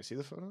 sorry, can I see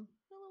the photo?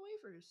 Nilla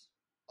wafers.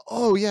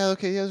 Oh yeah,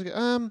 okay, yeah.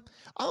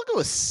 I'll go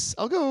with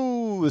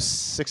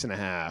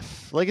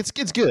 6.5. Like it's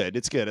good.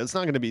 It's good. It's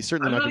not going to be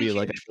certainly I'm not not going a to be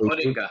like huge a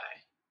pudding guy.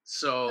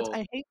 So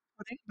I hate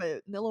pudding,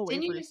 but Nilla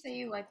Didn't you wafers. just say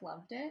you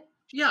loved it?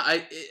 yeah,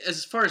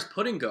 as far as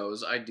pudding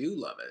goes, I do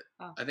love it.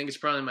 Oh. I think it's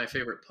probably my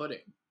favorite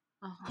pudding.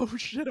 Uh-huh. Oh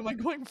shit! Am I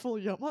going full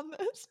yum on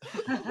this?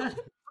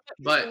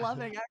 But-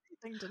 loving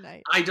everything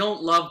tonight. I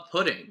don't love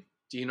pudding.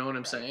 Do you know what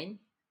I'm saying?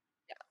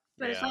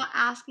 But it's Yeah. not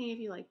asking if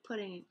you like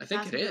pudding. I It's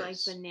think it asking if you like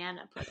is.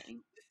 banana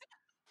pudding.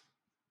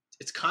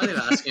 It's kind of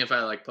asking if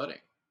I like pudding.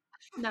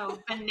 No,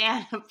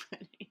 banana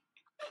pudding.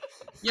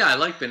 Yeah, I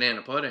like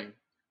banana pudding,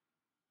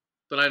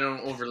 but I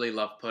don't overly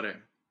love pudding.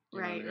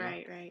 You know what I mean?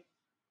 Right.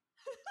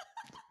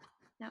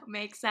 No,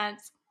 makes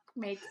sense.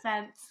 Makes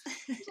sense.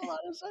 Makes a lot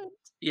of sense.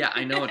 Yeah,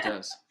 I know it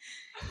does.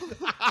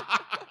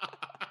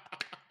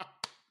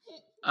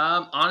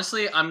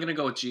 Honestly, I'm gonna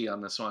go with G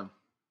on this one.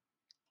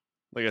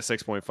 like a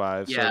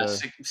 6.5. Yeah,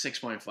 sorta.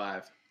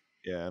 6.5.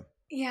 Yeah.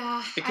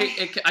 Yeah.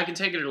 I can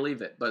take it or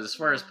leave it, but as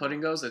far as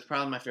pudding goes, it's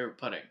probably my favorite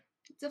pudding.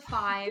 It's a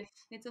 5.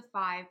 It's a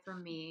 5 for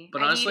me.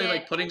 But I honestly, eat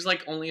like it. pudding's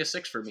like only a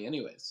 6 for me,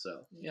 anyways.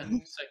 So yeah,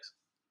 6.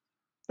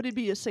 But it'd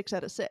be a 6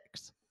 out of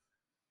 6.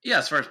 Yeah,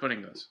 as far as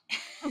pudding goes.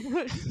 All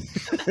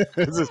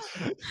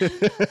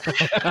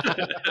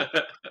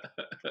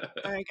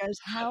right, guys.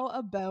 How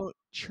about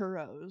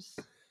churros?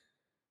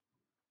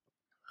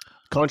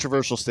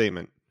 Controversial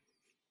statement.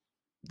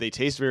 They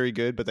taste very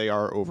good, but they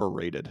are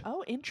overrated.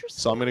 Oh, interesting.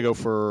 So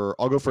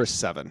I'll go for a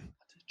 7.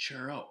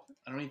 Churro.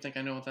 I don't even think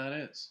I know what that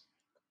is.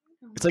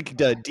 It's like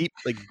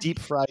deep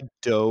fried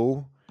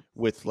dough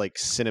with like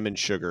cinnamon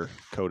sugar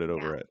coated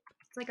over it.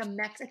 It's like I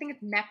think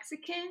it's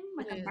Mexican,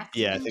 like a Yeah.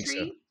 Mexican Yeah, I think so.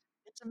 treat.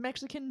 It's a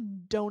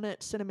Mexican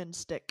donut cinnamon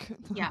stick.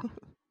 Yeah.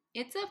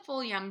 It's a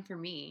full yum for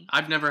me.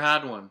 I've never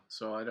had one,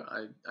 so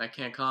I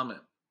can't comment.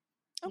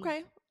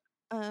 Okay.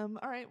 All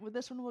right. With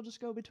this one, we'll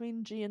just go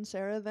between G and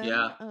Sarah then.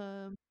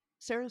 Yeah.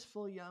 Sarah's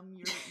full yum.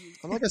 You.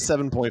 I'm like a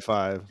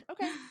 7.5.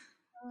 Okay.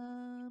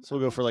 So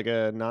we'll go for like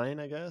a 9,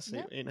 I guess.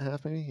 Yep.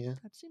 8.5 maybe. Yeah.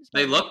 That seems.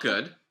 They about look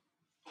right. good.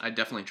 I'd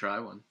definitely try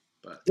one,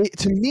 but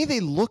To me,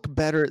 they look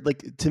better.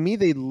 Like to me,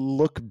 they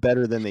look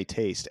better than they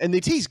taste, and they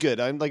taste good.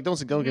 I'm like, don't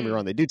get me Mhm.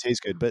 wrong, they do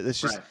taste good, but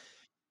it's just right.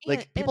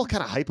 Like people and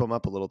kind of hype them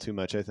up a little too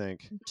much, I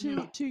think.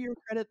 to your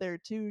credit there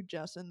too,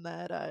 Justin,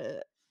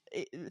 that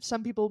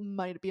some people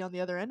might be on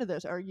the other end of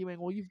this arguing,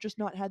 well, you've just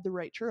not had the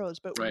right churros.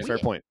 But Right. Fair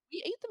point.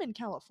 we ate them in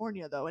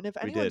California though, and if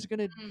We anyone's did.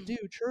 gonna Mm. do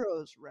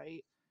churros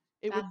right,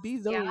 it would be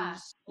those. Yeah,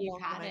 you've along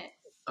the had lines it.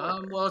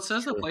 of Well, it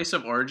says the True. place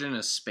of origin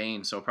is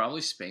Spain, so probably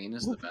Spain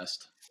is the Ooh.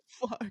 best.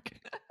 Fuck.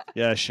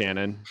 Yeah,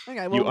 Shannon.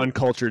 Okay, You well,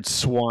 uncultured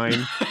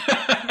swine.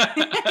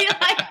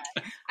 Like,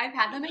 I've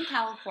had them in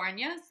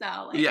California,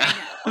 so like, Yeah,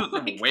 I know.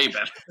 Like, way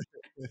better.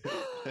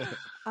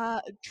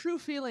 true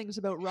feelings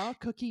about raw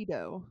cookie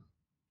dough.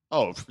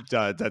 Oh,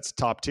 that's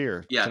top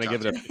tier. Yeah, Can I top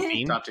give it a tier.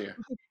 15? Top tier.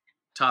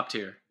 Top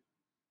tier.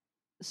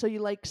 So you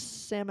like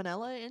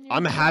salmonella in your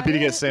I'm happy to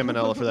get diet?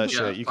 salmonella for that Yeah,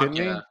 shit. You fuck kidding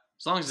me? yeah.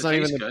 As long as It's it not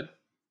even tastes a- good.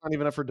 Not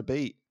even up for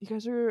debate. You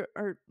guys are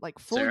like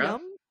full Sarah?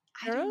 yum.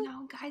 I don't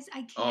know, guys.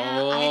 I can't.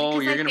 Oh,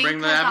 you're gonna bring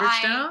the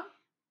average down?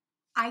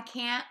 I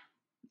can't.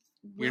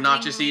 You're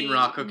not just eating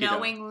raw cookie dough.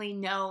 knowingly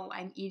know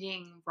I'm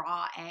eating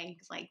raw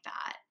eggs like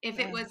that. If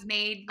it was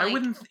made, I like,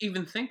 wouldn't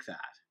even think that.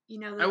 you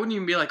know, I wouldn't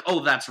even be like, oh,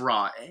 that's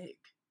raw egg.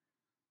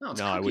 No, it's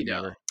No, I cookie would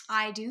dough. never.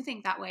 I do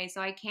think that way,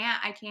 so I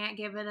can't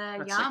give it a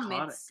That's yum.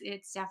 psychotic.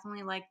 It's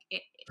definitely like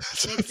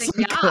it's That's a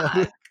yuck.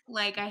 psychotic.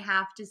 Like I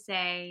have to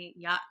say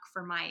yuck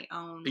for my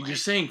own. You're like-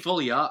 saying full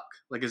yuck,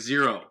 like a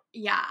 0.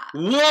 yeah.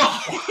 Whoa!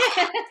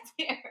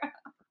 Zero.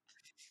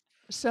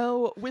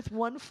 So with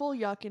one full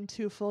yuck and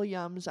 2 full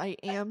yums, I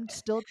am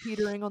still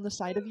teetering on the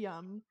side of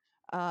yum,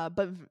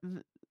 but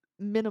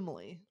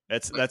minimally.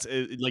 That's like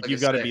like you've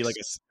a got to be 6. like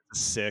a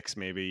 6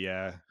 maybe.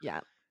 Yeah.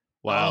 Yeah.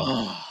 Wow.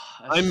 Oh,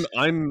 that's-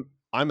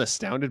 I'm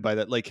astounded by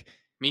that. Like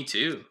Me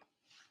too.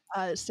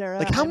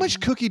 Sarah, how much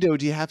I'm- cookie dough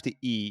do you have to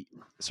eat?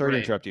 Sorry to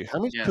Right. interrupt you. How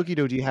much Yeah. cookie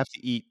dough do you have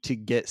to eat to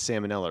get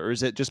salmonella, or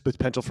is it just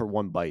potential for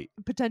one bite?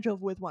 potential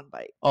with one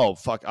bite. Oh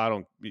fuck! I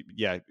don't.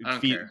 Yeah, I don't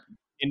feed- care.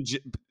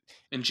 inje-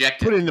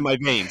 Inject put it. it into my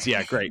veins.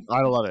 Yeah, great. I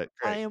love it.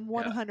 I Great. am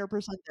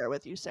 100% there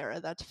with you, Sarah.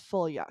 That's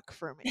full yuck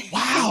for me.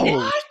 Wow.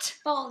 What?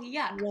 Full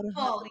yuck.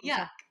 Full 100%.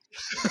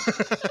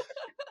 yuck.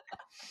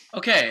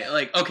 Okay,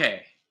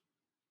 okay.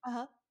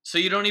 Uh-huh. So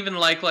you don't even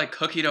like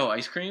cookie dough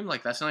ice cream?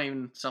 Like that's not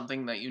even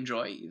something that you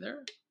enjoy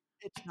either?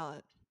 It's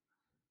not.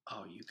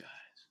 Oh, you guys.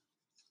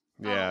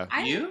 Yeah.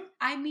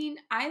 I mean,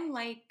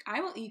 I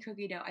will eat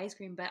cookie dough ice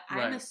cream, but I'm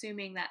Right.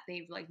 assuming that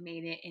they've like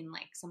made it in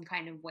like some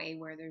kind of way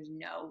where there's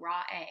no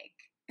raw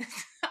egg.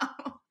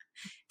 So,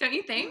 don't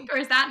you think? Or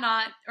is that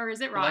not? Or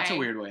is it raw? Well, that's a egg?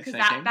 weird way of 'Cause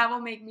thinking. that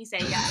will make me say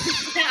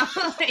yes. That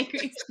will make me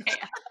say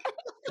yes.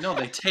 No,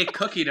 they take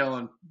cookie dough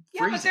and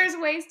Yeah, freeze but it. there's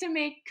ways to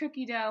make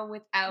cookie dough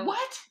without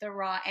What? the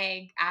raw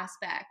egg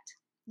aspect.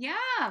 Yeah,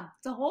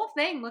 it's a whole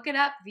thing. Look it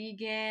up.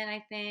 Vegan,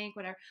 I think,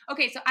 whatever.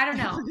 Okay, so I don't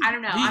know.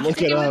 I'm Look it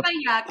sticking with up. my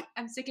yuck.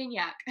 I'm sticking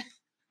yuck.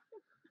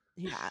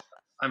 Yeah.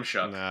 I'm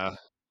shook. Nah.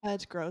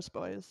 That's gross,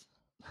 boys.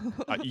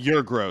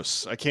 You're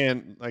gross. I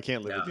can't live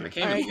Yeah, with you. I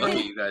can't All even right, look guys.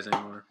 at you guys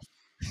anymore.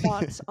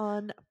 Thoughts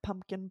on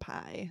pumpkin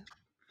pie?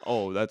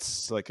 Oh,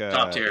 that's like a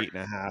Top tier.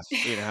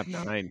 8.5,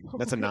 9.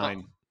 That's a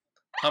 9.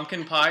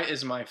 Pumpkin pie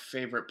is my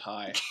favorite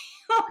pie.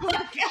 Oh my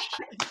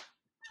god.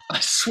 I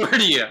swear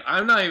to you,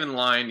 I'm not even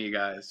lying to you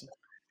guys.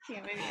 Yeah,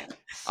 maybe.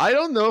 I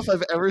don't know if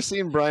I've ever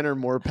seen Briner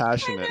more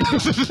passionate.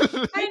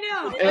 I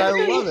know. And I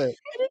love it.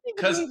 I didn't even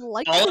Because really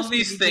like all this of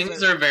these movie things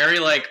because are very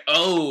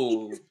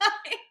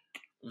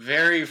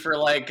very for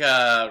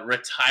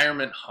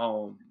retirement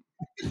home.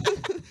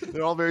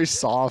 They're all very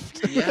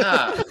soft.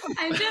 Yeah,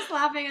 I'm just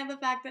laughing at the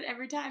fact that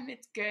every time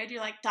it's good,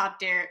 you're like top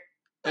tier. it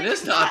Like, is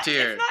it's top not-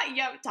 tier. It's not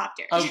yum, top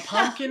tier. A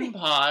pumpkin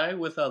pie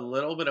with a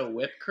little bit of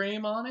whipped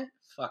cream on it.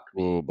 Fuck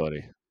me. Oh,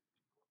 buddy.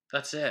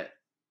 That's it.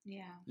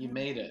 Yeah. You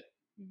made it.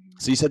 Mhm.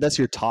 So you said that's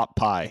your top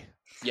pie.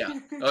 Yeah.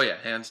 Oh yeah,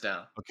 hands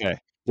down. Okay.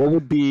 What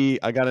would be?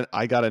 I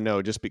gotta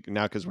know just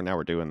now because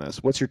we're doing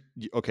this. What's your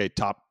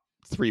top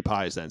 3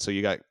 pies then? So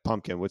you got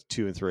pumpkin with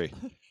 2 and 3.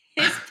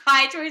 His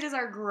pie choices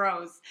are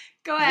gross.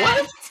 Go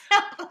ahead.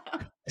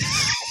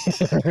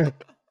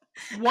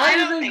 Why I are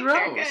don't they think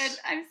they're gross? good.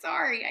 I'm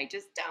sorry. I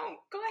just don't.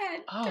 Go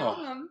ahead. Tell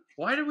Oh. them.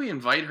 Why did we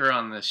invite her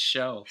on this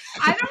show?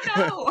 I don't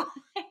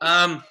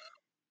know.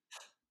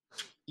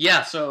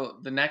 Yeah, so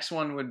the next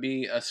one would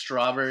be a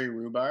strawberry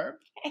rhubarb.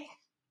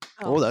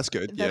 Oh, that's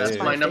good. Yeah, That's That's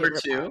yeah, my yeah. number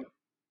favorite 2. pie.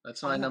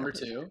 That's my number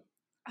 2. 100%.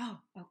 Oh,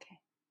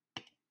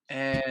 okay.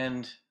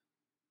 And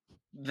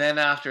then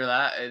after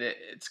that,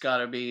 it's got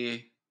to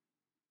be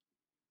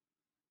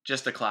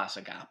just a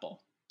classic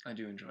apple. I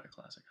do enjoy a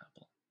classic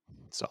apple.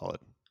 Solid.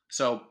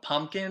 So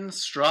pumpkin,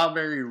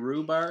 strawberry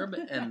rhubarb,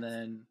 and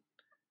then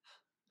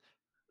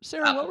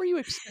Sarah, what Apple. were you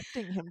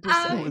expecting him to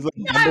Um, say? It was like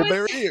No, I was-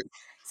 bumbleberry.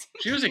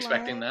 she was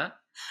expecting that.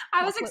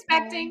 I was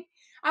Chocolate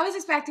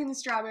expecting the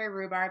strawberry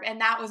rhubarb, and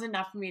that was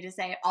enough for me to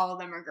say all of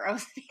them are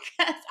gross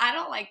because I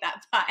don't like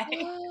that pie.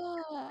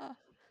 Ah,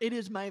 it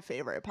is my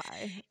favorite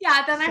pie.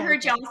 Yeah, then I So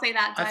heard y'all say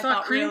that, so I I, thought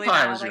felt cream really pie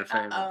bad. I was was your like,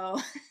 favorite.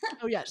 oh.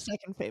 Oh yeah,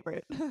 second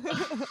favorite.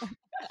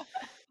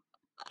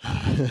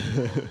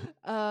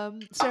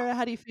 Sarah,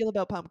 how do you feel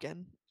about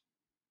pumpkin?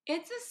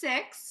 It's a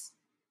 6.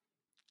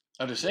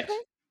 Out of 6?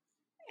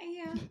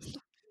 Yeah.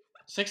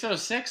 6 out of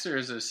 6, or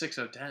is it a 6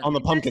 out of 10? On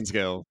the pumpkin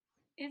scale.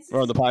 It's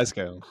Or on the pie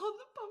scale. On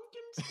the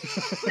pumpkin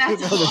scale.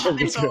 that's On the pumpkin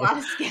there's a scale. lot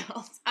of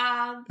scales.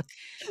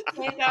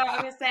 Okay, so I'm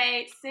gonna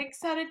say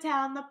 6 out of 10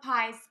 on the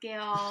pie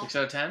scale. 6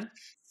 out of 10?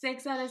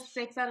 6 out of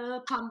 6 out of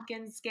the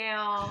pumpkin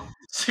scale.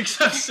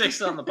 6 out of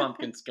 6 on the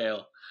pumpkin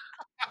scale.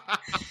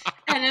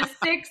 And a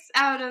 6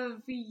 out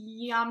of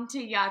yum to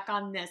yuck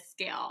on this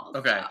scale.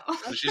 Okay. So.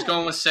 So she's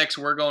going with 6.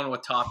 We're going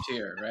with top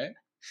tier, right?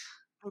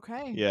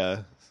 Okay.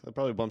 Yeah, that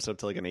probably bumps it up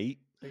to like an 8,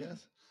 I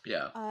guess.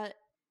 Yeah.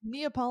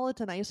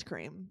 Neapolitan ice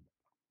cream.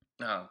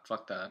 No,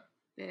 fuck that.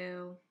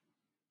 Boo.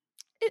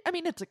 I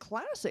mean, it's a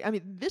classic. I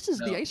mean, this is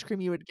the No. ice cream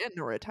you would get in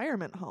a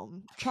retirement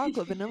home.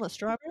 Chocolate, vanilla,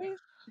 strawberry.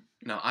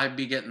 No, I'd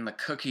be getting the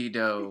cookie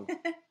dough.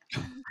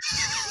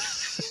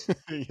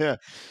 Yeah,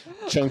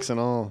 chunks and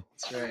all,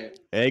 That's right.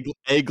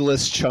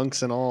 eggless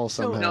chunks and all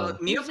So, somehow. No,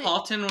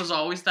 Neapolitan was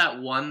always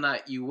that one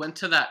that you went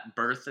to that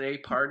birthday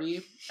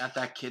party at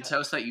that kid's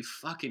house that you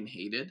fucking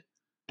hated.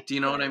 Do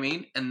you know what I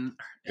mean? And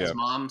his Yeah.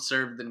 mom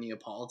served the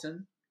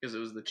Neapolitan because it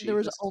was the cheapest. There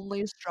was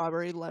only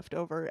strawberry left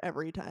over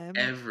every time.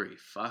 every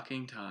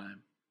fucking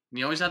time. And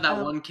you always had that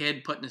Um, one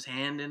kid putting his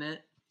hand in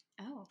it.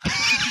 Oh.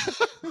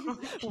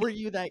 Were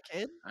you that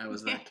kid? I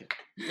was that kid.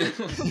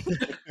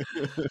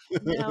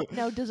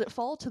 Now, does it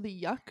fall to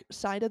the yuck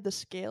side of the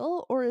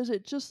scale, or is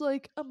it just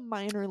like a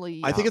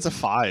minorly? I think it's a yum?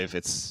 5.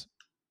 It's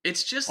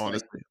It's just like,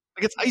 honestly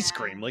like it's ice Yeah.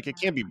 cream. Like it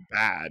can't be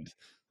bad.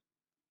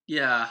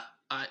 yeah.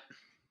 I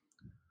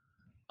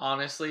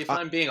honestly, if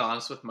I'm being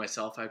honest with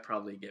myself, I'd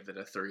probably give it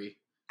a 3.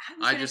 I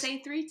was I gonna just-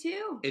 say 3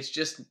 too. It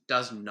just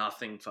does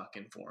nothing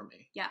fucking for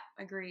me. Yeah,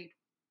 agreed.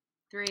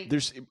 3.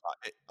 There's,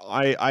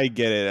 I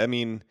get it. I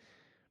mean,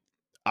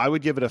 I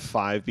would give it a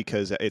 5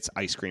 because it's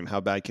ice cream.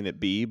 How bad can it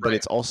be? But Right.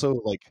 it's also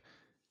like,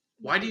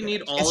 Why do you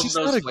need It's all of just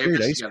not those a great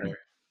flavors ice cream. together?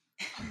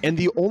 and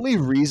the only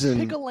reason,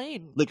 Pick a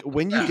lane. like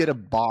when you Yeah. get a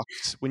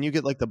box, when you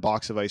get like the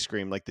box of ice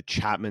cream, like the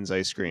Chapman's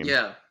ice cream,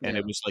 Yeah. and yeah.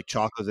 it was like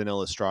chocolate,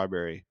 vanilla,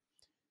 strawberry.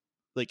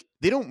 Like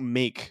they don't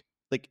make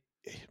like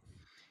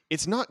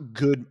it's not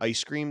good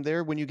ice cream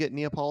there when you get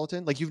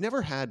Neapolitan. Like you've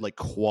never had like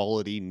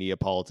quality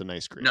Neapolitan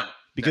ice cream. No.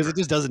 because never. it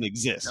just doesn't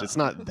exist. No. It's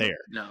not there.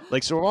 No.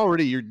 Like so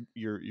already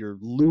you're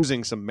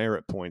losing some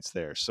merit points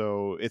there.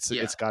 So it's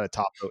got a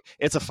top vote.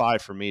 It's a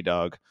 5 for me,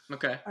 dog.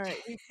 Okay. All right,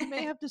 we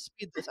may have to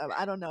speed this up.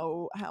 I don't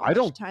know how I much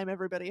don't- time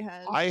everybody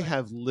has. I but-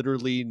 have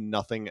literally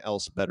nothing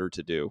else better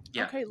to do.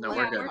 Yeah. Okay, no, let-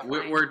 we're Yeah, good. we're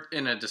We're, fine. we're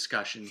in a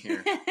discussion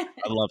here. I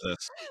love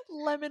this.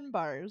 lemon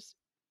bars.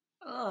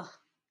 Ugh.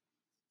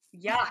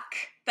 Yuck.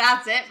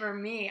 That's it for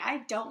me. I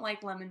don't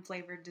like lemon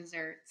flavored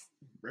desserts.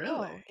 Really?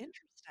 Oh,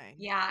 interesting.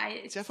 Yeah,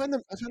 See, I find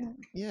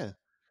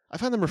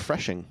them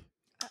refreshing.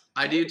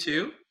 I do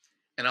too,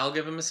 and I'll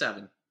give him a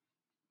 7.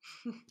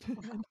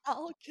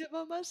 I'll give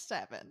them a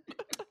 7.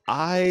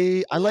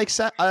 I like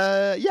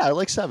I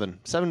like 7.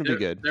 7 would be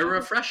good. They're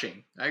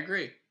refreshing. I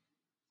agree.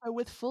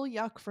 With full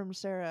yuck from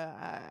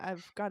Sarah,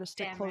 I've got to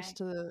stick Damn close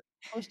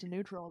right. to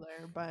neutral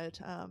there. But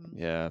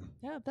Yeah.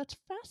 yeah, that's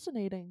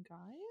fascinating,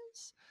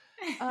 guys.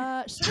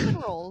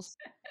 Cinnamon rolls.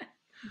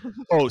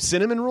 Oh,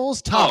 cinnamon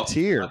rolls, top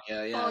tier.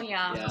 Yeah, yeah. Oh,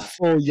 yeah. yeah.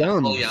 Full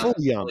yum, Full yum. full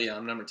yum. Full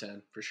yum, number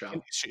 10 for sure.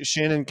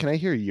 Shannon, can I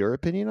hear your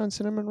opinion on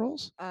cinnamon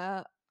rolls?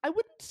 I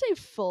wouldn't say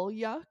full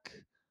yuck,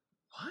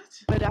 What?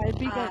 but I'd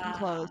be getting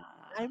close.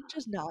 Ah. I'm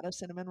just not a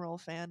cinnamon roll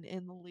fan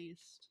in the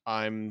least.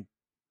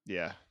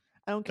 Yeah.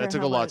 I don't care. That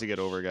took how a lot much. to get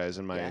over, guys.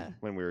 In my Yeah.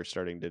 when we were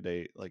starting to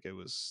date, like it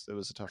was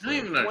a tough I don't road.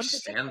 even One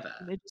understand that.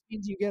 percent, it just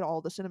means you get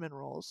all the cinnamon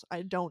rolls.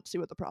 I don't see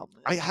what the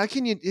problem is. How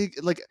can you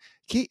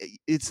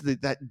it's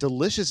that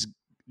delicious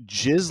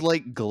jizz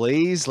like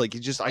glaze, like I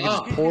can just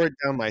Oh. pour it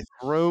down my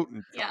throat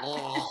and Yeah.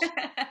 Oh,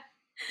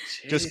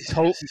 just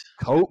Jesus.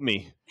 coat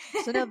me.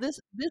 So now this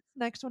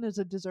next one is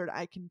a dessert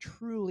I can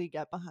truly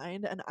get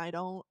behind, and I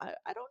don't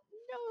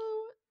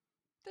know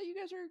that you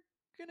guys are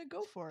gonna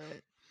go for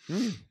it.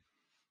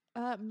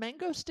 Mm.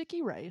 Mango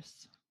sticky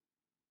rice.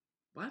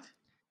 What?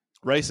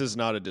 Rice is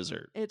not a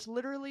dessert. It's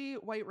literally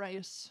white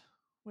rice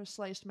with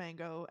sliced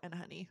mango and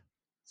honey.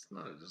 It's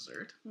not a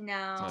dessert.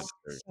 No, It's not a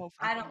dessert. So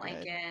I don't fucking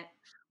like good. it.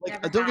 Like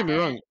Never don't get me had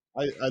wrong.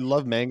 I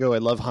love mango. I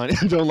love honey.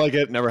 I don't like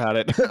it. Never had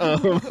it.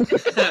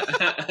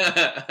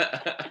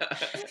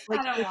 Like,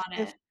 I don't if- want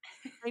if it.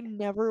 I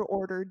never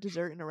ordered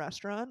dessert in a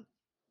restaurant,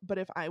 but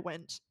if I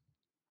went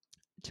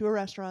to a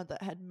restaurant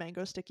that had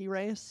mango sticky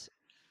rice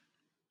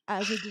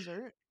as a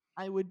dessert,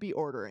 I would be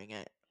ordering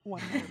it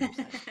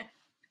 100%.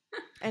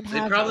 And They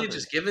have probably ordered.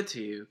 just give it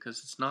to you because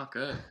it's not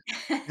good.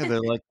 Yeah,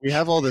 they're like, we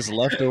have all this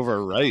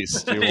leftover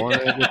rice. Do you want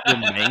it with your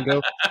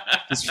mango?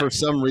 Just for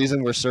some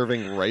reason, we're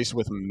serving rice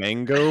with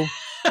mango.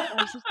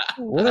 This is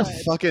so What a good.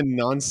 fucking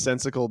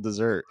nonsensical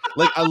dessert!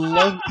 Like I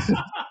love,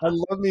 I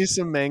love me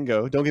some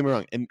mango. Don't get me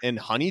wrong, and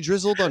honey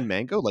drizzled on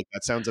mango, like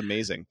that sounds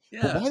amazing.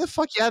 But Yeah. why the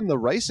fuck you adding the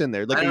rice in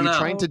there? Like, I are don't you know.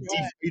 trying to Oh,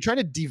 God. are you trying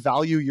to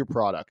devalue your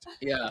product?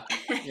 Yeah.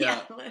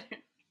 Yeah, literally.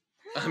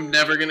 I'm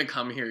never gonna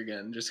come here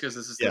again just because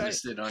this is Yeah.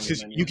 listed on your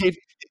Because menu. you gave,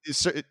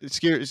 sir,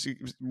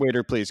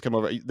 waiter, please come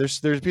over.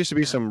 There appears to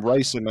be some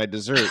rice in my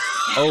dessert.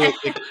 Oh,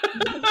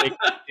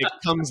 it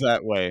comes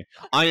that way.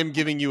 I am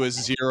giving you a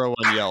 0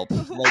 on Yelp.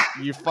 Like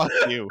you, fuck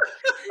you.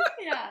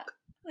 Yeah.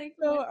 Like,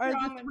 So what's are the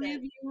wrong with three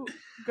of it? you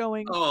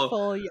going Oh.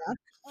 full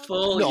yuck?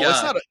 Full No, yuck.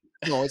 it's not.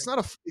 No, it's not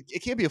a.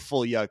 It can't be a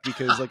full yuck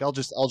because like I'll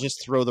just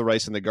throw the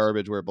rice in the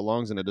garbage where it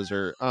belongs in a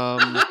dessert. I'll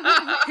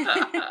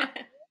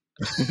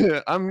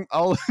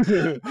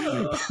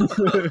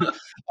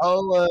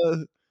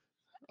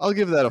I'll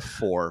give that a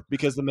 4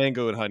 because the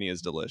mango and honey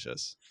is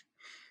delicious.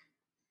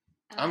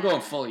 I'm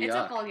going full It's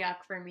yuck. a full yuck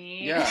for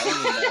me. Yeah, I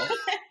don't need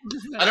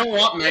that. I don't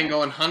want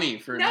mango and honey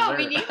for No,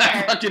 dessert. me neither.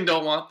 I fucking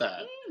don't want that.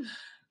 Mm.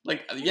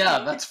 Like, yeah,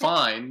 that's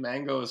fine.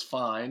 Mango is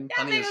fine.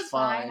 Yeah, honey is mango's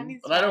fine. fine. Honey's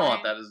But I don't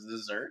want fine. that as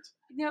dessert.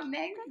 No,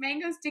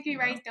 mango sticky No.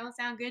 rice don't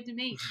sound good to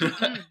me.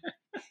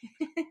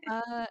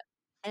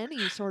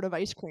 Any sort of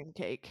ice cream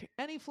cake,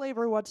 any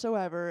flavor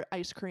whatsoever,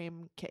 ice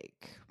cream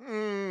cake.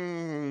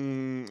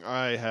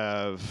 I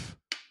have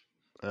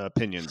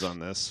opinions on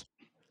this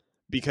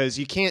because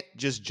you can't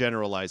just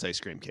generalize ice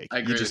cream cake. I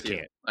agree You just with you.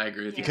 can't I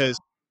agree with you. because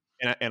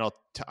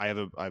I have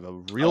a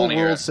real wanna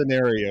hear world it.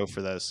 scenario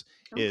for this.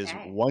 Is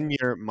Okay. one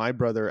year my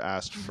brother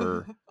asked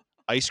for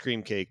ice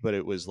cream cake, but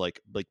it was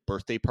like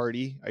birthday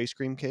party ice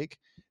cream cake.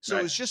 So it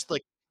Right. was just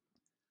like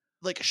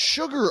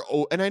sugar.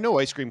 Oh, and I know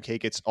ice cream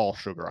cake, it's all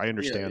sugar. I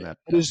understand yeah. that.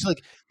 But it was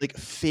like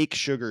fake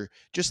sugar,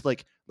 just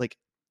like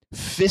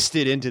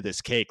fisted into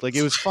this cake. Like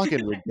it was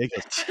fucking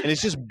ridiculous. And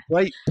it's just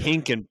bright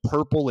pink and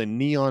purple and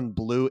neon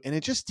blue, and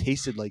it just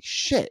tasted like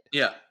shit.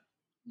 Yeah.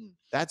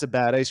 That's a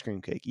bad ice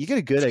cream cake. You get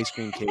a good ice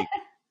cream cake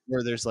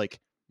where there's like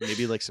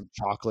maybe like some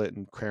chocolate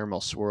and caramel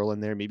swirl in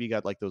there. Maybe you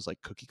got like those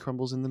like cookie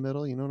crumbles in the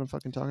middle. You know what I'm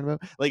fucking talking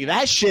about? Like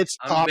that shit's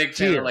I'm top a big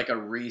fan tier. of like a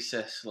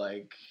Reese's,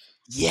 like,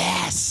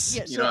 Yes.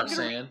 Yeah, you so know I'm what I'm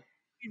gonna saying?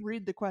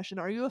 read the question.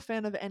 Are you a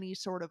fan of any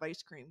sort of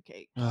ice cream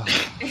cake?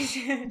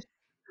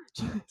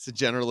 It's a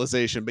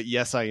generalization, but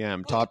yes, I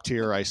am. Top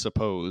tier, I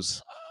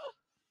suppose.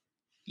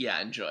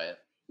 Yeah, enjoy it.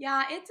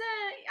 Yeah,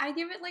 I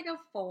give it like a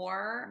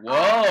 4.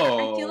 I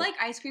Whoa. feel like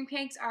ice cream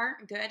cakes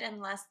aren't good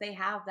unless they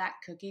have that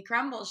cookie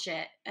crumble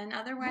shit, and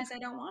otherwise I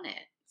don't want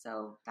it.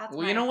 So that's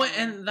Well, my you know what?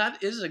 opinion. And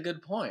that is a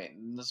good point.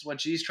 And that's what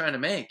she's trying to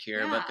make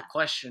here. But the Yeah.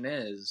 question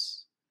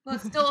is, Well,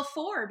 it's still a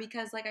 4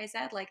 because, like I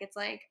said, like it's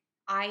like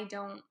I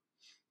don't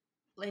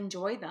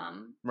enjoy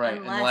them right,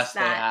 unless they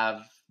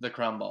have the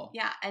crumble.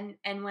 Yeah, and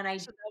when I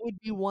So that would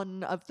be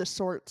one of the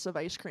sorts of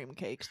ice cream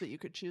cakes that you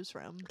could choose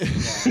from. and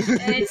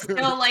it's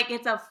still like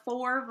it's a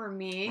 4 for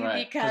me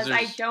Right, 'cause because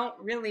I there's- don't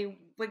really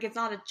like it's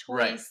not a choice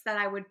Right. that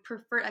I would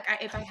prefer. Like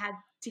if I had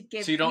to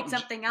give So you don't. eat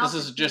something else,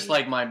 This is it'd just be-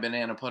 like my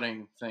banana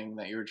pudding thing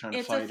that you were trying to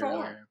it's fight a 4.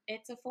 earlier.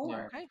 It's a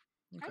 4. Okay.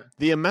 Okay.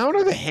 The amount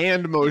of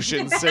hand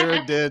motion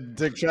Sarah did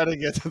to try to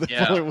get to the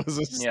Yeah. point was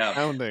Yeah.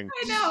 astounding.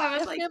 I know. I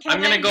was like, I'm can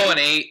I'm gonna I go get-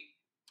 an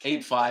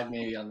 8.5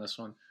 maybe on this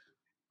one.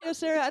 Yeah,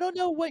 Sarah, I don't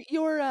know what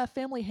your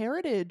family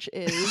heritage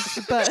is,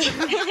 but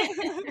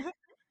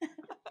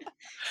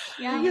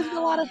Yeah, you're using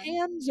a lot of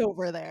hands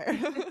over there.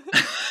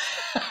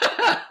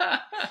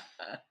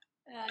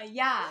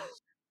 yeah.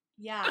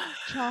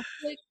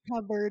 Chocolate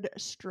covered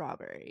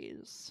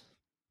strawberries.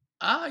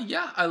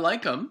 Yeah, I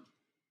like them.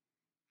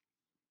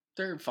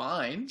 They're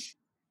fine.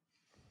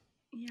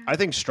 Yeah. I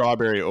think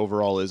strawberry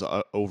overall is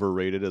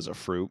overrated as a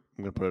fruit.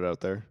 I'm gonna put it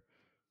out there.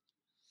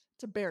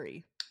 It's a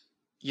berry.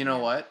 You know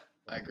what?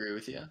 I agree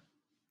with you.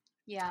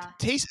 Yeah. It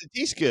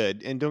tastes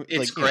good, and don't It's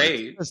like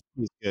great. it does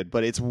taste good,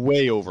 but it's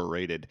way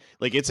overrated.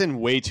 Like it's in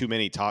way too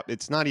many top.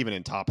 It's not even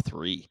in top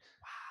 3.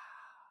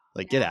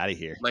 Like get Yeah. out of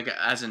here. Like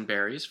as in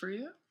berries for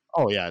you?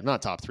 Oh yeah,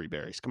 not top 3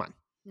 berries. Come on.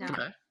 No.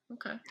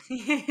 Okay.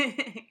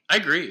 I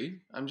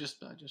agree. I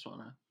just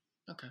wanna.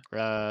 Okay.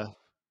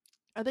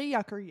 Are they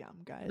yuck or yum,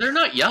 guys? They're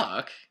not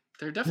yuck.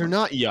 They're They're definitely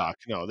not yuck.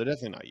 No, they're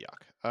definitely not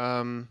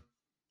yuck.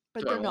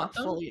 but Do I they're not want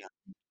them? full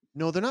yuck.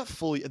 No, they're not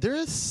fully. They're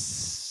a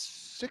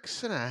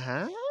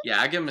 6.5. Yeah,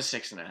 I give them a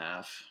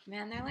 6.5.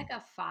 Man, they're like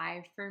a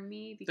 5 for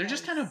me because They're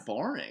just kind of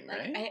boring, like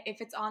right?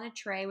 if it's on a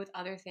tray with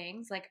other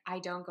things, like I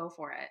don't go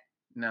for it.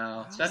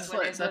 No, That's that's what it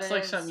like is, what that's it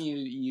like is. something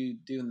you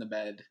do in the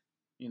bed.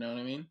 You know what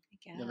I mean? I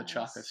guess. You have a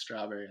chocolate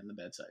strawberry on the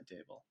bedside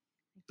table,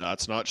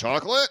 That's not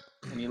chocolate.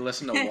 and you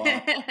listen to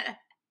WAP.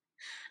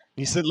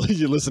 You said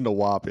you listen to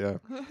WAP, yeah.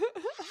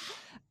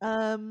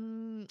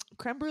 Creme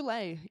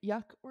brulee,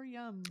 yuck or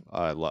yum?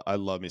 I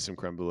love me some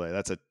creme brulee.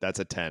 That's a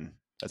 10.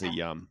 That's a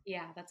yum.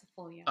 Yeah, that's a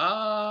full yum.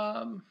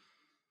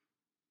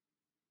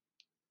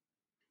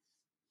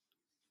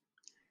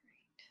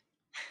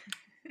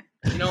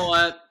 You know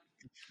what?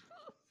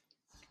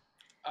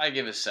 I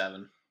give it a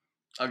 7.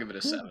 I'll give it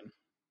a 7.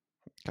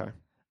 Okay.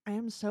 I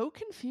am so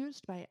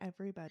confused by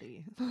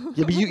everybody.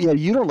 Yeah, but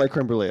you don't like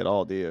creme brulee at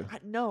all, do you?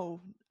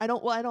 No, I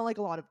don't. Well, I don't like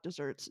a lot of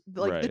desserts.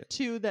 Like the Right.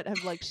 two that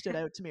have like stood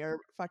out to me are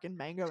fucking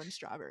mango and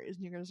strawberries,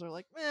 and you guys are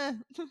like, eh.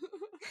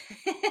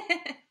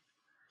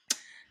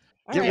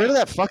 All Get right. rid of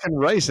that fucking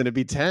rice and it'd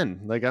be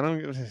 10. Like I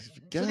don't. So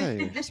Guy.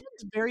 this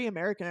one's very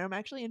American. I'm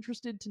actually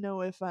interested to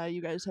know if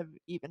you guys have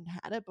even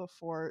had it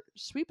before.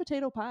 Sweet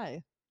potato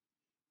pie.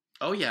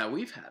 Oh yeah,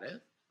 we've had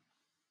it.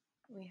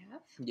 We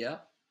have? Yeah,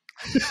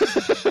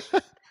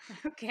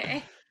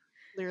 Okay.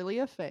 Clearly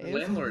a the fave.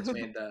 landlords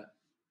made that.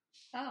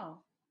 Oh.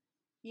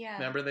 Yeah.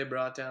 Remember they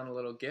brought down a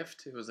little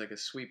gift? It was like a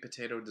sweet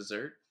potato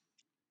dessert.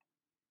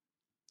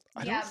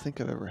 I Yeah. don't think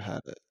I've ever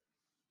had it.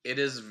 It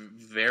is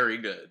very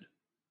good.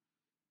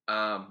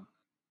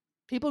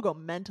 People go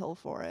mental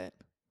for it.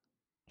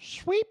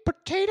 Sweet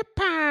potato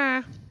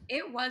pie.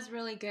 It was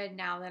really good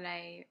now that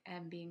I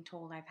am being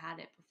told I've had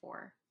it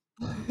before.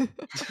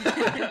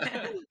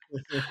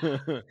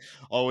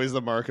 Always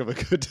the mark of a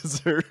good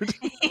dessert.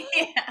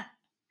 Yeah.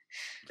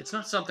 It's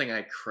not something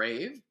I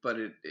crave, but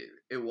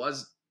it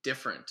was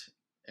different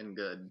and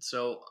good.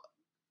 So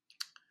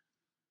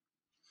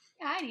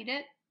Yeah, I'd eat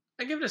it.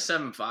 I give it a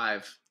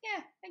 7.5.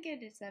 Yeah, I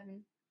get it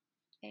 7,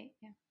 8.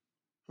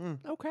 Yeah.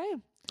 Okay.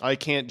 I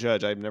can't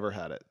judge. I've never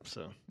had it.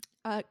 So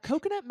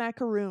Coconut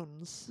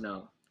macaroons.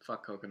 No,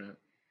 fuck coconut.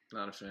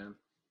 Not a fan.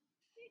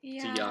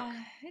 Yeah, yuck.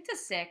 it's a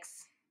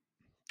 6.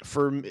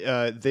 for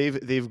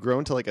they've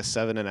grown to like a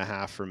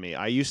 7.5 for me.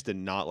 I used to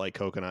not like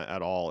coconut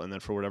at all, and then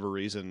for whatever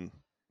reason,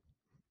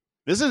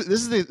 this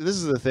is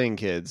the thing,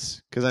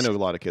 kids, because I know a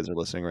lot of kids are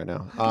listening right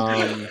now.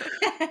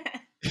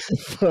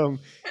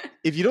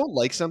 If you don't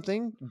like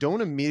something,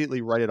 don't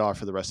immediately write it off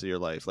for the rest of your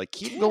life. Like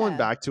keep going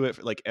back to it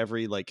for like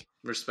every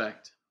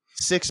Respect.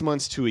 6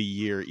 months to a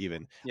year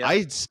even. Yeah.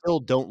 I still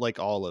don't like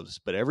olives,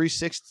 but every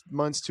 6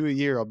 months to a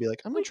year I'll be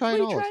like, I'm gonna try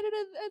an olive. We tried it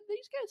at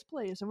these guys'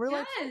 place, and we're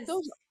like, Yes.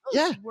 those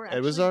Yeah, were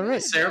it was actually all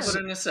right. good. Sarah Yeah. put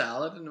it in a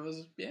salad, and it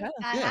was That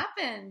Yeah.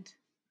 happened.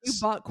 You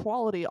bought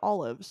quality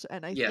olives,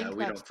 and I Yeah, think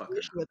we that's don't the fucking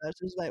issue with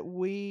us is that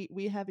we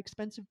have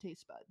expensive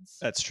taste buds.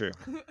 That's true.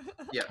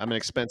 Yeah. I'm an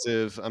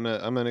expensive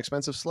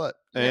slut.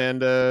 Yeah.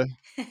 And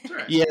That's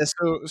right. yeah,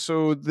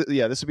 so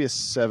this would be a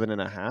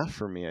 7.5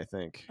 for me, I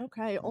think.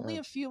 Okay, only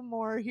a few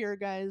more here,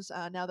 guys.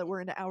 Now that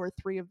we're into hour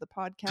 3 of the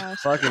podcast,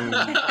 Fucking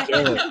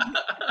kill it.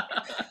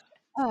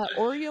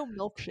 Oreo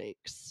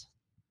milkshakes.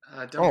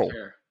 Don't Oh.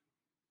 care.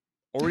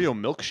 Oreo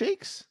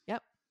milkshakes?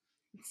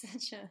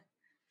 Such a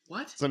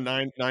What? It's a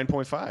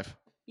 9.5.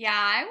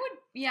 I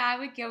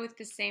would go with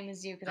the same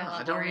as you because No, I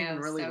love I don't Oreos. even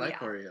really so like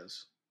yeah.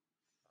 Oreos.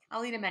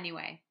 I'll eat them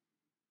anyway.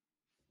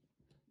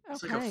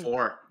 It's Okay. like a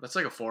 4. That's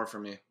like a 4 for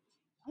me.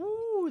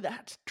 Ooh,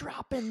 that's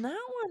dropping that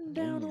one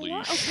down Holy a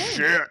lot. Okay.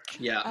 shit.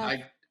 Yeah,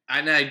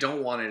 I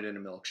don't want it in a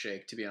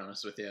milkshake, to be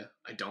honest with you.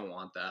 I don't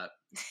want that.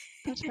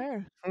 That's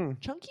fair. Hmm.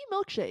 Chunky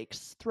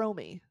milkshakes throw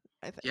me,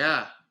 I think.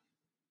 Yeah.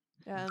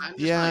 Yeah. I'm just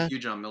Yeah. not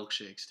huge on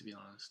milkshakes, to be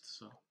honest.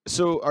 So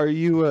So are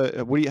you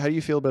how do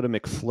you feel about a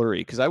McFlurry?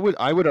 Because I would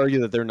argue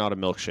that they're not a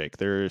milkshake.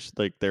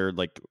 They're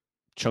like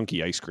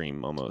chunky ice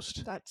cream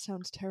almost. That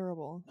sounds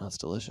terrible. That's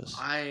delicious.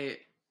 I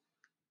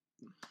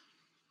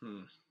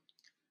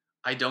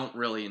don't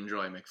really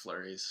enjoy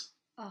McFlurries.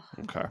 Oh,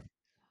 Okay.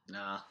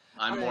 Nah,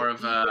 I'm Alright, more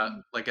of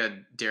like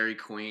a Dairy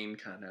Queen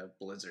kind of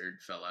Blizzard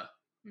fella.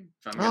 Hmm.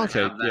 If I'm gonna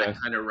Okay, have that yeah.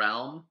 kind of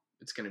realm,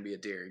 it's gonna be a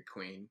Dairy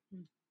Queen.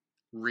 Hmm.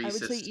 I would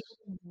Reese's. say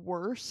even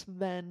worse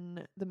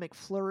than the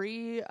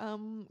McFlurry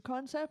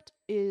concept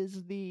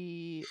is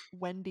the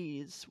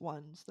Wendy's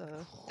ones.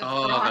 The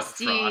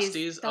Frosties.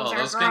 Frosties. Those are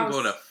Those can go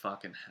to gross.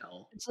 fucking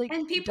hell. It's like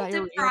and people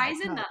diarrhea dip fries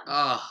in cup. them.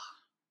 Oh,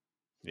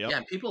 Yep.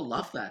 yeah. People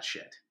love that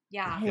shit.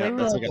 Yeah, Yeah,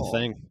 that's like a Terrible.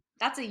 thing.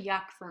 that's a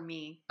yuck for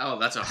me. Oh,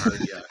 that's a hard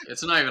yuck.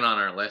 It's not even on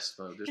our list,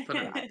 though. Just put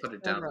it so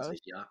down as a gross.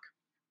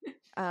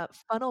 yuck.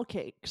 Funnel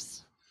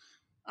cakes.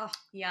 Oh,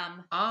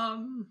 yum.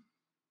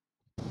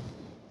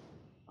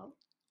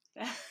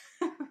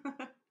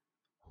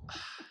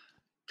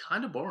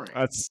 Kind of boring.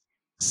 That's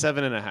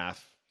 7.5.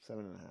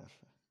 7.5.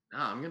 No,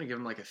 I'm gonna give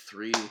them like a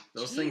 3.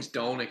 Those things Jeez.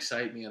 don't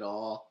excite me at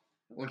all.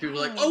 When people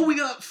are like, Why? "Oh, we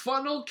got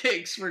funnel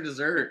cakes for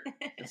dessert,"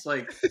 it's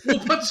like we'll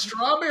put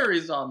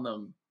strawberries on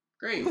them.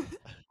 Great,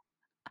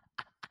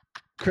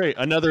 Great.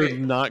 Another Great.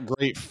 not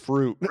great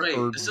fruit right.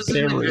 or This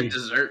isn't a berry. good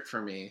dessert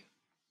for me.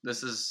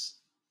 This is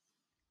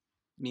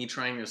me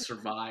trying to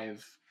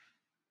survive.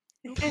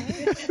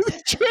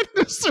 Trying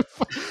to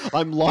survive.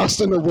 I'm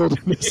lost in the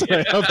wilderness.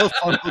 And I have a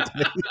funnel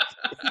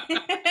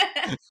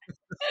cake.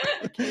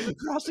 Came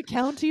across a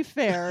county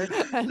fair.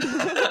 And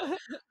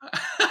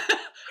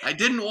I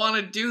didn't want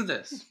to do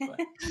this. But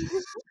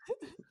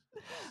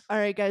all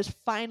right, guys.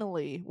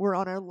 Finally, we're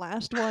on our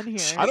last one here.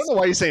 I don't know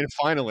why you're saying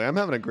finally. I'm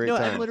having a great No,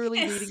 time. I'm literally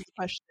reading the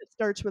question. It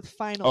starts with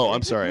finally. Oh,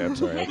 I'm sorry.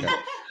 Okay.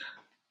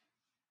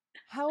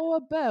 How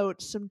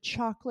about some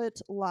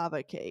chocolate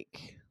lava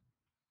cake?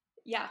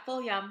 Yeah,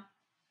 full yum.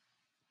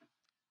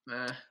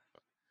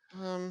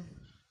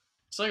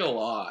 It's like a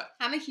lot.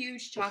 I'm a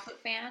huge chocolate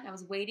fan. I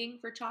was waiting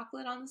for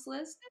chocolate on this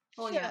list.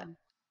 Full Yeah. yum.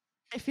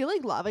 I feel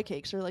like lava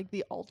cakes are like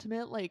the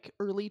ultimate like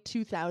early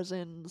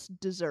 2000s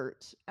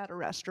dessert at a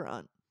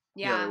restaurant.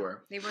 Yeah, Yeah,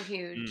 they were.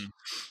 huge.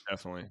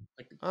 Definitely.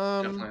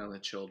 Definitely on the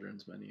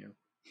children's menu.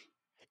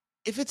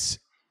 If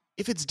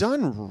it's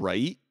done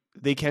right,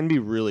 they can be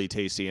really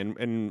tasty.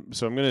 And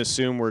so I'm going to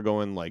assume we're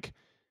going like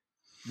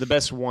the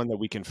best one that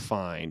we can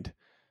find.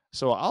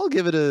 So I'll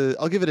give it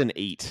an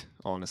 8,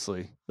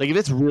 honestly. Like if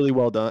it's really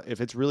well done, if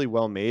it's really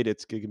well made,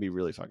 it can be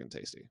really fucking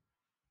tasty.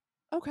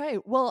 Okay,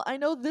 well, I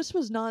know this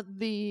was not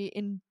the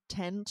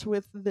intent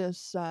with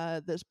this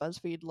this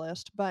BuzzFeed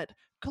list, but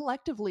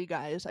collectively,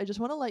 guys, I just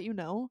want to let you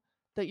know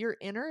that your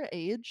inner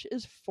age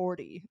is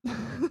 40.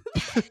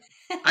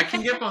 I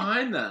can get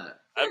behind that.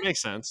 That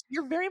makes sense.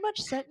 You're very much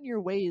set in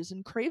your ways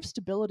and crave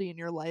stability in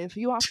your life.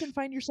 You often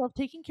find yourself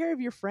taking care of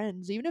your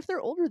friends, even if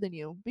they're older than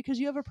you, because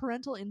you have a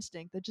parental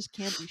instinct that just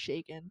can't be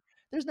shaken.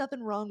 There's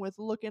nothing wrong with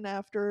looking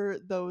after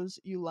those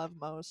you love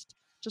most,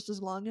 just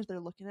as long as they're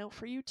looking out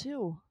for you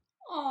too.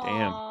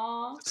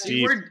 Aww.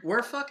 See, Steve.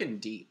 we're fucking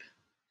deep.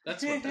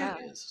 That's what that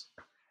Yeah. is.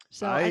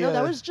 So I know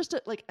that I, was just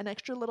an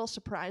extra little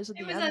surprise at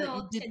It the was end a that you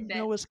little didn't tidbit.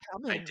 know was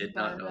coming. I did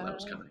not but, know that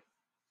was coming.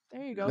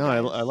 There you go. No, I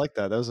guys. like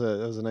that. That was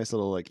a nice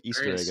little like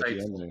Easter Very egg at the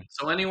end insightful. there.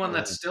 So anyone Yeah.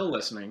 that's still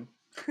listening,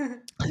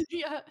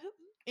 Yeah,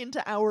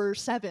 into hour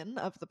 7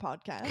 of the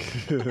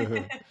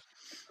podcast.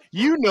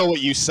 You know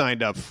what you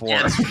signed up for.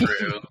 that's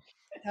true.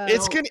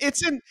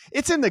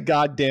 It's in the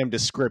goddamn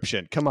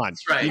description. Come on,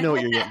 That's right. you know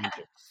what you're getting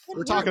into.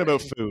 We're talking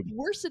about food.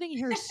 We're sitting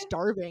here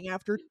starving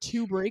after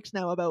 2 breaks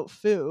now about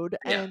food,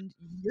 Yeah. and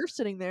you're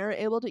sitting there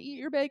able to eat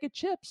your bag of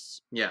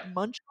chips, Yeah.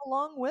 munching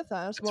along with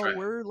us That's while right.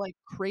 we're like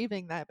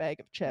craving that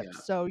bag of chips. Yeah.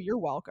 So you're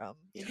welcome.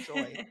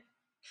 Enjoy.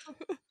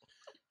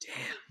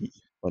 Damn.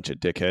 Bunch of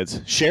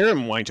dickheads. Share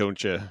them, why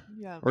don't you?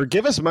 Yeah. Or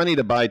give us money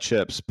to buy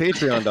chips.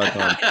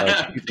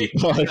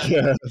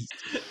 Patreon.com/PTPodcast.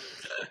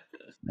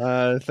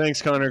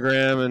 Thanks, Connor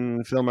Graham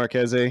and Phil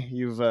Marchese.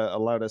 You've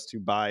allowed us to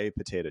buy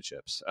potato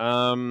chips.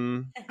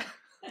 Reiner,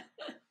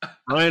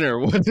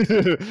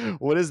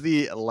 what is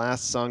the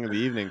last song of the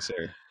evening,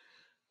 sir?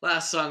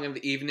 Last song of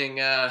the evening.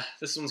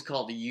 This one's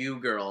called "You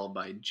Girl"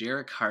 by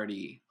Jarek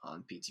Hardy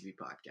on PTP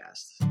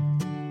Podcast.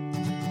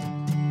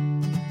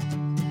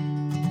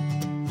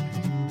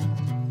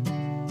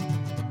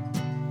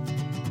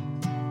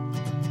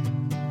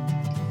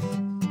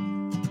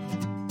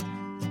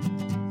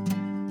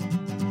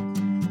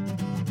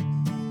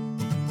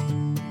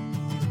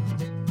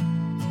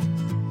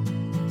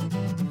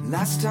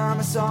 Last time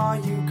I saw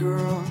you,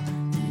 girl,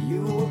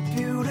 you were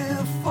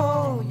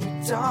beautiful.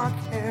 Your dark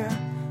hair,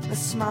 a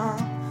smile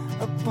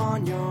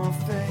upon your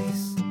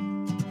face.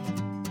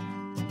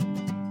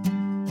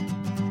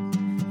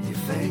 Your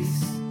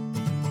face,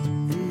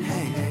 and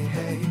hey, hey,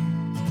 hey.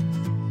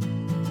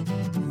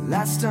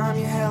 Last time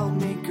you held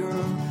me,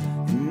 girl,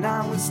 and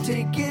I was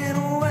taken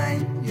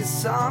away. Your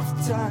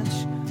soft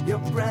touch, your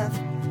breath,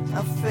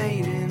 a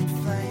fading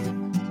flame.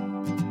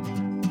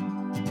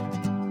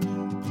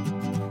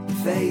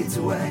 Fades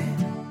away,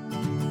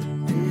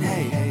 and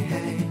hey, hey,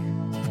 hey.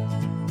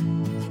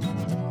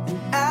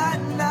 And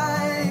at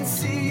night,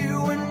 see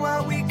you and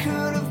what we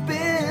could have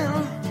been.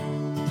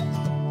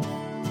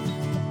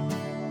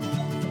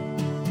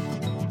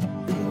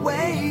 And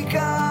wake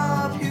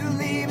up, you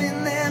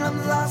leaving, then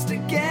I'm lost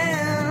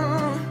again.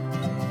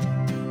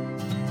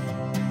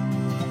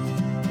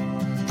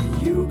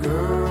 You,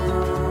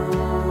 girl,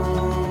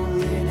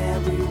 in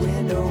every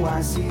window I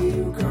see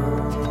you,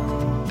 girl.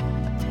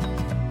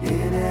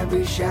 In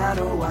every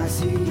shadow I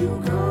see you,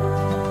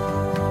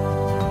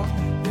 girl.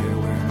 There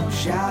were no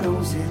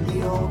shadows in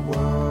the old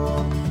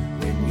world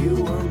when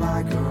you were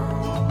my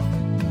girl.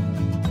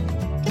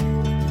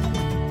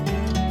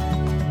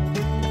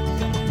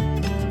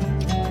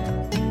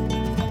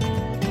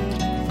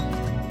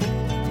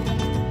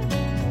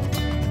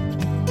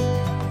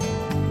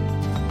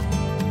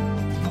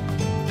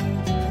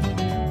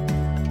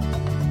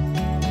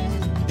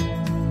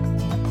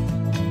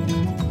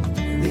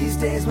 These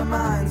days my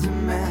mind's a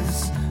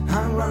mess.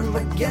 I run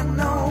but get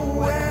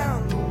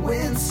nowhere. The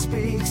wind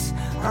speaks.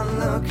 I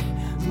look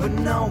but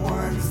no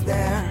one's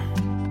there.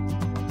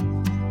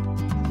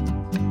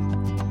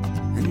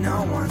 And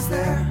no one's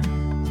there.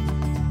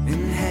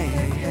 And hey,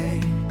 hey, hey.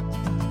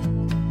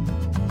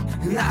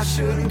 And I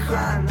shouldn't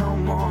cry no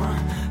more.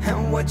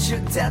 And what your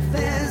death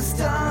has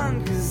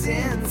done. 'Cause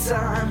in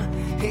time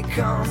it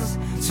comes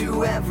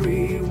to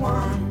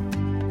everyone.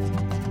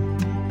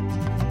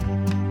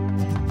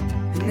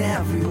 And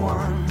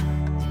everyone,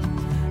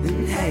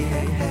 and hey,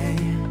 hey, hey.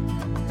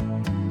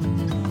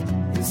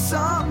 And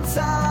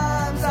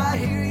sometimes I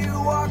hear you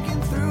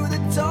walking through the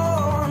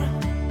door.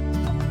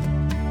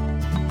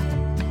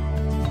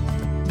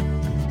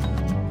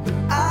 But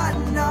I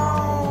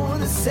know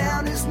the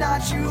sound is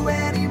not you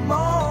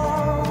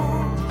anymore.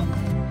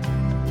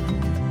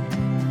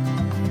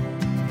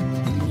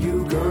 And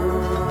you,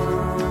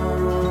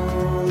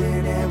 girl,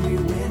 in every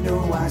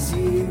window I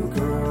see you,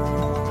 girl.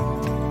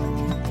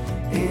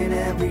 In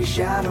every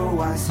shadow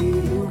I see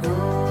you,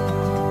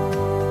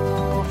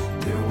 girl.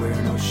 There were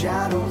no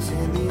shadows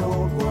in the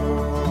old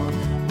world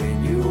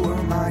when you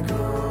were my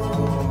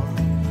girl.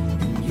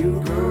 And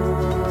you,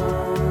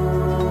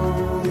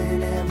 girl,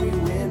 in every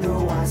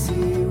window I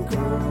see you,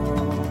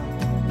 girl.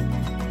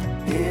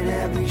 In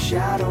every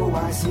shadow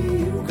I see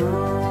you,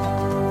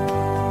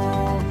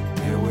 girl.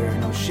 There were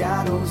no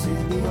shadows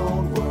in the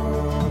old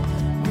world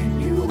when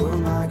you were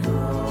my girl.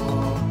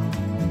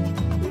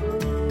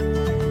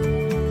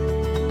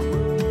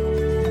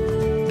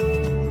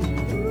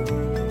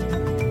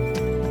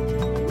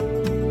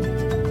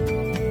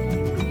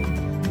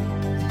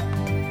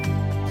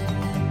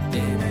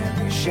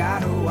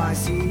 Shadow, I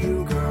see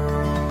you,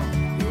 girl.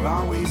 You're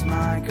always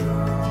my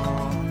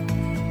girl.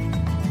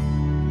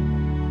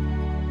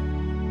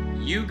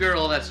 You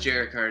Girl, that's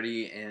Jared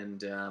Carty,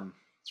 and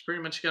it's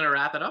pretty much going to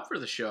wrap it up for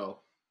the show.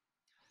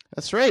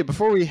 That's right.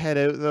 Before we head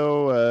out,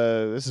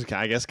 though, this is,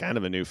 I guess, kind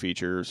of a new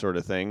feature sort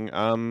of thing.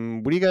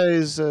 What are you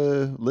guys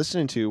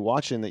listening to,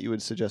 watching that you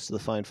would suggest to the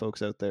fine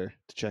folks out there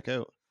to check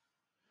out?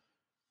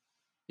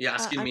 You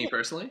asking I'm me gonna-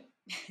 personally?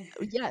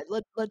 Yeah,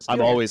 let's do I'm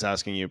it. always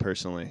asking you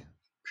personally.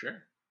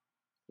 Sure.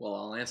 Well,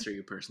 I'll answer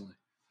you personally.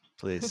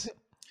 Please.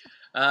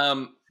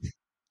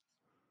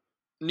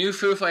 New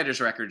Foo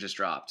Fighters record just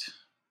dropped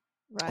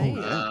Right.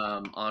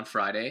 yeah. on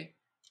Friday,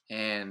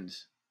 and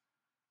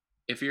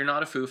if you're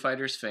not a Foo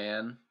Fighters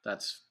fan,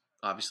 that's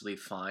obviously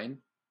fine.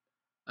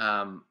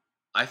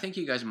 I think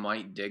you guys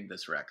might dig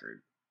this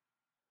record,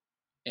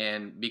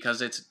 and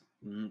because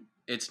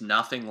it's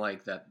nothing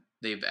like that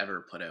they've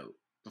ever put out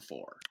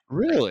before.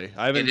 Really?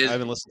 I haven't It is-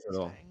 listened to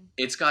it all.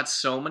 It's got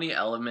so many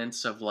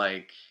elements of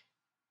like,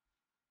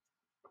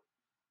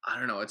 I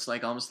don't know, it's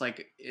like almost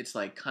like it's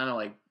like kind of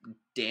like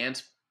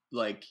dance,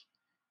 like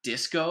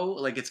disco,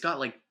 like it's got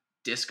like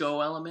disco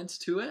elements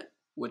to it,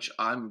 which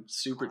I'm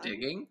super Fun.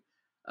 digging.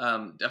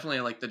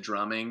 Definitely like the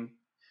drumming.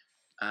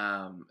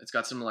 It's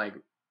got some like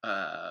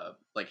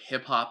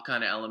hip hop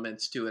kind of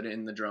elements to it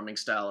in the drumming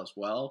style as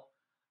well.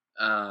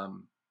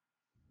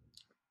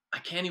 I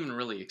can't even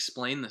really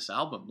explain this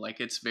album. Like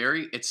it's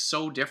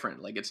so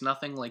different. Like it's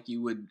nothing like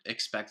you would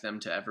expect them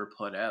to ever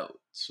put out.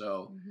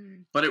 So,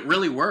 Mhm. but it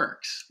really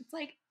works. It's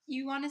like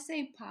you want to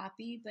say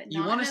poppy, but You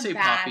not want in to a say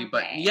bad poppy,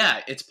 but way.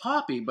 yeah, it's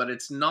poppy, but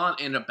it's not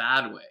in a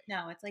bad way.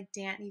 No, it's like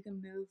dance. You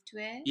can move to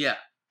it. Yeah,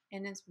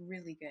 And it's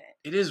really good.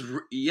 it is.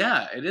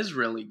 Yeah, it is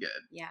really good.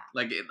 Yeah.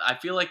 Like I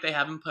feel like they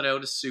haven't put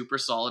out a super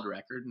solid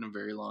record in a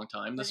very long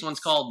time. But This one's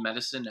it's- called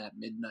Medicine at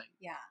Midnight,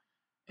 Yeah.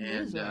 and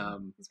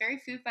Amazing. It's very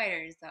Foo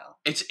Fighters though.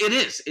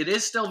 it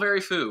is still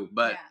very Foo,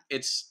 but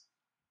Yeah.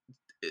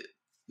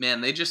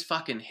 man, they just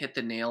fucking hit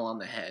the nail on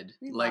the head.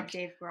 We like, love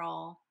Dave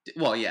Grohl.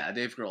 well, yeah,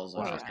 Dave Grohl's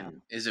Wow.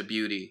 is a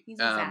beauty. He's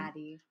a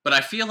zaddy. But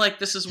I feel like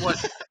this is what,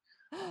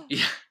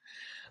 yeah,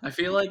 I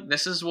feel like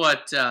this is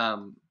what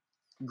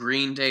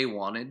Green Day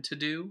wanted to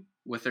do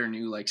with their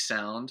new like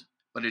sound,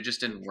 but it just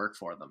didn't work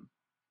for them.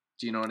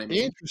 Do you know what I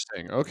mean?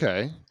 Interesting.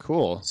 Okay.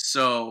 Cool.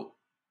 So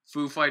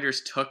Foo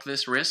Fighters took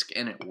this risk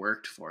and it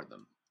worked for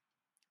them.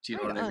 Do you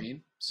know Right what I on. mean?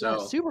 Yeah,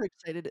 So super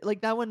excited.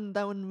 Like that one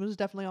was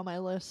definitely on my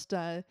list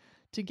to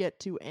get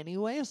to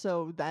anyway.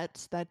 So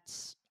that's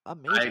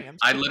amazing. I'm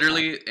I super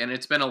literally, and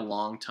it's been a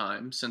long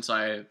time since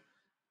I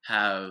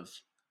have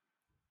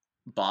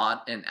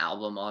bought an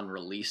album on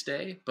release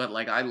day, but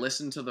like I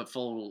listened to the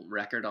full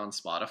record on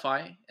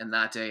Spotify, and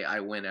that day I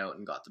went out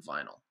and got the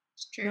vinyl.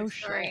 It's true No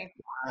story.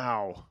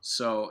 Wow.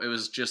 So it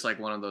was just like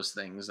one of those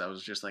things that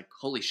was just like,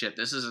 holy shit,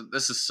 this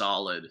is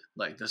solid.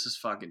 Like this is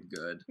fucking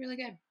good. Really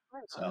good.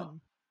 Right So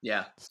on.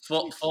 yeah,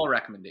 full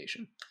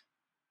recommendation.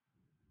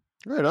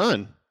 Right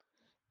on.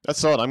 That's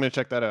solid. I'm gonna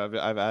check that out.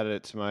 I've added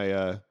it to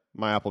my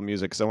my Apple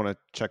Music because I want to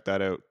check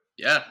that out.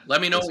 Yeah, let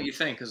me know what you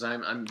think because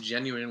I'm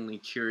genuinely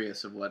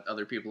curious of what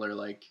other people are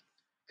like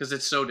because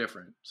it's so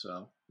different.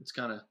 So it's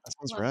kind of That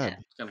sounds Love rad.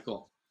 it. cool.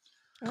 All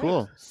right,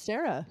 Cool.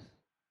 Sarah.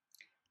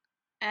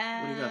 do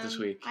you got this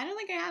week? I don't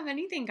think I have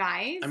anything,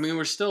 guys. I mean,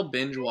 we're still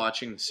binge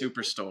watching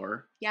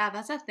Superstore. yeah,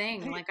 that's a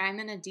thing. Right. Like I'm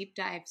in a deep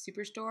dive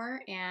Superstore,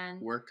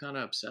 and We're kind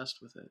of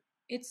obsessed with it.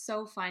 it's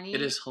so funny.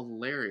 It is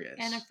hilarious.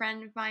 And a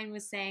friend of mine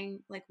was saying,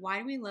 like, why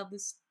do we love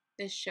this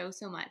show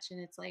so much? And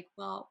it's like,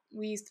 well,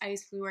 I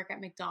used to work at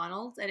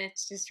McDonald's, and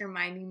it's just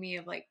reminding me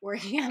of like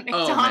working at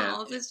Oh, man.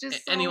 McDonald's. It's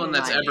just so anyone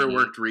that's funny. ever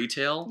worked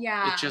retail,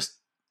 Yeah. it just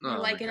Or,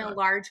 oh like my in a God.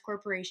 large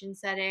corporation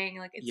setting,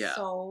 like it's Yeah.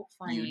 so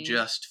funny. You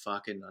just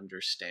fucking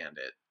understand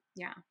it.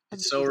 yeah.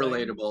 It's so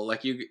Amazing. relatable.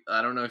 Like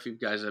I don't know if you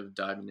guys have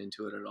dived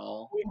into it at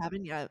all. We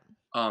haven't yet.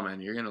 Oh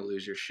man, you're gonna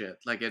lose your shit.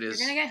 Like it You're is.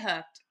 gonna get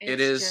hooked. It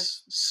It's is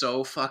just-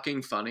 so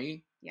fucking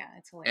funny. yeah,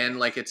 it's hilarious. And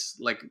like it's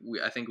like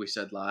I think we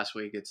said last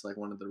week, it's like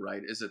one of the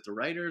is it the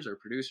writers or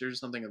producers or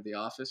something of The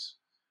Office?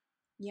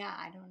 yeah,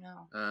 I don't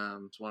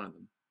know. It's one of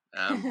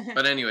them.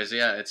 But anyways,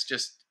 yeah, it's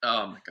just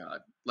oh my god,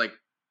 like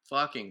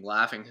fucking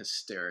laughing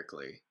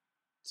hysterically.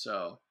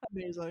 So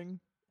Amazing.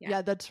 Yeah.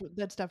 Yeah, that's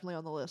definitely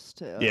on the list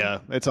too. Yeah,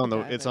 it's on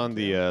dive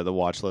the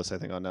watch list I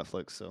think on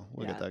Netflix. So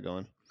we'll get Yeah. that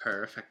going.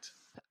 perfect.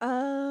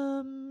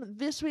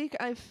 This week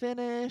I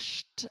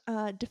finished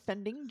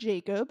Defending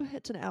Jacob.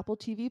 It's an Apple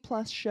TV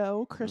Plus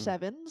show. Chris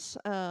Evans.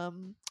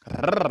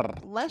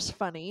 Less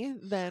funny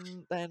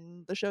than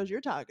the shows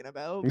you're talking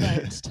about,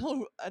 but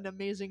still an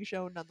amazing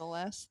show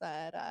nonetheless.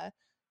 That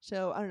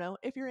so I don't know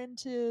if you're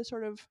into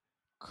sort of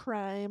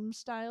crime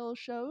style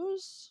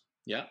shows.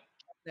 Yeah.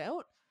 Check it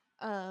out.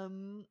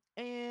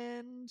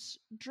 And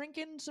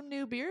drinking some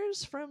new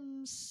beers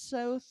from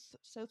South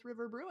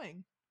River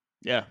Brewing.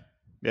 Yeah,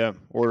 yeah.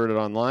 Ordered it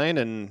online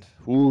and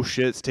ooh,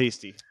 shit, it's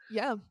tasty.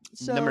 Yeah.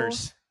 So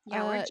Numbers.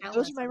 Yeah, we're jealous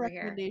those are my over here.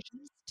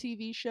 recommendations: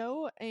 TV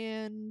show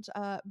and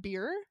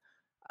beer.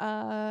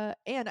 And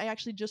I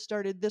actually just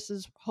started. This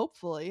is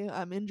hopefully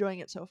I'm enjoying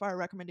it so far.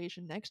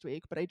 Recommendation next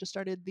week, but I just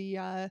started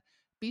the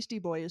Beastie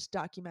Boys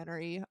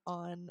documentary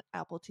on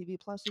Apple TV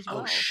Plus as well.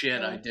 Oh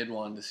shit! So I did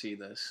want to see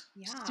this.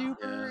 Yeah.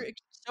 super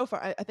so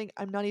far. I think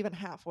I'm not even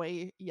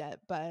halfway yet,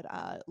 but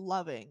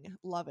loving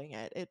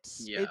it.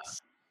 Yeah.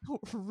 It's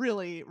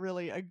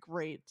really a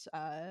great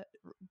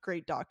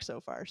doc so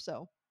far.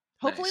 So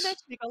hopefully Nice.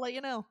 next week I'll let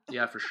you know.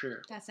 Yeah, for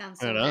sure. That sounds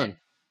so Right good.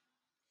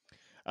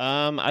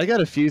 on. I got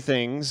a few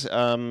things.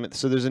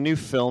 So there's a new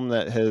film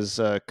that has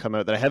come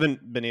out that I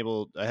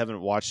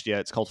haven't watched yet.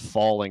 It's called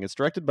Falling. It's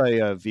directed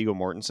by Viggo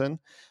Mortensen,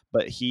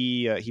 but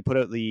he put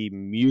out the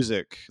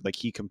music, like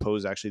he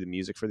composed actually the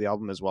music for the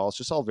album as well. It's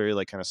just all very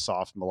like kind of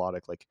soft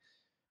melodic, like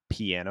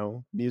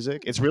piano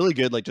music. It's really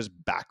good, like just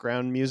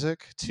background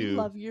music You to.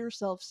 love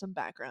yourself some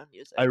background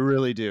music. I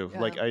really do. Yeah.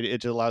 Like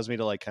it allows me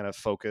to like kind of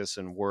focus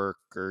and work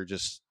or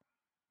just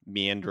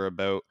meander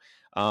about.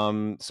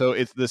 So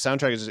it's the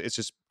soundtrack is it's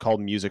just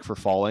called Music for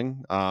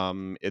Falling.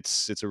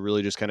 It's a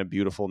really just kind of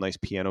beautiful, nice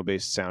piano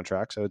based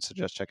soundtrack. So I would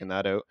suggest checking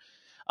that out.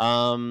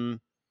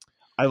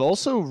 I've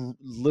also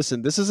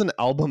listened. This is an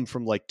album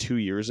from like 2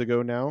 years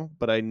ago now,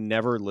 but I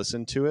never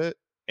listened to it,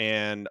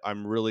 and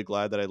I'm really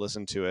glad that I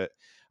listened to it.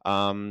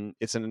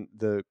 It's in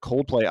the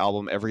Coldplay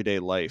album Everyday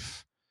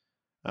Life.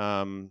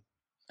 I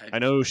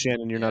know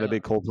Shannon, you're not a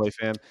big Coldplay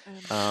fan.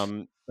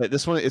 But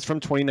this one it's from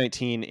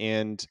 2019,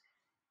 and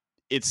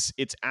it's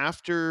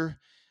after,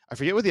 I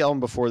forget what the album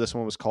before this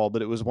one was called,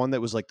 but it was one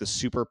that was like the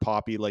super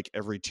poppy, like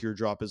every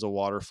teardrop is a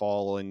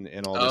waterfall and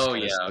all this. Oh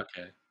kind of yeah, stuff.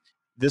 okay.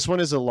 This one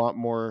is a lot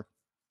more,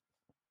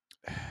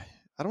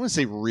 I don't want to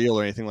say real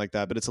or anything like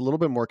that, but it's a little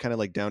bit more kind of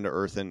like down to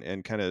earth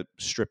and kind of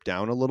stripped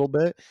down a little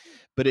bit.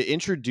 But it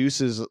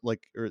introduces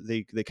like, or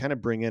they kind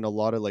of bring in a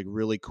lot of like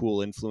really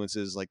cool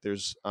influences. Like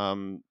there's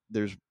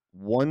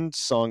one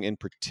song in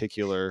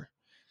particular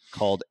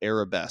called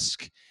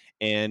Arabesque,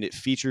 and it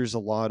features a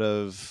lot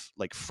of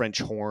like French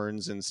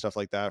horns and stuff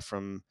like that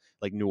from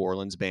like New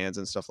Orleans bands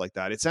and stuff like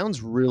that. It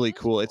sounds really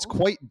cool. It's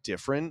quite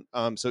different.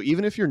 So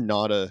even if you're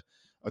not a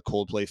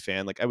Coldplay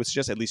fan, like I would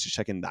suggest at least just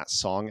checking that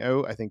song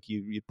out. I think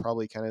you'd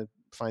probably kind of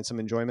find some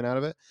enjoyment out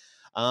of it.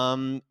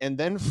 And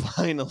then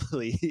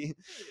finally,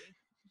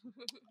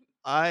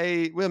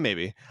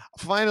 maybe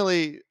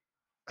finally,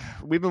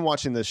 we've been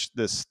watching this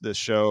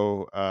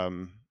show,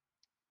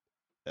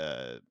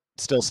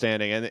 Still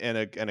Standing,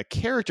 and a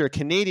character, a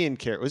Canadian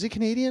character. Was he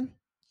Canadian?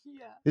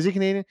 Yeah. Is he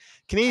Canadian?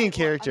 Canadian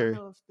character. I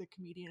don't know if the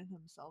comedian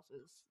himself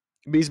is.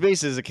 But he's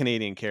based as a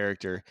Canadian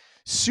character.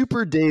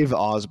 Super Dave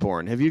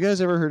Osborne. Have you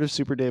guys ever heard of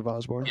Super Dave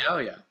Osborne? Oh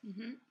yeah.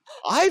 Mm-hmm.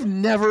 I've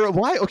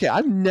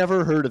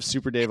never heard of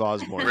Super Dave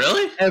Osborne.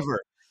 Really? Ever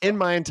in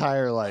my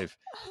entire life.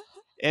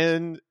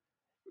 And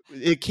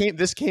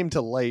this came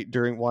to light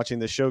during watching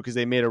the show because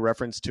they made a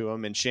reference to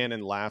him, and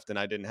Shannon laughed and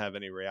I didn't have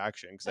any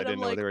reaction because I didn't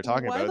know what they were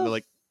talking about. They're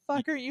like,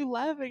 fuck are you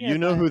laughing at? you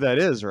know that? who that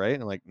is, right?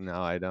 And I'm like,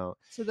 no, I don't.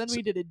 So then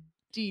we did a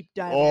deep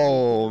dive.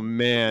 Oh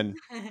man.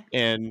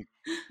 And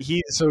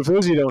so for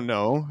those of you who don't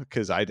know,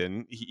 because I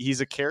didn't,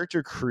 he's a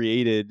character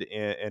created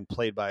and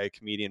played by a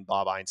comedian,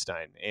 Bob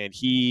Einstein. And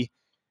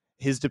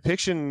his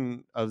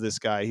depiction of this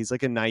guy, he's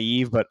like a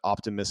naive but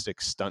optimistic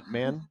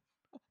stuntman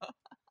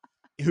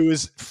who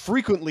is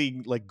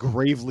frequently like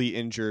gravely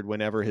injured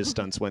whenever his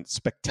stunts went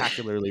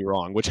spectacularly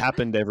wrong, which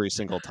happened every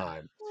single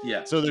time.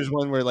 Yeah. So there's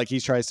one where like he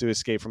tries to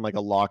escape from like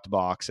a locked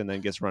box and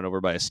then gets run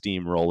over by a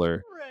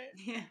steamroller,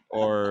 Right.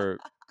 or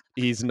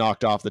he's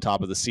knocked off the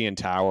top of the CN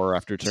Tower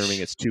after determining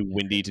it's too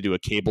windy to do a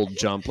cable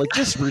jump. Like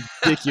just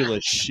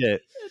ridiculous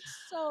shit. It's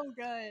so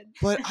good.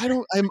 But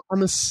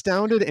I'm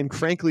astounded and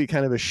frankly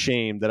kind of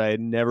ashamed that I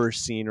had never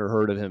seen or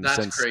heard of him That's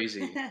since.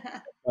 crazy.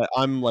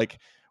 I'm like,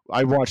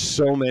 I watched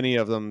so many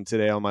of them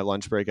today on my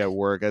lunch break at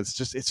work.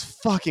 It's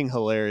fucking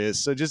hilarious.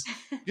 So just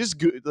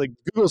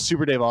Google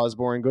Super Dave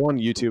Osborne, go on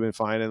YouTube and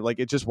find it.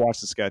 Just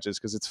watch the sketches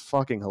because it's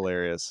fucking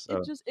hilarious.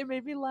 So. It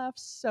made me laugh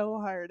so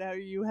hard how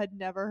you had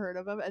never heard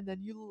of him and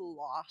then you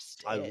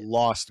lost it. I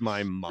lost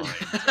my mind.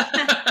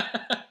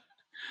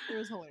 It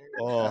was hilarious.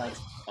 Oh, That's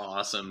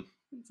awesome.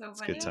 It's so it's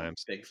funny. good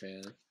times. Big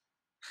fan.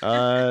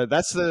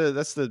 That's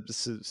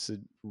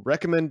the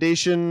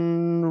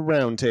recommendation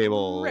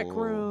roundtable. Rec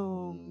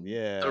room.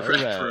 Yeah. The all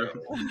rec right.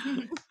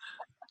 room.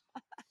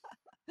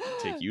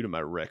 Take you to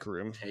my rec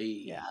room.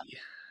 Hey. Yeah.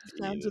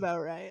 Sounds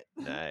about right.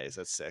 Nice.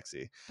 That's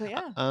sexy. But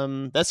yeah.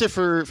 That's it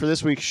for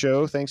this week's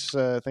show. Thanks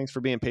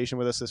for being patient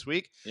with us this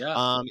week. Yeah.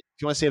 If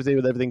you want to stay updated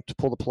with everything to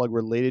pull the plug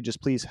related,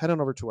 just please head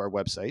on over to our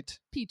website.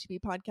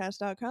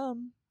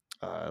 p2ppodcast.com.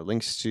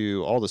 Links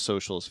to all the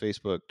socials,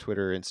 Facebook,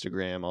 Twitter,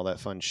 Instagram, all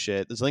that fun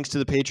shit. There's links to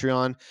the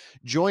Patreon.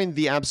 Join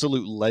the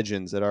absolute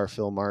legends that are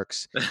Phil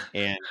Marks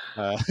and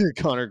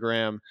Connor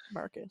Graham.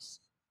 Marcus.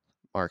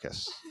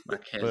 Marcus.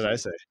 Marquez. What did I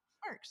say?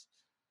 Marks.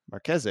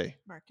 Marqueze.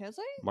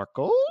 Marqueze?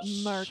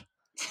 Marcos?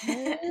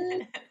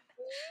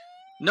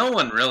 No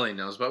one really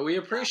knows, but we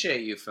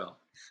appreciate you, Phil.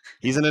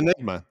 He's an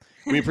enigma.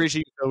 We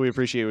appreciate you, Phil. We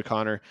appreciate you,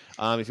 Connor.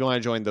 If you want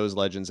to join those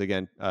legends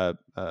again,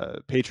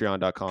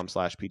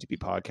 patreon.com/P2P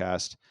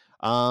podcast.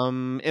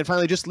 And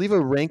finally, just leave a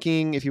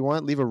ranking if you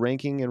want. Leave a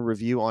ranking and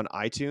review on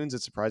iTunes.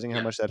 It's surprising how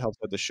Yeah. much that helps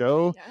out the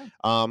show.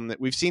 Yeah.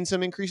 We've seen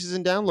some increases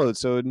in downloads.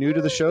 So new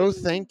to the show,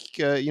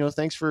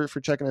 thanks for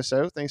checking us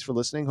out. Thanks for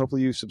listening.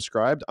 Hopefully you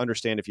subscribed.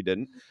 Understand if you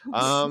didn't.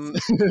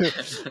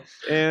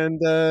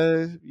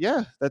 And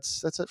yeah,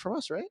 that's it from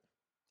us, right?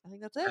 I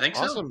think that's it. I think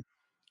so. Awesome.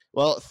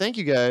 Well, thank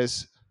you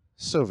guys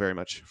so very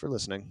much for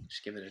listening.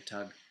 Just give it a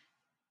tug.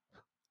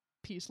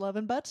 Peace, love,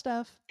 and butt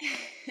stuff.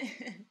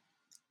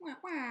 Wah,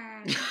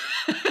 wah.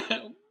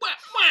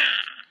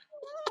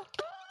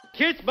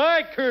 Kiss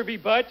my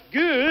curvy butt.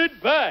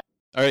 Goodbye.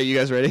 All right, you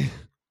guys ready?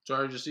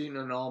 Sorry, just eating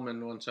an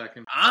almond 1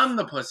 second. I'm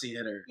the pussy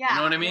hitter. Yeah, You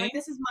know what I you're mean? like,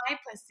 this is my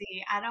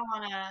pussy. I don't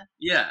want to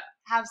Yeah.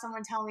 have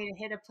someone tell me to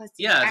hit a pussy.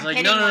 Yeah, it's I'm like,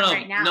 hitting no. one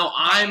right now, No,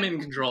 I'm okay? in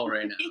control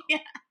right now. Yeah.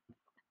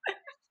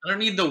 I don't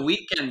need the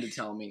weekend to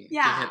tell me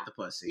Yeah. to hit the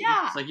pussy.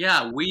 Yeah. It's like,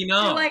 yeah, we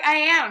know. You're like, I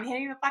am. I'm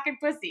hitting the fucking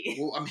pussy.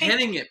 Well, I'm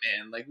hitting it,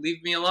 man. Like,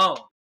 leave me alone.